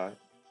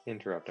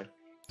interrupting.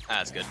 Ah,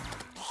 that's good.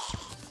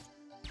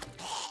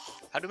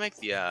 How do you make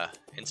the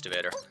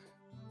Instavator?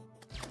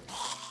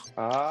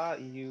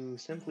 You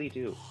simply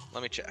do.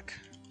 Let me check.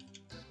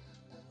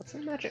 What's the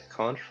magic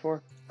conch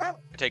for?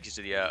 It takes you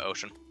to the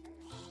ocean.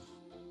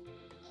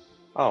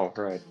 Oh,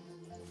 right.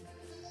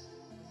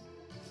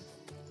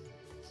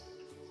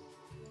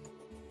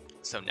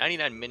 So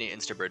 99 mini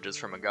Instabridges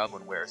from a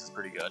Goblin Wares is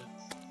pretty good.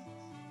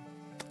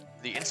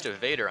 The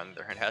Instavator, on the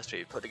other hand, has to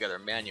be put together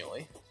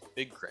manually.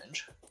 Big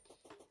cringe.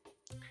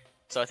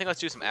 So I think let's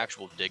do some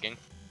actual digging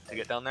to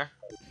get down there.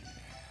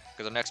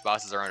 Because the next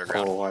bosses are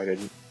underground. Oh, I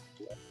didn't.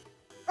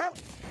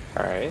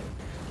 Alright.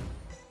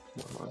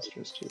 More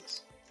monsters,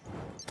 jeez.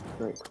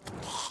 Great.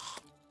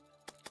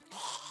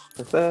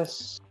 With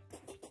this...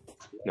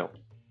 No,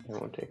 I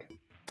won't take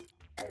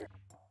it.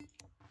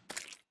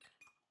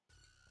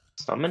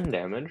 Summon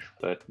damage,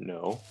 but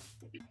no.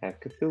 Have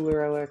Cthulhu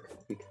Relic,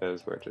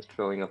 because we're just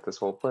filling up this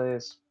whole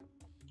place.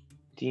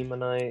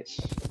 Demonite,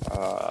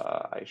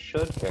 I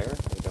should care,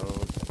 I don't.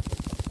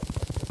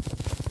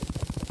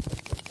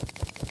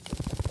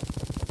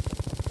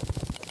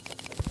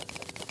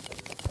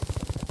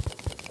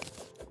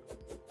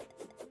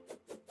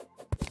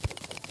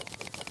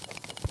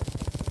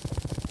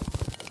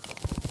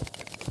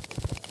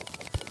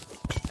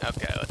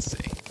 Okay, let's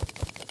see.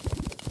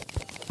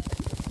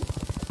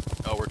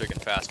 Oh, we're digging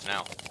fast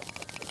now.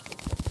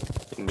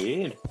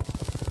 Indeed.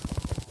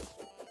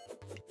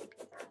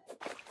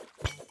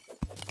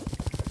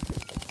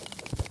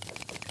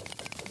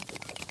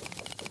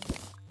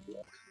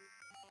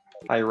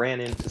 I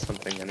ran into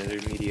something and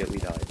it immediately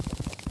died.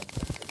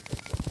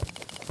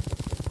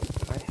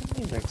 I haven't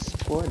even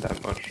explored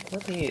that much.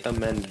 Let me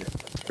amend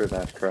for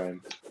that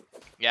crime.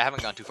 Yeah, I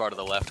haven't gone too far to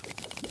the left.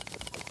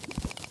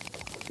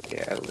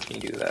 Yeah, let me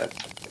do that.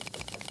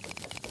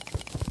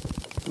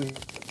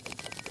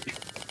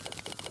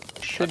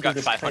 I've got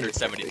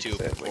 572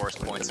 forest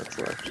points.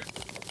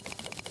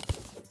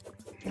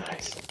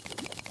 Nice.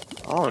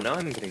 Oh, now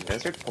I'm getting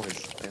desert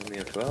points. I only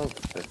have 12,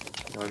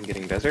 but now I'm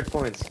getting desert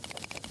points.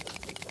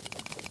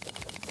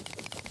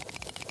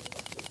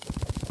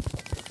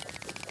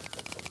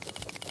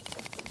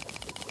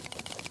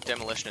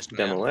 Demolitionist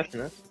man.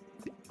 Demolitionist?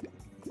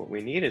 What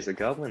we need is a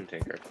goblin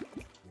tinker.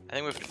 I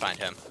think we have to find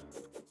him.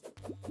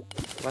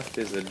 Left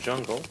is a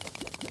jungle.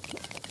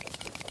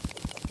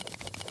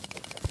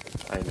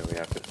 I know we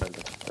have to find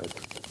it, but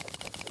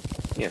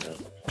you know.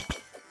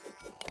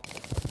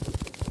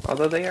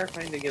 Although they are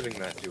kind of giving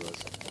that to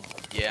us.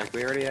 Yeah. Like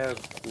we already have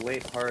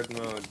late hard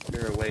mode,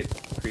 or late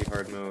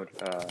pre-hard mode,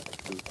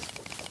 boots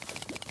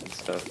and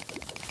stuff.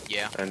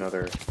 Yeah. And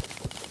other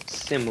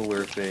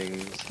similar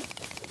things.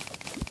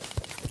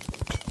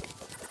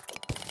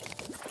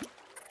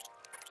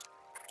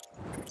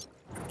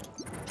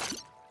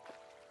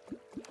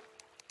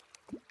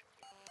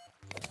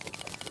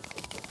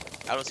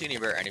 I don't see any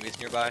rare enemies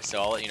nearby, so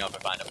I'll let you know if I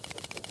find them.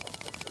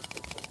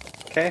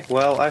 Okay,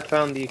 well, I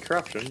found the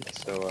corruption,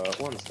 so,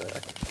 one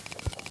sec.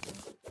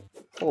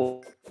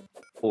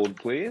 Hold,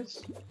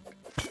 please.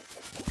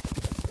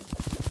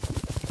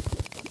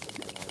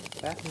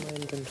 That in my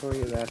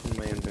inventory, that in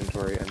my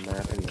inventory, and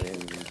that in my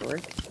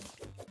inventory.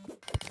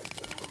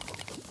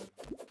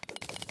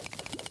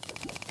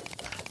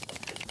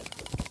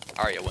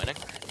 Are you winning?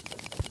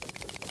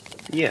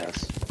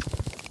 Yes.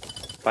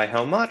 By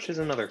how much is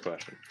another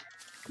question.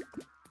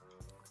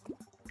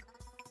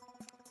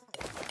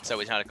 So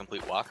it's not a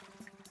complete walk?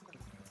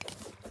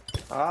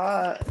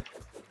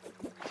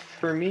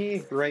 For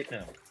me, right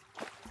now.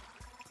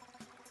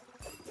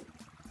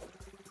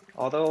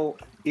 Although,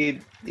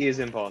 it is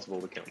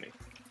impossible to kill me,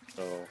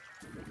 so...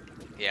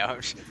 Yeah,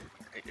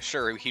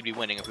 sure, he'd be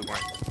winning if we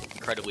weren't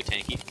incredibly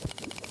tanky.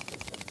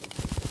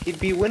 He'd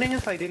be winning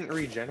if I didn't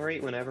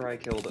regenerate whenever I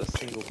killed a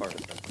single part of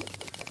him.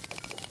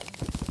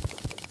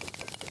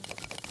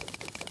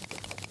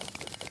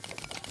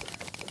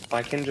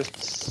 I can just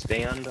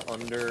stand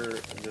under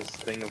this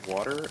thing of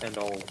water and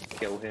I'll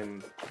kill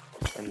him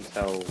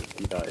until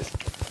he dies.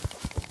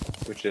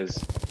 Which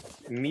is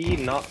me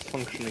not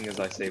functioning as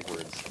I say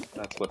words.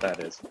 That's what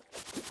that is.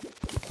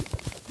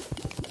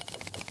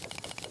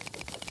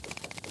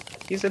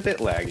 He's a bit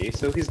laggy,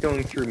 so he's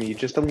going through me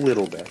just a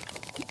little bit.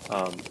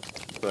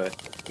 But,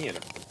 you know.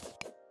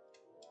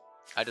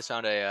 I just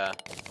found a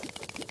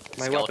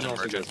My skeleton weapon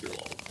also merchant. goes through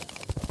walls.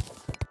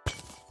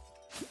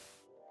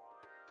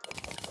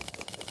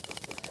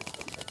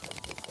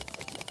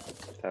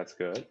 That's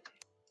good.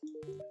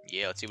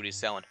 Yeah, let's see what he's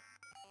selling.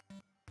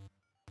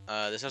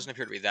 This doesn't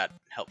appear to be that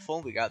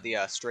helpful. We got the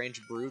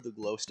Strange Brew, the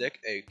glow stick,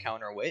 a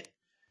counterweight,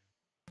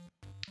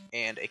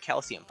 and a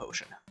calcium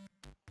potion.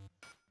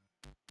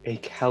 A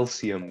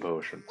calcium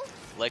potion.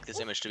 Like this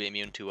image to be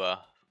immune to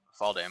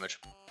fall damage.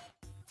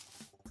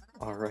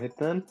 Alright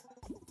then.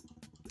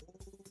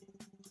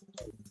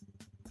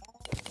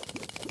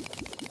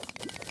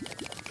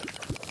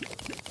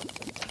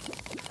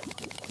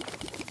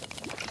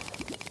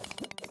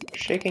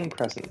 Shaking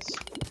presence.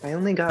 I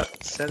only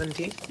got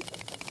 17.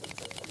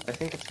 I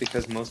think it's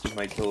because most of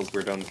my kills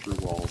were done through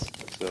walls.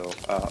 So,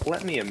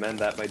 let me amend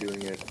that by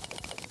doing it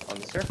on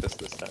the surface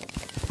this time.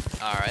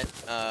 Alright,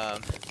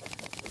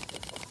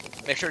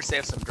 make sure to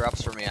save some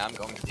drops for me. I'm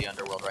going to the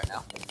underworld right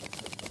now.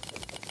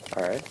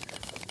 Alright.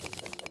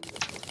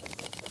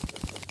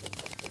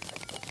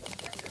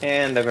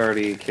 And I've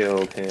already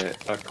killed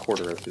a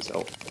quarter of his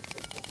health.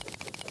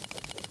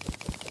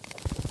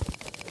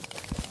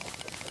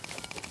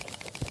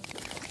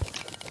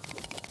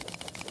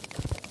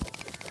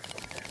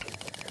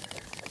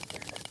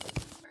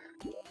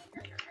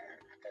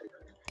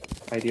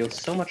 I deal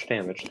so much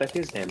damage that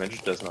his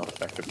damage does not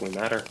effectively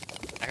matter.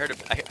 I heard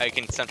I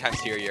can sometimes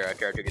hear your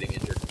character getting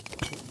injured.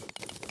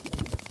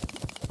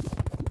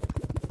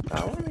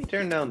 Let me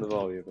turn down the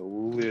volume a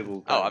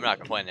little. Oh, I'm not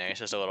complaining. It's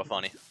just a little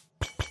funny.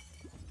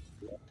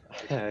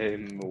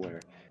 I'm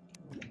aware.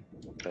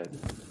 But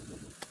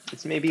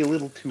it's maybe a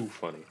little too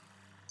funny.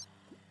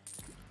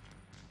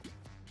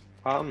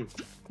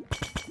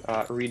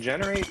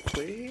 Regenerate,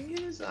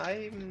 please?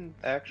 I'm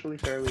actually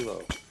fairly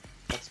low.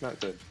 That's not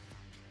good.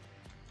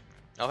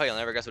 Oh, hey, you'll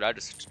never guess what I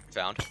just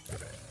found.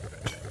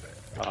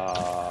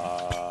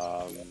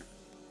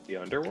 The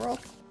underworld?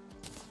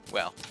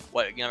 Well,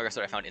 what? You never guess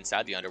what I found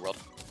inside the underworld?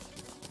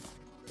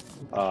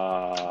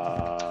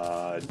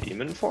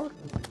 Demon Fork?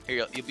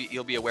 Here,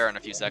 you'll be aware in a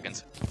few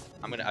seconds.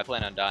 I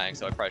plan on dying,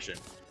 so I probably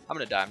shouldn't. I'm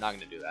gonna die. I'm not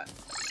gonna do that.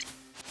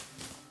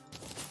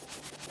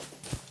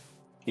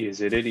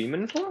 Is it a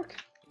Demon Fork?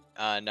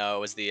 No, it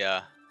was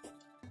the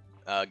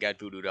Gad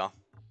Voodoo doll.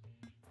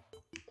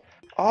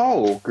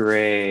 Oh,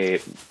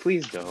 great.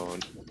 Please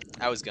don't.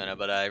 I was gonna,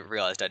 but I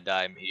realized I'd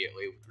die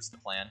immediately, which was the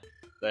plan.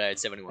 But I had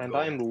 71 And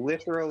gold. I'm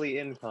literally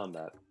in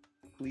combat.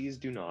 Please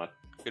do not.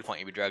 Good point.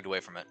 You'd be dragged away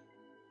from it.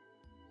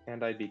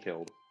 And I'd be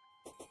killed.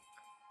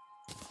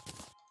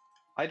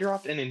 I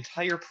dropped an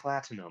entire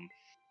platinum.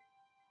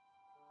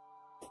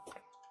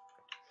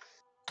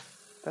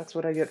 That's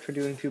what I get for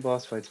doing 2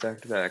 boss fights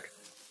back to back.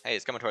 Hey,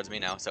 it's coming towards me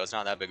now, so it's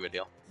not that big of a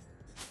deal.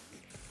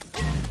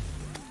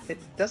 It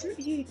doesn't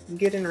he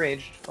get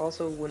enraged.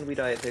 Also, when we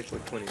die, it takes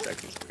like 20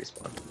 seconds to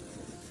respawn.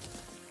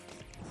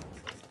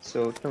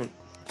 So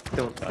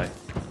don't die.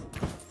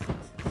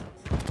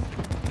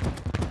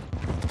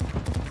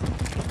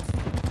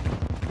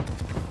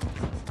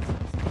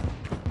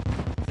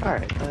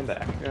 Alright, I'm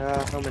back.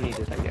 How many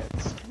did I get?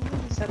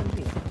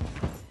 17.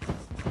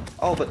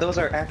 Oh, but those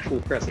are actual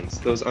presents.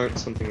 Those aren't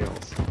something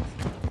else.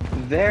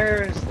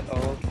 There's...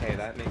 Okay,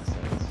 that makes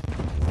sense.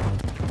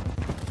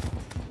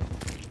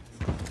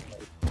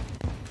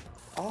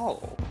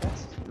 Oh,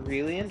 that's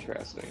really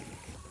interesting.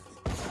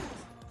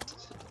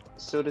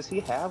 So does he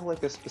have,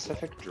 like, a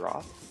specific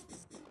drop?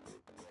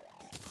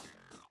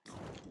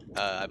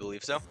 I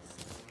believe so.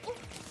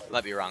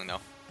 Might be wrong, though.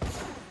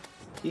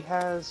 He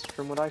has,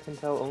 from what I can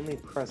tell, only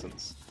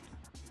presents.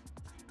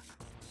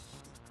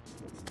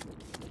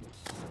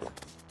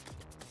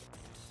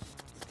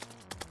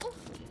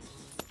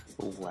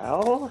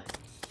 Well...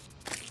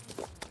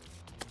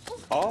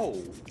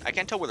 Oh! I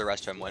can't tell where the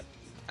rest of him went.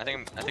 I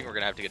think we're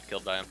gonna have to get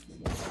killed by him.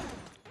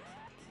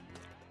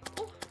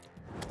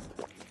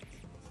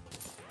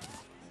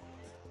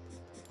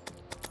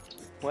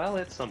 Well,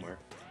 it's somewhere.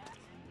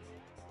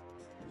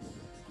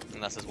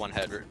 Unless his one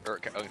head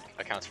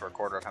accounts for a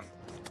quarter of him.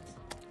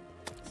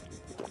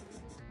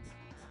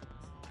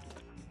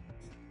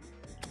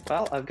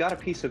 Well, I've got a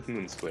piece of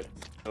moon squid,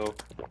 so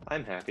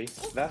I'm happy.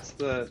 That's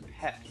the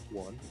pet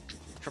one.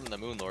 From the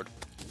Moon Lord.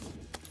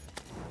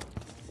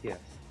 Yeah.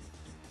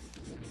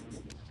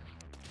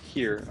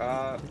 Here,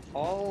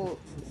 I'll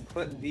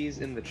put these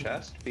in the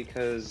chest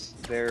because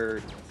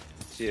they're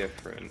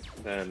different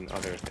than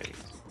other things.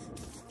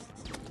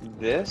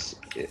 This,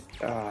 if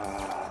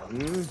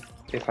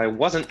I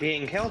wasn't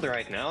being killed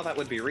right now, that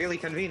would be really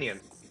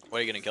convenient. What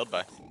are you getting killed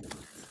by?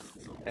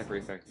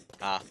 Everything.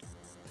 Ah.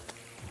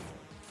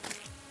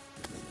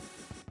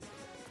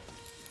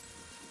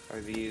 Are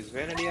these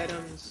vanity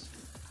items?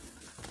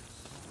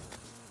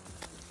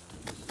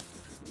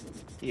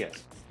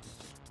 Yes.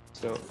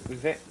 So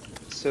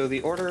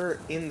the order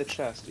in the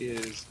chest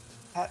is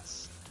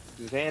pets,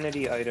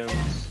 vanity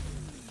items.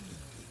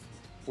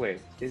 Wait,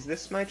 is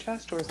this my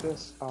chest or is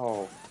this?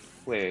 Oh,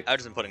 wait. I've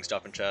just been putting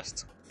stuff in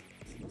chests.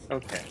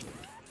 Okay,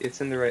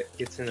 it's in the right.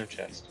 It's in a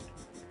chest.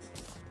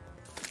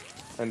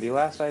 And the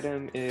last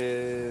item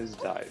is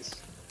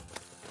dyes.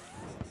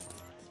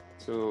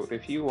 So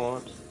if you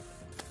want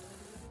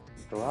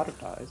a lot of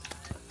dyes,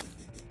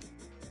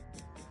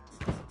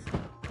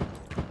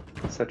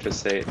 such as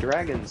say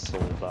Dragon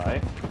Soul dye,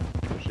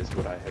 which is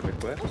what I have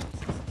equipped.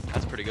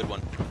 That's a pretty good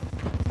one.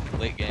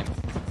 Late game.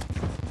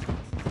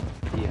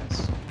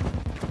 Yes.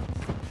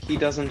 He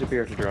doesn't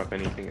appear to drop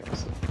anything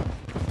else.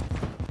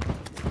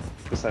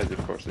 Besides,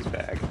 of course, his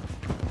bag.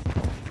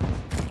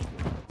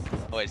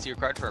 Oh wait, so you're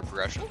required for a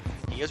progression?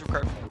 He he has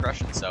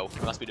regression, so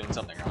we must be doing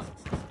something wrong.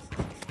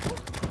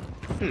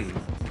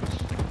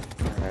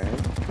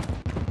 Alright.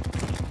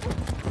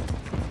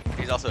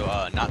 He's also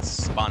not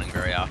spawning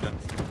very often.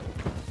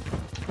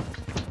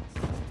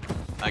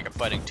 Like I'm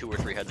fighting 2 or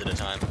 3 heads at a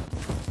time.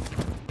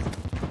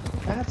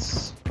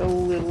 That's a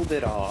little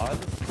bit odd.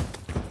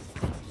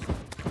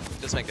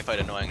 Just make the fight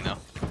annoying though.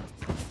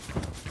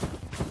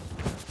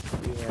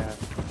 Yeah.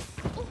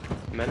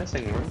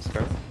 Menacing worm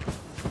scar.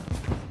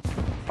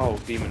 Oh,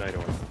 demonite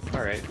orb.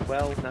 Alright,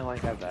 well, now I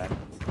have that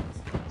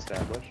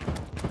established.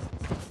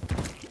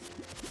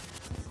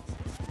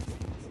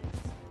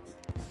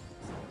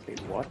 Wait,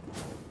 what?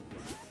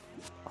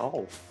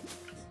 Oh.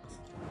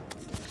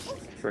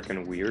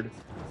 Frickin' weird.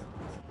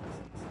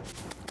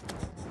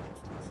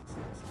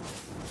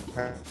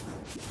 Alright,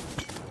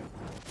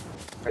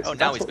 Oh, so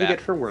now that's he's what back. we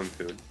get for worm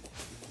food.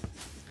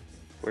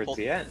 Where's Hold-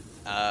 he at?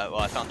 Well,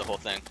 I found the whole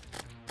thing.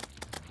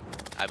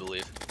 I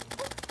believe.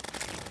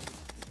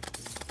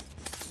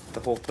 The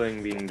whole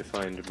thing being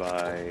defined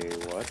by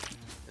what?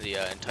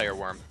 The entire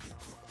worm.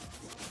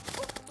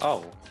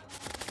 Oh.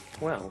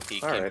 Well,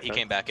 He alright.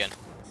 came back in.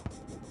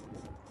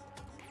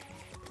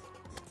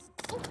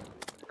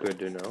 Good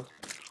to know.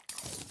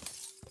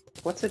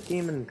 What's a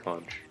demon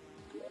conch?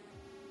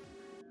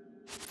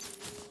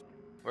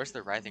 Where's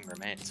the writhing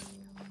remains?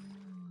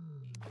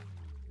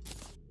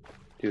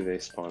 Do they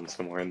spawn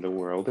somewhere in the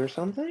world or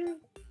something?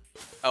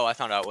 Oh, I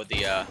found out what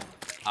the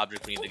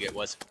object we need to get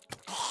was.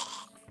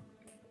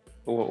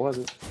 Well, what was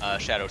it?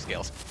 Shadow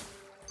scales.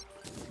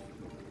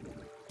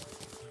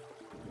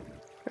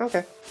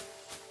 Okay.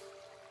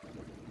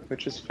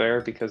 Which is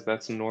fair because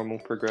that's normal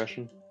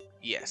progression.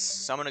 Yes,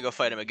 so I'm gonna go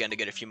fight him again to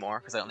get a few more,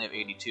 because I only have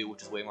 82,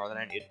 which is way more than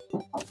I need.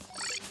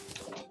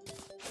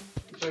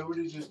 If I would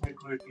have just made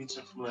quick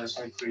pizza from last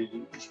night for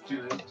you, did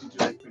you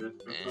like it?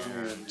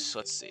 And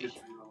let's see.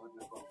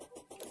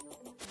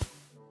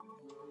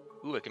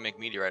 Ooh, I can make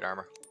meteorite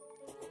armor.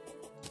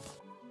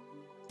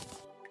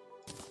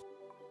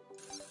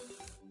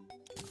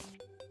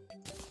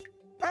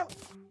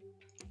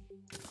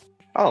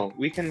 Oh,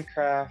 we can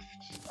craft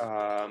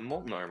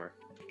molten armor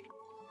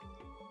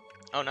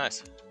Oh,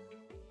 nice.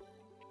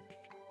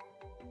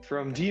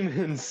 from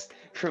demons,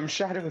 from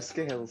shadow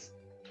scales.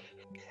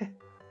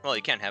 Well,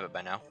 you can't have it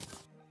by now.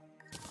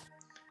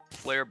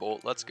 Flare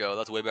bolt, let's go.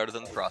 That's way better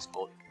than the frost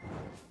bolt.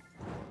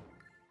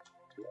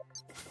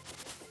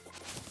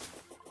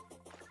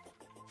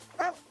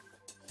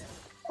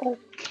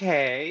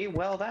 Okay,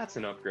 well that's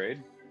an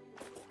upgrade.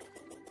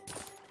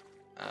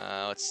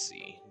 Let's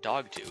see.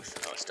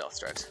 Dogtooth. Oh, stealth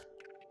strikes.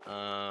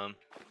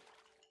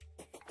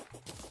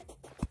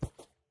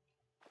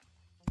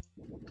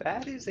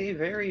 That is a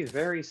very,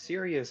 very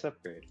serious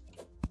upgrade.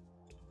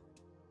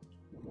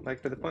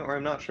 Like, to the point where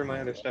I'm not sure my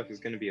other stuff is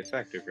going to be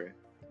effective right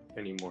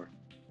anymore.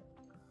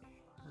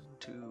 1,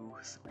 2,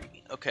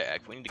 3. Okay,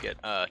 we need to get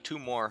 2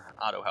 more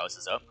auto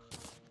houses up.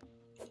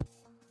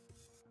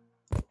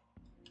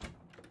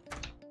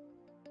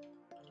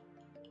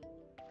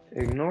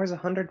 Ignores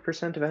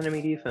 100% of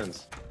enemy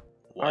defense.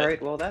 What?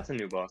 Alright, well that's a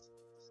new boss.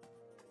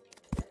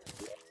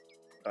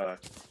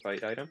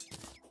 Fight item?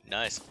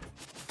 Nice.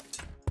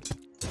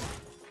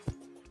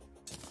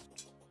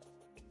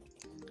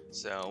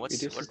 So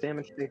Reduces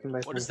damage taken by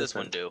what does this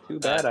one 10%. do? Too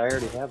bad, I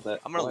already have that.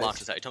 I'm gonna twice. launch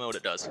this out. Tell me what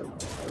it does.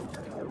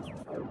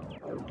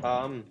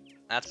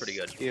 That's pretty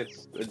good.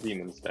 It's a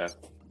demon staff.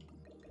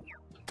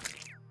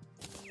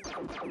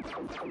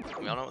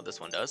 We all know what this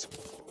one does.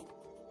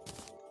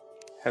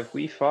 Have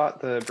we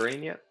fought the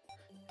brain yet?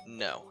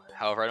 No.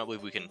 However, I don't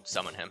believe we can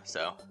summon him,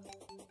 so.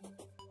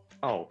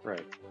 Oh,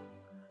 right.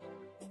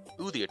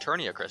 Ooh, the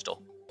Eternia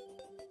crystal.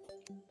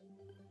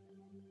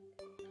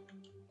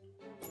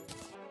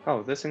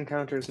 Oh, this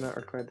encounter is not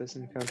required, this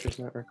encounter is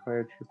not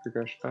required for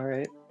progression.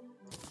 Alright.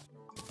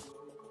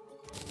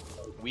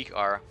 Weak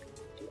are.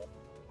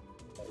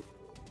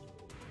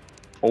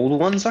 Old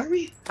ones, are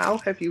we? How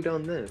have you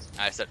done this?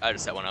 I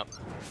just set one up.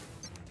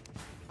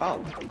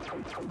 Oh.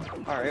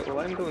 Alright, well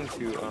I'm going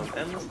to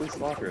endlessly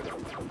slaughter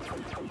them.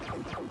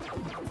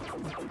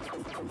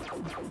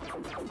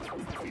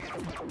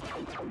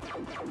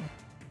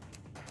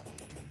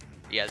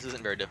 Yeah, this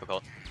isn't very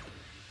difficult.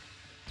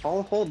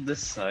 I'll hold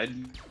this side.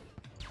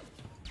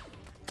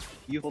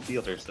 You hold the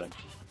other side.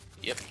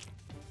 Yep.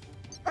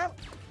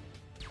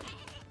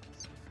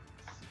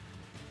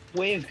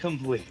 Wave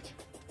complete.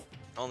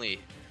 Only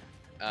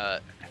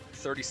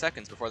 30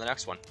 seconds before the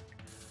next one.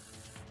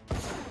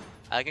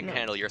 I can No.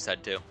 handle your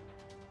side too.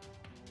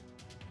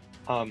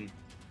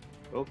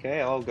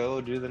 Okay, I'll go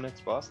do the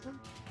next boss then?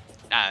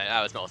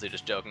 I was mostly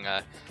just joking.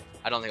 I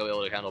don't think I'll be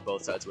able to handle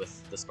both sides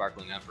with the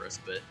Sparkling Empress,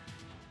 but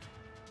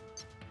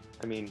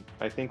I mean,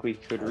 I think you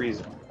could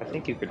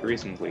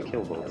reasonably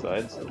kill both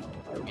sides.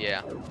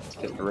 yeah. It's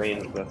just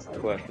range, that's the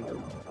question.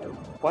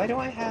 Why do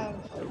I have...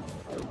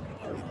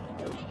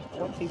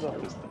 What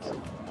debuff is this?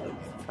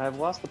 I have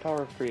lost the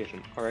power of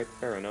creation. Alright,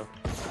 fair enough.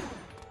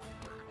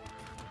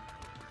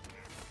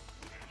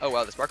 Oh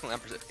wow, the Sparkling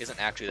Empress isn't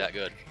actually that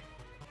good.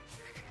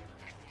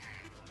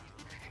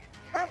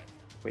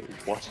 Wait,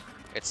 what?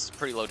 It's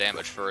pretty low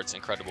damage for its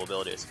incredible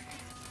abilities.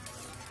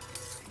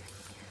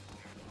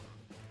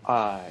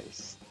 I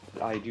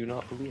do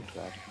not believe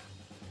that.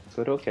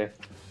 But okay.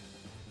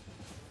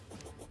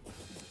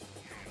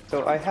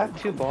 So I have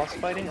 2 boss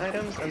fighting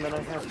items, and then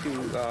I have to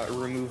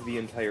remove the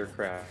entire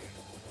crowd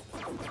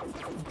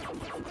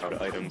out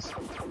of items.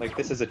 Like,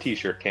 this is a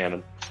t-shirt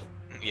cannon.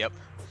 Yep.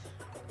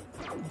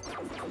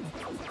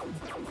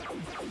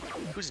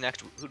 Who's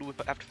next? Who do we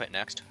have to fight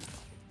next?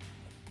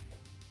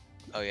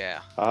 Oh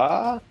yeah.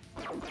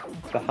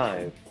 The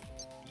Hive.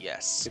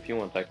 Yes. If you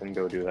want, I can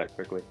go do that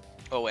quickly.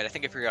 Oh wait, I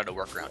think I figured out a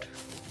workaround.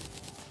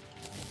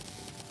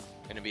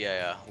 Gonna be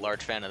a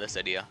large fan of this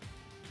idea.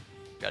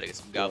 Gotta get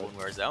some goblin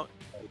wares out.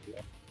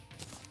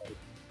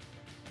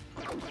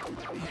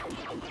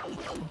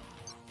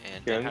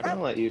 And Here, I'm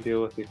gonna let you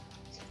deal with it.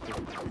 I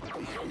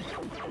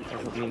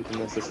don't mean to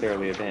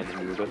necessarily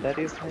abandon you, but that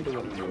is kind of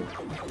what I'm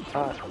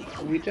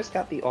doing. We just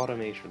got the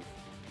automation.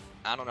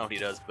 I don't know what he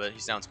does, but he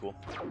sounds cool.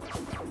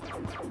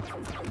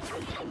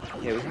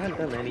 Yeah, we haven't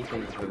done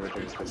anything with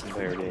villagers this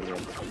entire game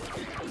yet.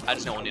 I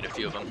just know we'll need a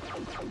few of them.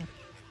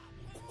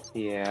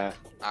 Yeah.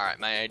 Alright,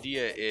 my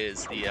idea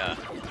is the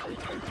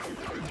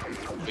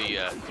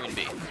Queen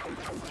Bee.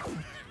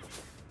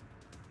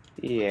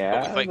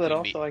 Yeah, Queen but Bee.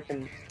 also I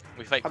can...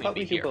 We fight How Queen about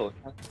Bee we do here. both?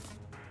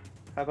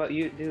 How about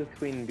you do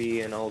Queen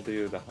Bee and I'll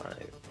do the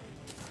Hive?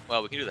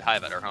 Well, we can do the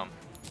Hive at our home.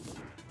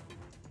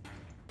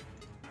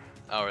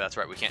 Oh, that's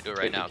right, we can't do it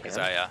right Wait, we now because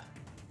can? I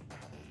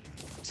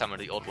summoned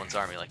the Old One's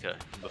army like a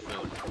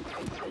buffoon.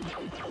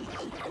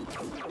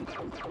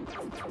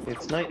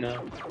 It's night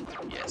now.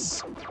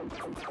 Yes.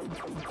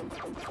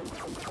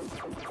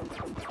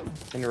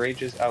 And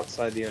Rage is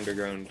outside the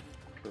underground.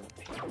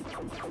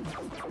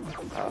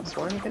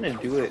 So I'm gonna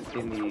do it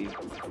in the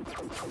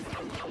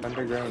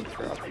underground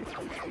corruption.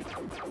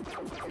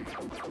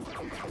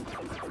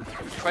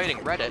 Fighting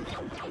Reddit.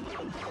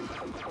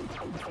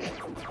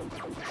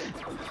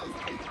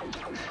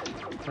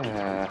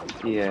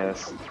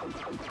 Yes.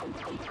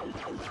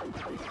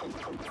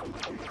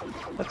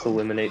 Let's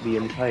eliminate the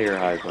entire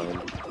hive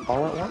mind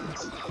all at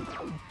once.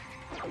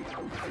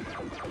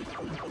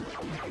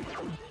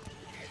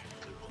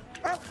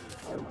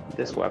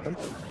 This weapon.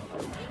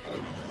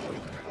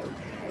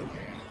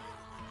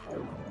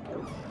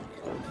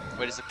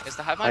 Wait, is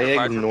the Hive I Mind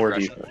required for ignore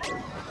progression?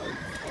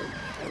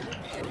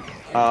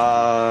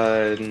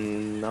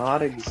 defense.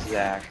 Not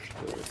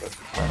exactly, but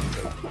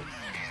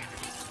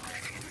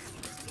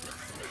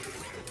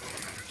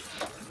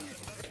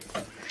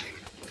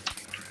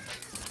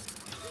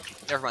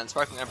Never mind,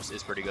 Sparkling Empress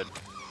is pretty good.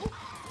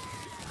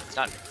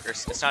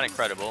 It's not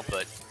incredible,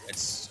 but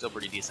it's still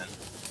pretty decent.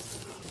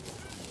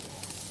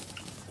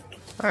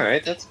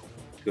 alright, that's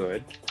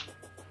good.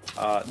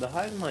 The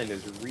hive mind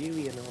is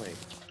really annoying.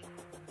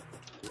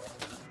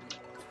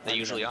 They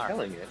usually I'm are.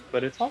 killing it,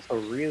 but it's also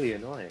really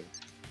annoying.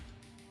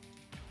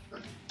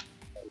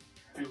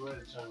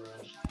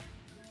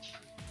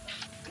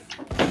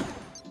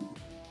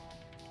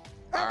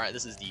 Alright,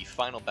 this is the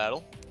final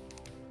battle.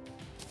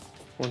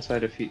 Once I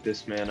defeat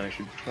this man, I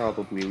should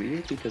probably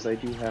leave because I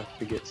do have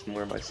to get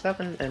somewhere by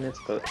 7, and it's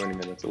about 20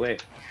 minutes away.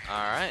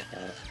 Alright.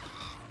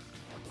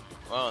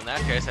 Well, in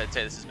that case, I'd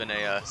say this has been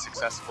a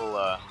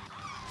successful,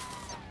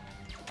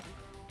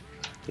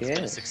 it's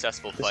been a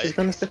successful This has fight.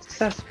 been a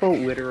successful,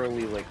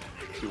 literally, like,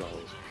 2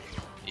 hours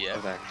Yeah.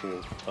 of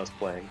actual us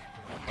playing.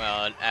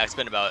 Well, it's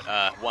been about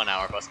 1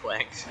 hour of us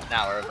playing, an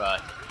hour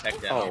of tech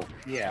demo. Oh,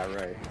 yeah,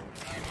 right.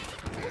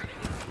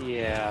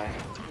 Yeah.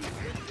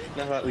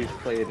 Now that we've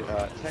played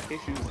tech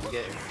issues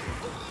again.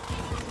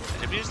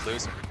 Did we just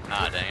lose?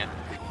 Ah, dang it.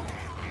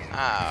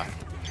 Ah.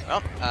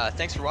 Well,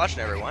 thanks for watching,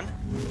 everyone.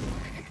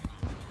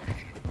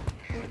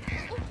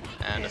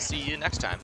 And I'll see you next time.